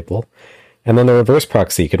hash table, and then the reverse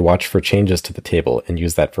proxy could watch for changes to the table and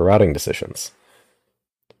use that for routing decisions.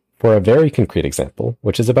 For a very concrete example,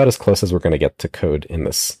 which is about as close as we're going to get to code in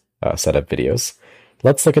this set of videos,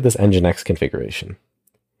 let's look at this Nginx configuration.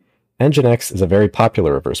 Nginx is a very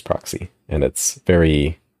popular reverse proxy, and it's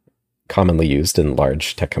very commonly used in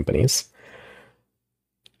large tech companies.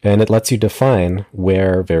 And it lets you define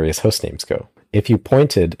where various host names go. If you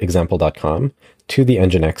pointed example.com to the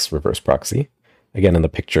Nginx reverse proxy, again in the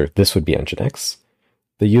picture, this would be Nginx,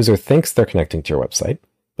 the user thinks they're connecting to your website,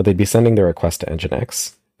 but they'd be sending their request to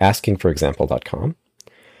Nginx, asking for example.com,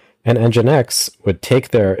 and Nginx would take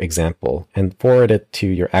their example and forward it to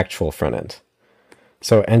your actual front end.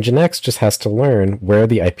 So Nginx just has to learn where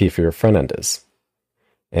the IP for your front end is.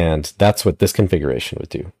 And that's what this configuration would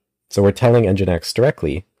do. So we're telling Nginx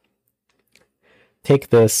directly, take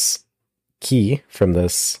this key from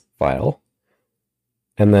this file,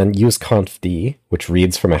 and then use confd, which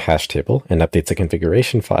reads from a hash table and updates a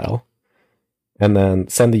configuration file, and then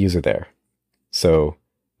send the user there. So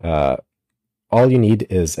all you need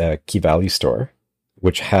is a key value store,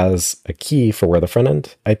 which has a key for where the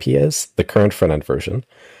front-end IP is, the current front-end version.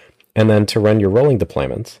 And then to run your rolling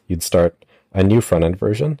deployment, you'd start a new front-end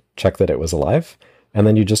version, check that it was alive, and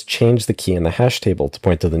then you just change the key in the hash table to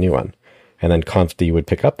point to the new one. And then confd would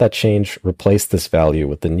pick up that change, replace this value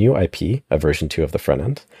with the new IP of version 2 of the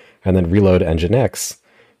front-end, and then reload Nginx,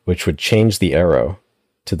 which would change the arrow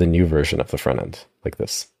to the new version of the front-end, like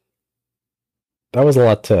this. That was a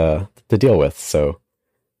lot to deal with, so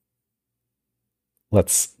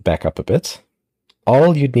let's back up a bit.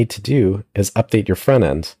 All you'd need to do is update your front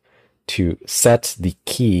end to set the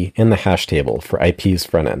key in the hash table for IP's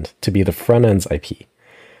front end to be the front end's IP,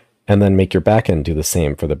 and then make your backend do the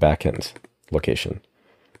same for the backend location.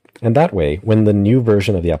 And that way, when the new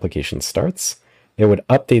version of the application starts, it would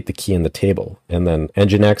update the key in the table, and then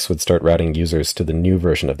Nginx would start routing users to the new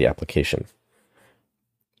version of the application.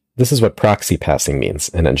 This is what proxy passing means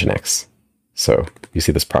in Nginx. So you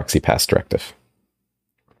see this proxy pass directive.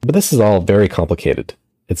 But this is all very complicated.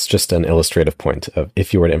 It's just an illustrative point of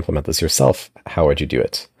if you were to implement this yourself, how would you do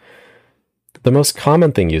it? The most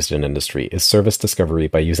common thing used in industry is service discovery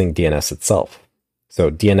by using DNS itself.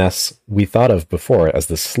 So DNS we thought of before as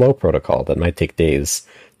this slow protocol that might take days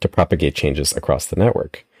to propagate changes across the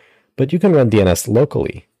network. But you can run DNS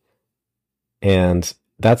locally, and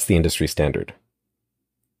that's the industry standard.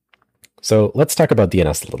 So let's talk about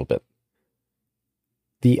DNS a little bit.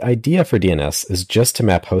 The idea for DNS is just to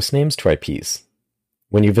map host names to IPs.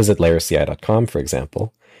 When you visit layerci.com, for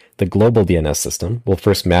example, the global DNS system will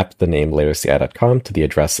first map the name layerci.com to the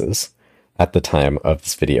addresses at the time of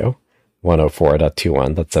this video,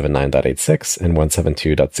 104.21.79.86 and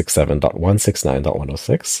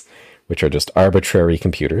 172.67.169.106, which are just arbitrary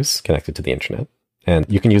computers connected to the internet. And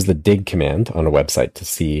you can use the dig command on a website to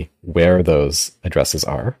see where those addresses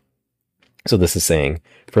are. So this is saying,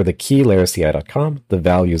 for the key layerci.com, the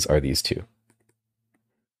values are these two.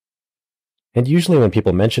 And usually when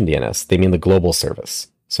people mention DNS, they mean the global service,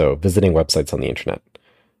 so visiting websites on the internet.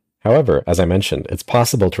 However, as I mentioned, it's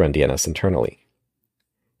possible to run DNS internally.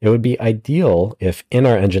 It would be ideal if in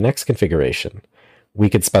our Nginx configuration, we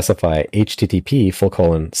could specify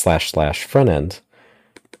http://frontend,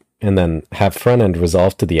 and then have frontend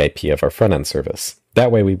resolved to the IP of our frontend service.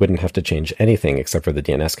 That way we wouldn't have to change anything except for the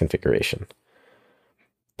DNS configuration.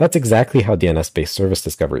 That's exactly how DNS-based service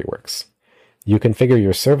discovery works. You configure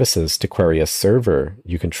your services to query a server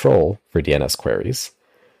you control for DNS queries,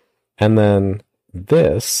 and then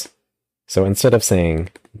this, so instead of saying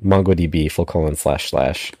MongoDB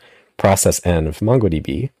 // process n of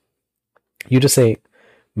MongoDB, you just say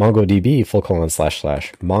MongoDB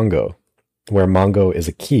 // Mongo, where Mongo is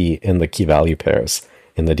a key in the key value pairs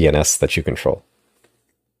in the DNS that you control.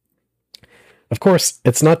 Of course,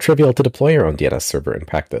 it's not trivial to deploy your own DNS server in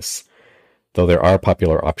practice, though there are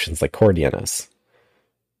popular options like Core DNS.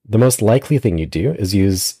 The most likely thing you do is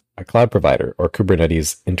use a cloud provider or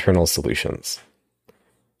Kubernetes internal solutions.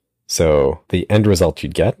 So the end result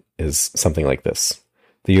you'd get is something like this.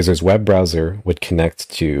 The user's web browser would connect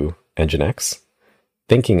to Nginx,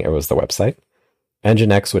 thinking it was the website.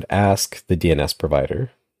 Nginx would ask the DNS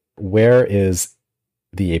provider, where is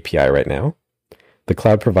the API right now? The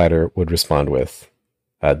cloud provider would respond with,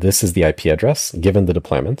 this is the IP address given the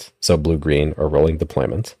deployment, so blue-green or rolling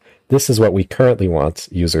deployment. This is what we currently want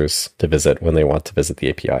users to visit when they want to visit the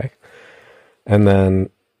API. And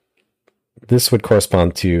then this would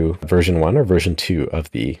correspond to version 1 or version 2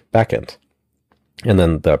 of the backend. And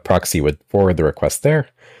then the proxy would forward the request there,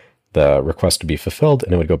 the request would be fulfilled,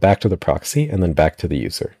 and it would go back to the proxy and then back to the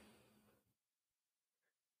user.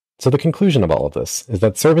 So the conclusion of all of this is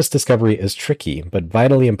that service discovery is tricky, but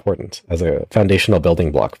vitally important as a foundational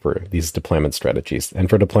building block for these deployment strategies and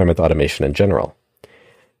for deployment automation in general.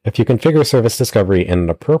 If you configure service discovery in an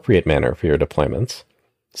appropriate manner for your deployment,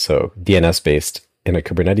 so DNS-based in a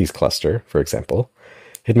Kubernetes cluster, for example,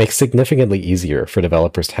 it makes significantly easier for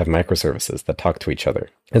developers to have microservices that talk to each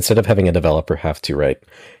other. Instead of having a developer have to write,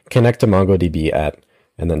 connect to MongoDB at,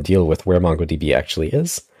 and then deal with where MongoDB actually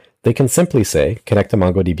is, they can simply say, connect to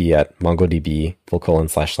MongoDB at MongoDB /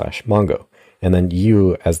 Mongo. And then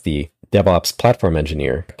you, as the DevOps platform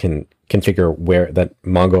engineer, can configure where that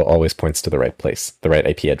Mongo always points to the right place, the right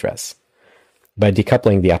IP address. By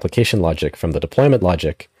decoupling the application logic from the deployment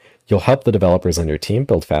logic, you'll help the developers on your team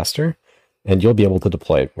build faster, and you'll be able to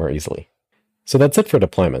deploy it more easily. So that's it for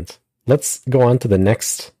deployment. Let's go on to the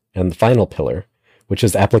next and final pillar, which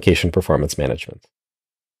is application performance management.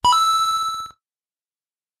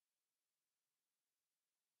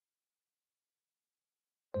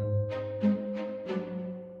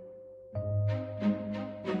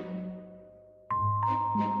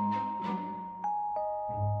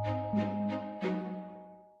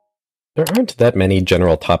 There aren't that many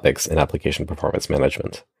general topics in application performance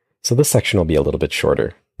management, so this section will be a little bit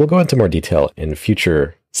shorter. We'll go into more detail in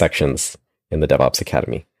future sections in the DevOps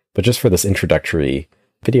Academy, but just for this introductory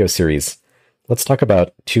video series, let's talk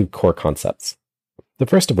about two core concepts. The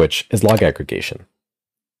first of which is log aggregation.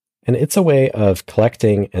 And it's a way of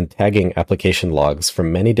collecting and tagging application logs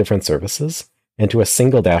from many different services into a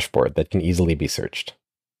single dashboard that can easily be searched.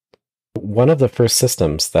 One of the first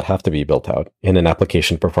systems that have to be built out in an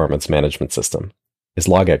application performance management system is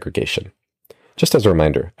log aggregation. Just as a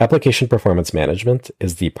reminder, application performance management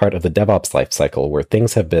is the part of the DevOps lifecycle where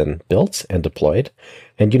things have been built and deployed,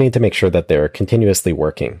 and you need to make sure that they're continuously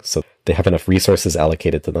working so they have enough resources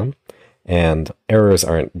allocated to them, and errors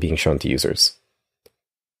aren't being shown to users.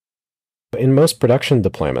 In most production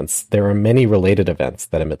deployments, there are many related events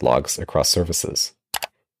that emit logs across services.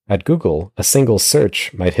 At Google, a single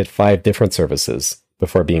search might hit 5 different services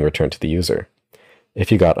before being returned to the user.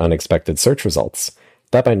 If you got unexpected search results,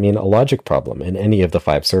 that might mean a logic problem in any of the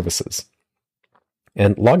 5 services.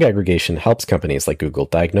 And log aggregation helps companies like Google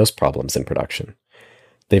diagnose problems in production.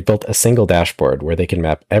 They've built a single dashboard where they can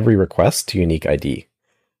map every request to unique ID.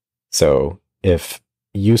 So if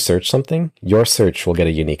you search something, your search will get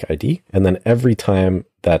a unique ID, and then every time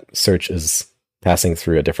that search is passing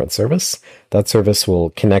through a different service, that service will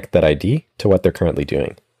connect that ID to what they're currently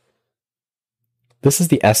doing. This is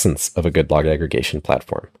the essence of a good log aggregation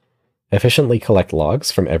platform. Efficiently collect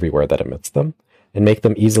logs from everywhere that emits them, and make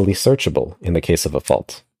them easily searchable in the case of a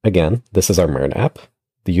fault. Again, this is our MERN app.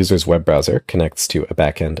 The user's web browser connects to a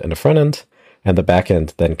backend and a frontend, and the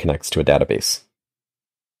backend then connects to a database.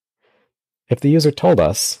 If the user told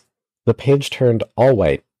us, the page turned all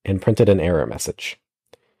white and printed an error message,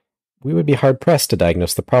 we would be hard-pressed to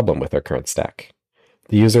diagnose the problem with our current stack.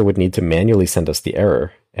 The user would need to manually send us the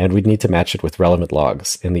error, and we'd need to match it with relevant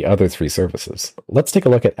logs in the other 3 services. Let's take a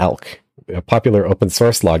look at Elk, a popular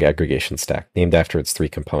open-source log aggregation stack named after its 3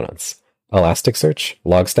 components: Elasticsearch,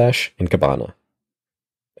 Logstash, and Kibana.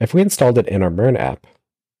 If we installed it in our MERN app,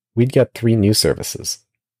 we'd get 3 new services.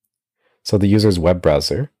 So the user's web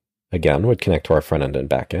browser, again, would connect to our front-end and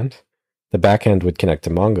back-end. The back-end would connect to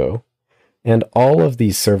Mongo, and all of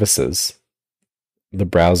these services the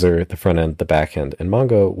browser, the front end, the back end, and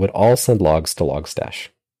Mongo would all send logs to Logstash.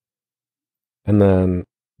 And then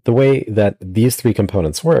the way that these three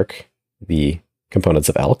components work, the components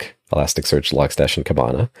of Elk, Elasticsearch, Logstash, and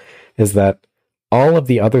Kibana, is that all of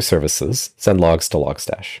the other services send logs to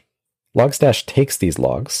Logstash. Logstash takes these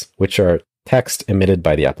logs, which are text emitted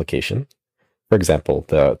by the application. For example,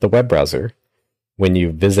 the web browser, when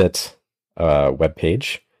you visit a web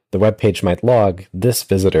page, the web page might log, this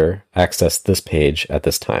visitor accessed this page at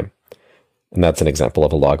this time. And that's an example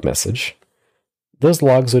of a log message. Those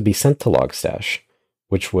logs would be sent to Logstash,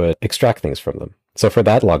 which would extract things from them. So for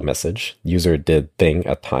that log message, user did thing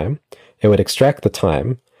at time, it would extract the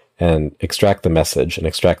time and extract the message and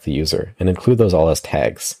extract the user and include those all as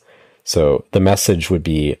tags. So the message would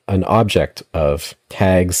be an object of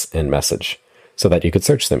tags and message so that you could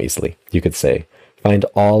search them easily. You could say, find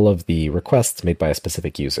all of the requests made by a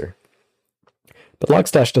specific user. But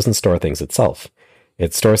Logstash doesn't store things itself.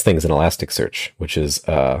 It stores things in Elasticsearch, which is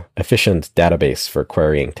an efficient database for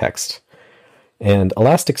querying text. And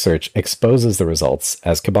Elasticsearch exposes the results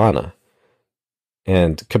as Kibana.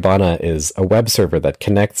 And Kibana is a web server that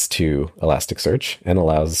connects to Elasticsearch and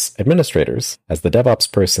allows administrators, as the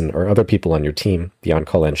DevOps person or other people on your team, the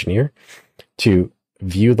on-call engineer, to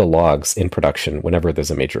view the logs in production whenever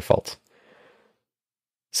there's a major fault.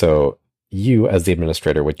 So you, as the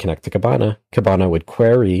administrator, would connect to Kibana. Kibana would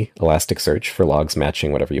query Elasticsearch for logs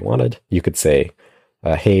matching whatever you wanted. You could say,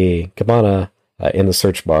 hey, Kibana, in the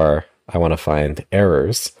search bar, I want to find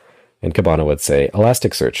errors. And Kibana would say,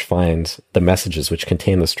 Elasticsearch, find the messages which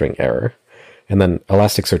contain the string error. And then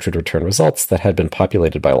Elasticsearch would return results that had been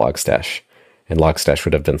populated by Logstash. And Logstash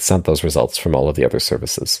would have been sent those results from all of the other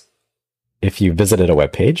services. If you visited a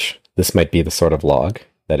web page, this might be the sort of log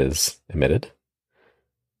that is emitted.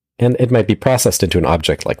 And it might be processed into an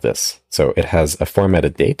object like this. So it has a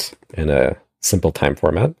formatted date in a simple time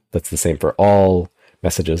format that's the same for all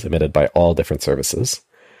messages emitted by all different services.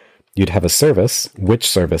 You'd have a service, which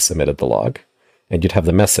service emitted the log, and you'd have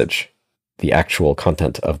the message, the actual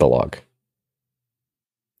content of the log.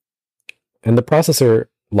 And the processor,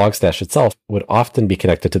 Logstash itself, would often be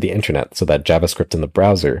connected to the internet so that JavaScript in the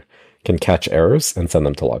browser can catch errors and send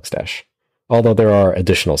them to Logstash. Although there are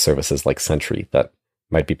additional services like Sentry that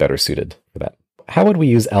might be better suited for that. How would we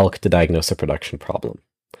use Elk to diagnose a production problem?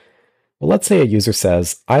 Well, let's say a user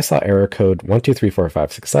says, I saw error code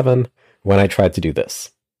 1234567 when I tried to do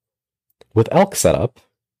this. With Elk setup,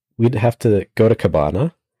 we'd have to go to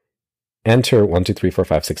Kibana, enter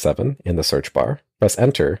 1234567 in the search bar, press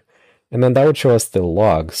enter, and then that would show us the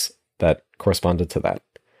logs that corresponded to that.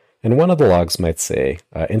 And one of the logs might say,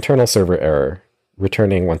 internal server error,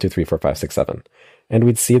 returning 1234567. And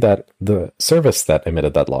we'd see that the service that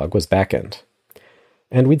emitted that log was backend.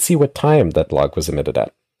 And we'd see what time that log was emitted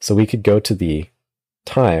at. So we could go to the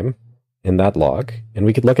time in that log, and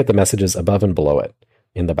we could look at the messages above and below it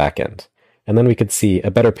in the backend. And then we could see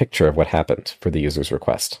a better picture of what happened for the user's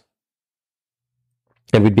request.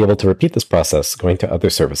 And we'd be able to repeat this process going to other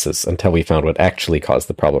services until we found what actually caused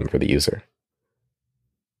the problem for the user.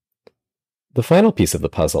 The final piece of the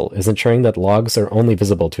puzzle is ensuring that logs are only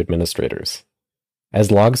visible to administrators. As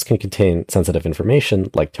logs can contain sensitive information,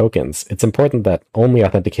 like tokens, it's important that only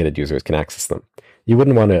authenticated users can access them. You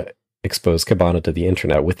wouldn't want to expose Kibana to the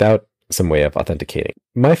internet without some way of authenticating.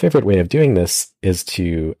 My favorite way of doing this is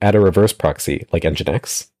to add a reverse proxy like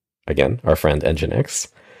Nginx, again, our friend Nginx,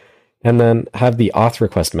 and then have the auth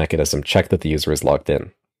request mechanism check that the user is logged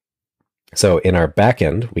in. So in our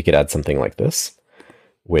backend, we could add something like this,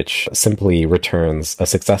 which simply returns a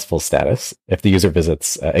successful status. If the user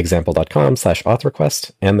visits example.com/auth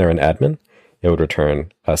request and they're an admin, it would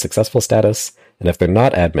return a successful status. And if they're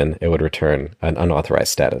not admin, it would return an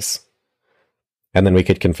unauthorized status. And then we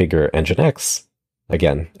could configure Nginx,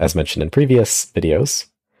 again, as mentioned in previous videos,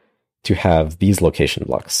 to have these location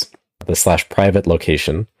blocks. The /private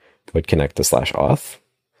location would connect to /auth.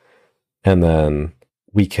 And then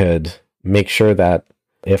we could make sure that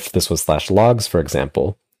if this was /logs, for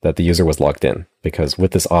example, that the user was logged in. Because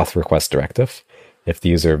with this auth request directive, if the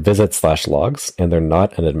user visits /logs and they're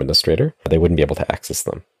not an administrator, they wouldn't be able to access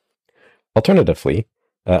them. Alternatively,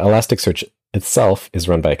 Elasticsearch itself is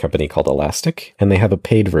run by a company called Elastic, and they have a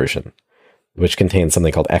paid version, which contains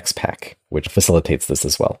something called XPack, which facilitates this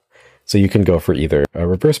as well. So you can go for either a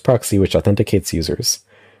reverse proxy, which authenticates users,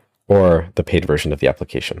 or the paid version of the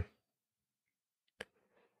application.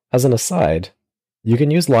 As an aside, you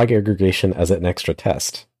can use log aggregation as an extra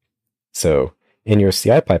test. So in your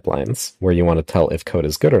CI pipelines, where you want to tell if code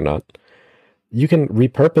is good or not, you can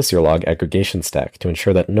repurpose your log aggregation stack to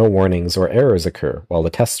ensure that no warnings or errors occur while the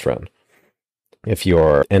tests run. If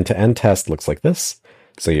your end-to-end test looks like this,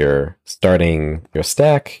 so you're starting your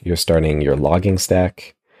stack, you're starting your logging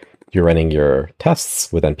stack, you're running your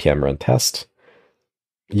tests with npm run test,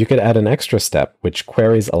 you could add an extra step which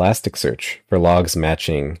queries Elasticsearch for logs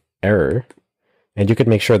matching error, and you could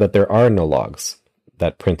make sure that there are no logs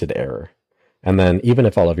that printed error. And then even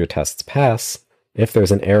if all of your tests pass, if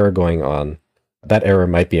there's an error going on, that error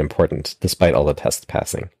might be important despite all the tests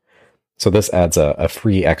passing. So this adds a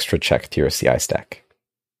free extra check to your CI stack.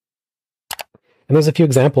 And there's a few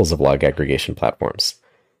examples of log aggregation platforms.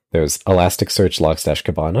 There's Elasticsearch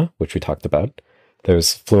Log-Kibana, which we talked about.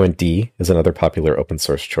 There's FluentD is another popular open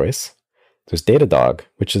source choice. There's Datadog,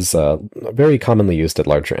 which is very commonly used at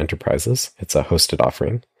larger enterprises. It's a hosted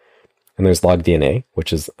offering. And there's LogDNA,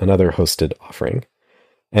 which is another hosted offering.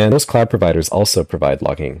 And most cloud providers also provide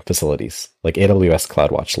logging facilities, like AWS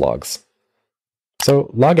CloudWatch Logs.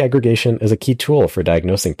 So log aggregation is a key tool for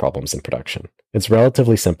diagnosing problems in production. It's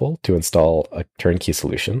relatively simple to install a turnkey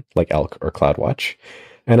solution, like Elk or CloudWatch,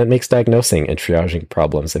 and it makes diagnosing and triaging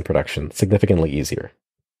problems in production significantly easier.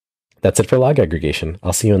 That's it for log aggregation.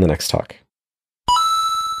 I'll see you in the next talk.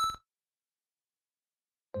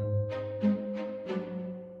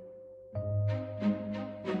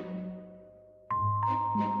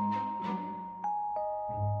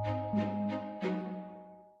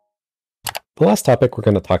 The last topic we're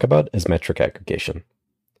going to talk about is metric aggregation.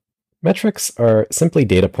 Metrics are simply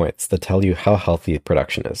data points that tell you how healthy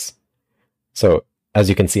production is. So, as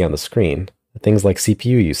you can see on the screen, things like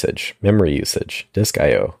CPU usage, memory usage, disk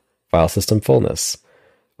I/O, file system fullness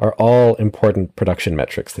are all important production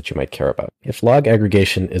metrics that you might care about. If log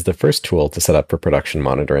aggregation is the first tool to set up for production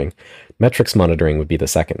monitoring, metrics monitoring would be the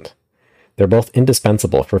second. They're both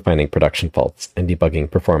indispensable for finding production faults and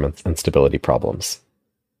debugging performance and stability problems.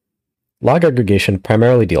 Log aggregation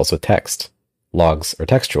primarily deals with text. Logs are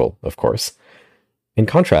textual, of course. In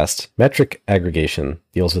contrast, metric aggregation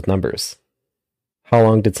deals with numbers. How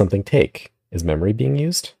long did something take? Is memory being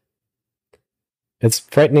used? It's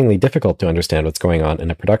frighteningly difficult to understand what's going on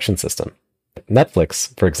in a production system.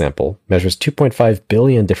 Netflix, for example, measures 2.5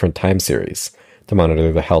 billion different time series to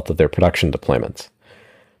monitor the health of their production deployment.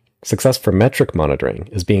 Success for metric monitoring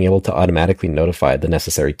is being able to automatically notify the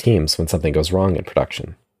necessary teams when something goes wrong in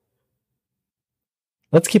production.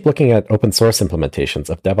 Let's keep looking at open source implementations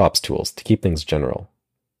of DevOps tools to keep things general.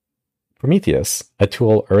 Prometheus, a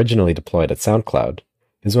tool originally deployed at SoundCloud,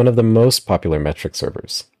 is one of the most popular metric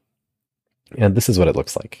servers. And this is what it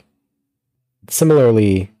looks like.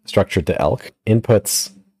 Similarly structured to Elk,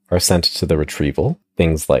 inputs are sent to the retrieval.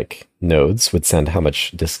 Things like nodes would send how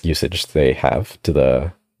much disk usage they have to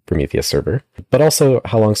the Prometheus server, but also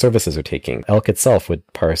how long services are taking. Elk itself would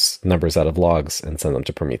parse numbers out of logs and send them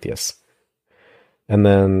to Prometheus. And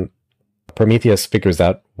then Prometheus figures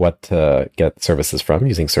out what to get services from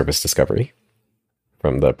using service discovery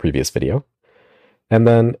from the previous video. And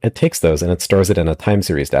then it takes those and it stores it in a time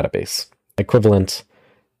series database, equivalent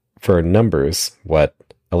for numbers what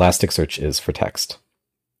Elasticsearch is for text.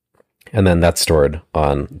 And then that's stored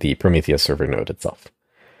on the Prometheus server node itself.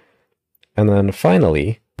 And then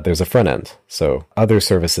finally, there's a front end. So other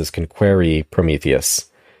services can query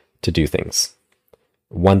Prometheus to do things.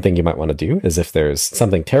 One thing you might want to do is if there's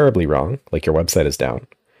something terribly wrong, like your website is down,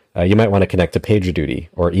 you might want to connect to PagerDuty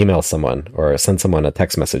or email someone or send someone a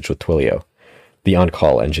text message with Twilio, the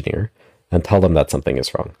on-call engineer, and tell them that something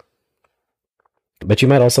is wrong. But you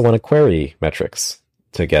might also want to query metrics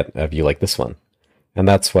to get a view like this one. And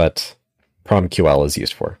that's what PromQL is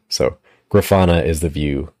used for. So Grafana is the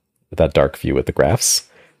view, that dark view with the graphs,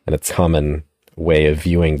 and it's a common way of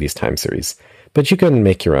viewing these time series. But you can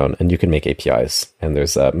make your own, and you can make APIs, and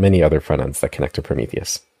there's many other front ends that connect to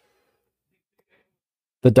Prometheus.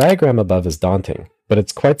 The diagram above is daunting, but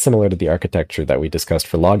it's quite similar to the architecture that we discussed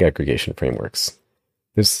for log aggregation frameworks.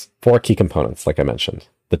 There's 4 key components, like I mentioned.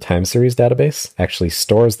 The time series database actually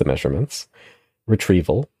stores the measurements,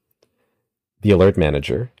 retrieval, the alert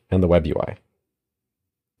manager, and the web UI.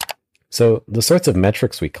 So the sorts of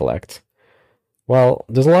metrics we collect, well,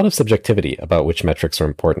 there's a lot of subjectivity about which metrics are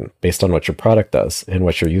important based on what your product does and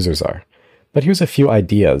what your users are. But here's a few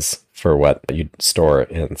ideas for what you'd store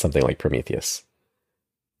in something like Prometheus.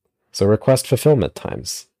 So request fulfillment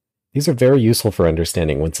times. These are very useful for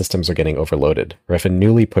understanding when systems are getting overloaded, or if a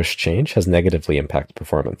newly pushed change has negatively impacted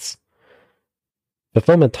performance.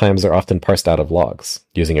 Fulfillment times are often parsed out of logs,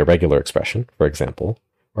 using a regular expression, for example,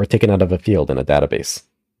 or taken out of a field in a database.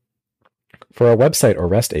 For a website or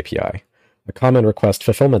REST API, a common request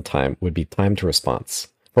fulfillment time would be time to response.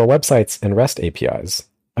 For websites and REST APIs,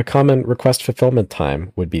 a common request fulfillment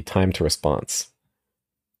time would be time to response.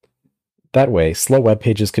 That way, slow web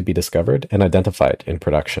pages could be discovered and identified in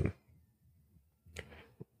production.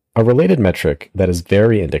 A related metric that is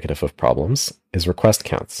very indicative of problems is request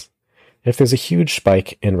counts. If there's a huge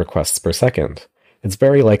spike in requests per second, it's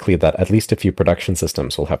very likely that at least a few production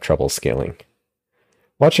systems will have trouble scaling.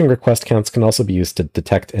 Watching request counts can also be used to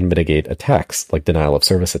detect and mitigate attacks, like denial of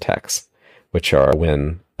service attacks, which are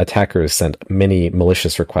when attackers send many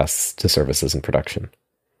malicious requests to services in production.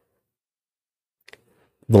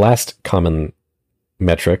 The last common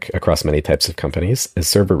metric across many types of companies is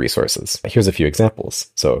server resources. Here's a few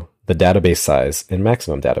examples. So the database size and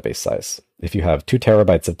maximum database size. If you have 2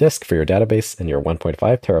 terabytes of disk for your database and you're 1.5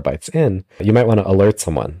 terabytes in, you might want to alert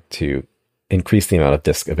someone to increase the amount of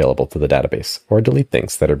disk available to the database or delete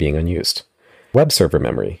things that are being unused. Web server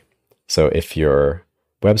memory. So if your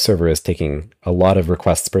web server is taking a lot of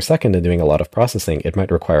requests per second and doing a lot of processing, it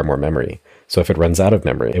might require more memory. So if it runs out of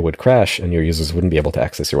memory, it would crash and your users wouldn't be able to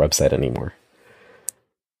access your website anymore.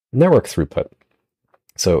 Network throughput.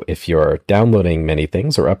 So if you're downloading many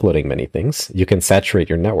things or uploading many things, you can saturate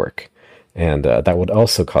your network, and that would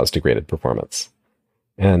also cause degraded performance.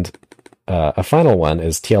 And a final one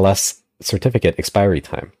is TLS certificate expiry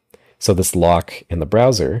time. So this lock in the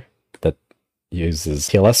browser that uses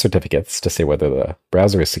TLS certificates to say whether the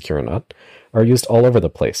browser is secure or not are used all over the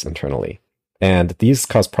place internally. And these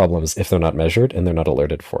cause problems if they're not measured and they're not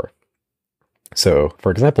alerted for. So,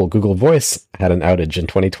 for example, Google Voice had an outage in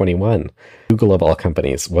 2021. Google, of all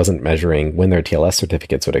companies, wasn't measuring when their TLS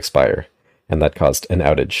certificates would expire, and that caused an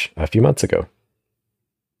outage a few months ago.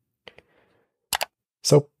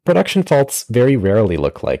 So, production faults very rarely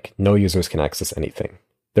look like no users can access anything.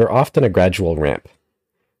 They're often a gradual ramp,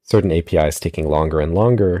 certain APIs taking longer and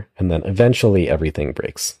longer, and then eventually everything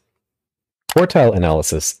breaks. Quartile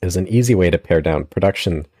analysis is an easy way to pare down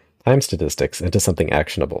production time statistics into something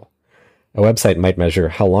actionable. A website might measure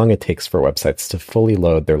how long it takes for websites to fully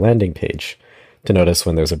load their landing page to notice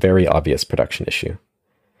when there's a very obvious production issue.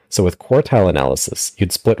 So with quartile analysis,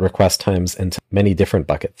 you'd split request times into many different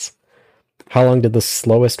buckets. How long did the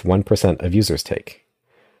slowest 1% of users take?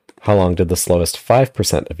 How long did the slowest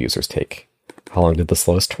 5% of users take? How long did the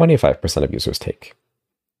slowest 25% of users take?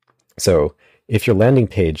 So if your landing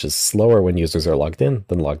page is slower when users are logged in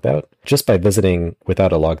than logged out, just by visiting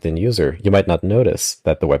without a logged in user, you might not notice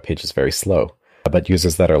that the web page is very slow. But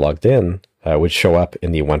users that are logged in would show up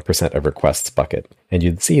in the 1% of requests bucket, and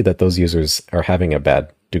you'd see that those users are having a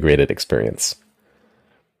bad, degraded experience.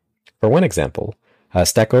 For one example,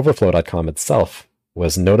 StackOverflow.com itself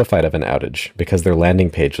was notified of an outage because their landing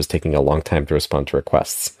page was taking a long time to respond to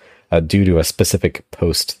requests due to a specific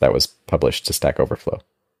post that was published to Stack Overflow.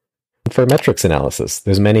 For metrics analysis,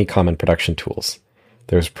 there's many common production tools.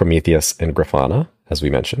 There's Prometheus and Grafana, as we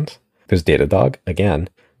mentioned. There's Datadog, again,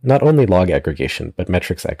 not only log aggregation, but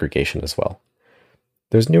metrics aggregation as well.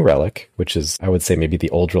 There's New Relic, which is, I would say, maybe the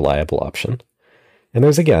old reliable option. And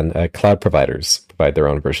there's, again, cloud providers provide their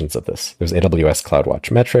own versions of this. There's AWS CloudWatch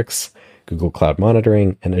Metrics, Google Cloud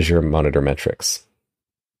Monitoring, and Azure Monitor Metrics.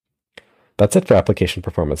 That's it for application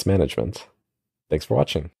performance management. Thanks for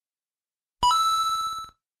watching.